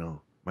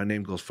my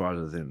name goes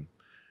farther than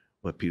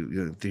what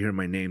people. If they hear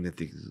my name, they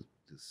think it's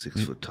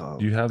 6 foot tall.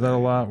 Do you have that a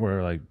lot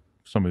where like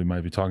somebody might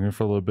be talking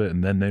for a little bit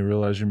and then they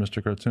realize you're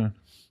Mr. Cartoon?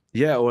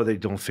 Yeah, or they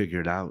don't figure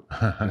it out.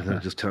 And they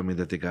just tell me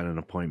that they got an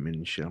appointment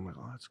and shit. I'm like,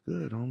 oh, that's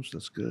good, Holmes.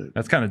 That's good.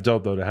 That's kind of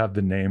dope, though, to have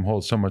the name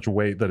hold so much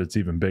weight that it's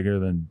even bigger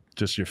than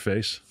just your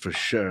face. For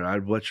sure.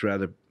 I'd much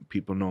rather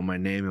people know my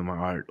name and my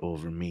art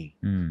over me.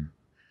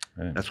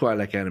 That's why I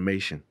like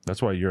animation.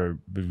 That's why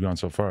you've gone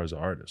so far as an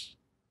artist.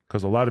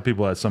 Because a lot of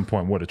people at some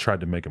point would have tried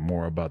to make it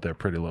more about their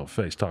pretty little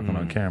face talking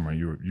on camera.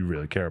 You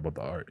really care about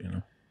the art,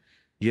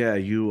 Yeah,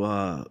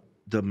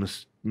 the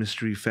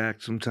mystery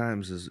fact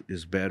sometimes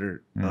is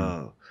better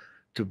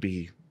to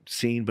be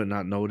seen but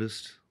not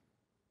noticed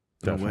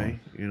in a way,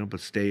 but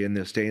stay in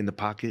the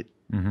pocket.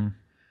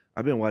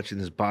 I've been watching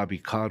this Bobby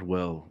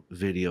Caldwell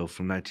video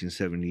from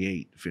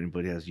 1978. If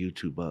anybody has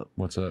YouTube up,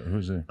 what's that?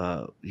 Who's he?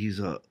 He's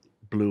a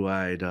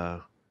blue-eyed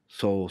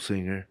soul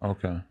singer.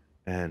 Okay,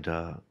 and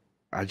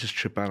I just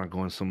trip out on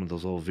going some of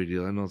those old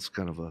videos. I know it's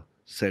kind of a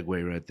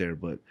segue right there,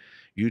 but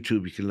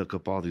YouTube, you can look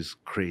up all these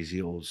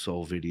crazy old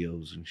soul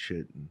videos and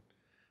shit and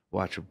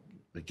watch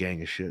a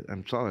gang of shit.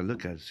 That's all I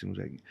look at. It seems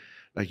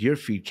like your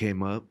feed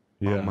came up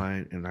on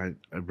mine, and I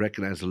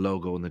recognized the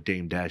logo in the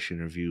Dame Dash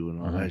interview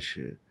and all that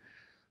shit.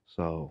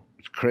 So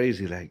it's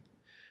crazy, like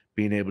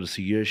being able to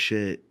see your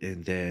shit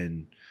and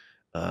then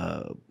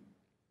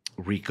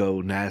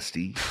Rico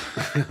Nasty.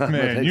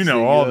 Man, you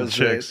know all the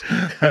chicks.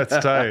 That's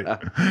tight.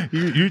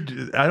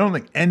 I don't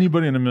think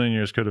anybody in a million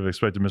years could have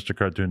expected Mr.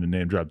 Cartoon to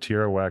name drop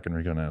Tierra Whack and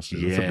Rico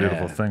Nasty. That's a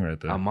beautiful thing right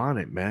there. I'm on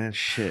it, man.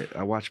 Shit.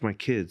 I watch my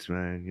kids,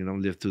 man.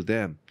 Live through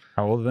them.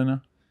 How old are they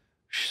now?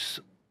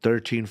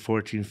 13,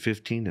 14,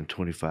 15, and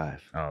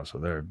 25. Oh, so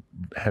they're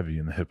heavy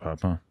in the hip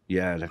hop, huh?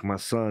 Yeah, like my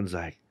son's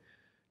like,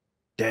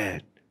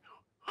 Dad,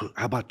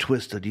 how about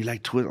Twister? Do you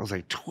like Twister? I was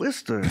like,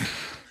 Twister?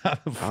 I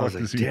was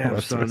like, damn,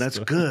 son, that's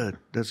good.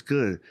 That's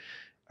good.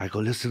 I go,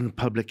 listen to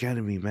Public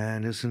Enemy,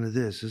 man. Listen to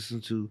this.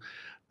 Listen to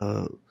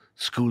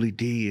Schoolie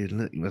D.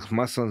 And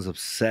my son's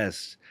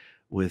obsessed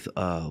with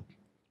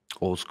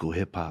old school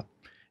hip hop.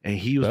 And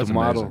he was That's the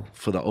model amazing.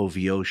 for the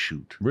OVO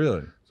shoot.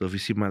 Really? So if you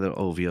see my little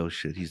OVO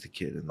shit, he's the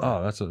kid in there.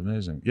 Oh, that's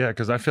amazing. Yeah,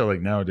 because I feel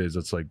like nowadays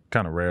it's like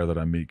kind of rare that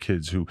I meet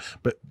kids who,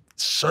 but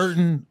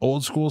certain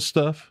old school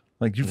stuff,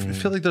 like you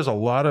feel like there's a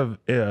lot of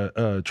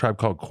Tribe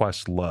Called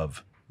Quest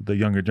love, the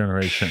younger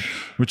generation,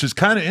 which is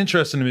kind of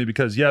interesting to me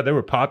because yeah, they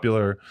were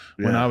popular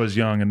when I was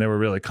young and they were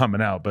really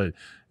coming out, but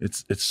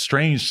it's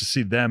strange to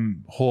see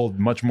them hold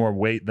much more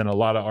weight than a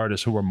lot of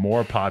artists who were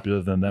more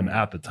popular than them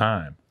at the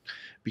time.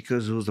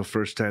 Because it was the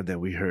first time that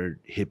we heard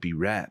hippie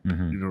rap,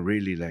 you know,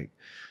 really like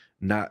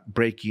not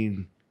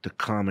breaking the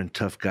common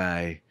tough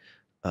guy,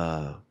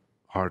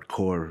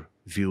 hardcore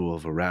view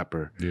of a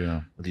rapper.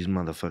 Yeah. These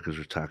motherfuckers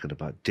were talking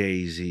about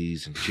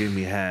daisies and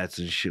Jimmy hats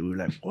and shit. We were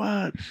like,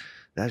 what?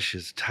 That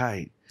shit's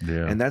tight.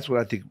 Yeah. And that's what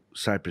I think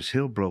Cypress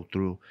Hill broke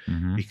through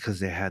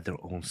because they had their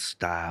own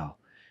style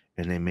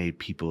and they made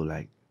people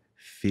like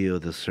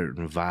feel the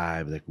certain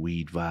vibe, like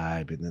weed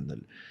vibe, and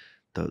then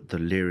the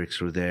lyrics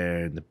were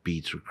there and the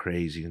beats were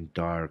crazy and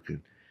dark,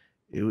 and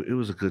it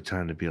was a good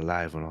time to be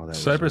alive when all that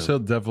Cypress was Hill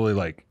definitely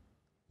like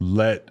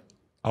let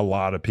a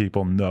lot of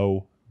people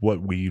know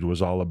what weed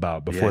was all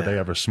about before they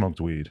ever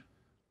smoked weed.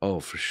 Oh,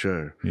 for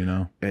sure. You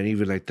know? And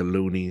even like the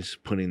Loonies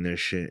putting their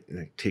shit,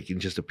 like taking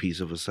just a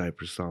piece of a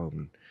Cypress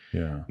song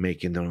and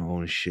making their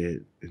own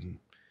shit. And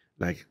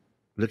like,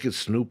 look at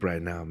Snoop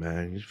right now,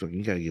 man.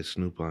 You gotta get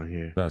Snoop on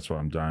here. That's what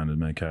I'm dying to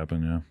make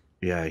happen, yeah.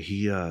 Yeah,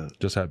 he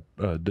just had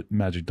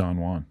Magic Don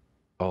Juan.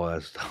 Oh,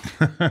 that's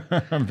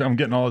I'm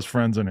getting all his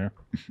friends in here.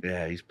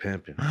 Yeah, he's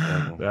pimping.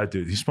 That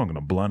dude, he's smoking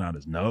a blunt out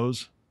his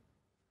nose.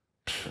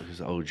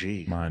 He's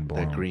OG. Mind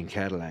blown. That green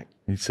Cadillac.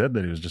 He said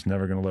that he was just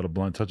never going to let a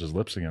blunt touch his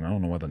lips again. I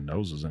don't know why the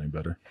nose is any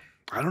better.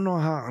 I don't know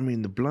how. I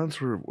mean, the blunts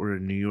were a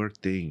New York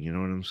thing. You know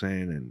what I'm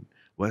saying? And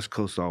West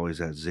Coast always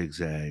had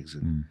zigzags,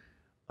 and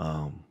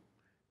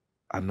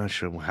I'm not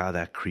sure how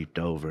that creeped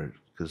over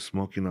because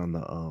smoking on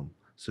the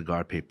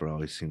cigar paper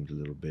always seemed a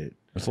little bit.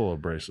 It's a little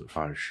abrasive.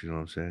 Harsh, you know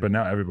what I'm saying? But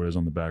now everybody's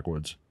on the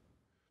backwoods.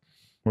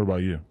 What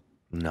about you?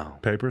 No.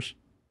 Papers?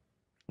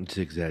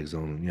 Zigzags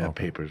on, yeah,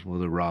 papers. Well,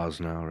 the raws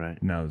now,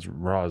 right? No, it's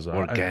raws.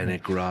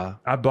 Organic raw.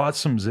 I bought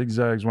some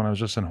zigzags when I was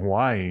just in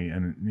Hawaii,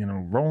 and you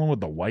know, rolling with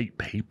the white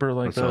paper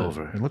like that,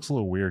 over. It looks a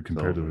little weird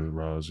compared to the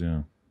raws.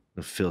 Yeah.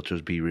 The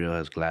filters, Be Real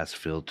has glass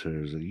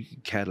filters. You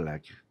can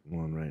Cadillac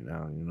one right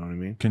now. You know what I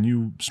mean? Can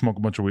you smoke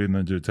a bunch of weed and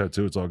then do a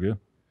tattoo? It's all good.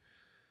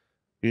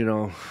 You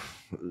know,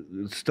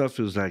 stuff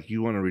is like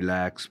you want to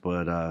relax,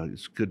 but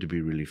it's good to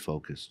be really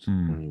focused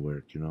when you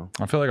work, you know?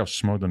 I feel like I've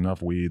smoked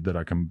enough weed that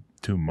I can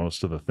do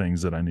most of the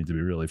things that I need to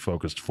be really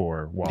focused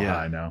for while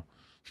high now.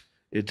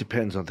 It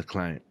depends on the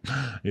client.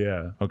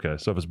 Yeah. Okay.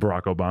 So if it's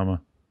Barack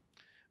Obama,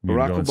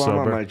 Barack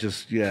Obama might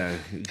just,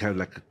 have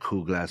like a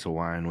cool glass of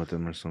wine with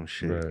him or some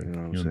shit. Right. You know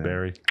what I'm you saying? and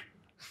Barry.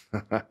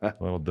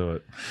 That'll do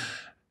it.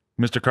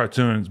 Mr.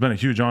 Cartoon, it's been a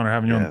huge honor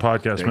having you on the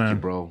podcast, man.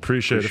 You, bro.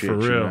 Appreciate it for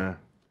real. Man.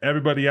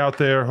 Everybody out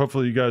there,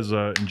 hopefully you guys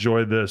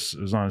enjoyed this.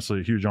 It was honestly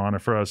a huge honor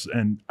for us.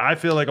 And I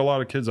feel like a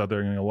lot of kids out there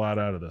are getting a lot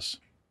out of this.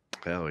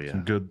 Hell yeah.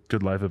 Some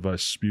good life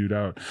advice spewed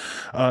out.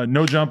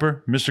 No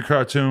Jumper, Mr.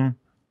 Cartoon,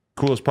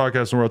 coolest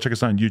podcast in the world. Check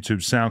us out on YouTube,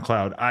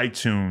 SoundCloud,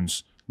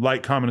 iTunes.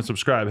 Like, comment, and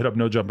subscribe. Hit up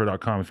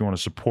nojumper.com if you want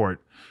to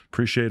support.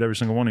 Appreciate every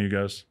single one of you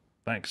guys.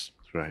 Thanks.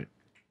 That's right.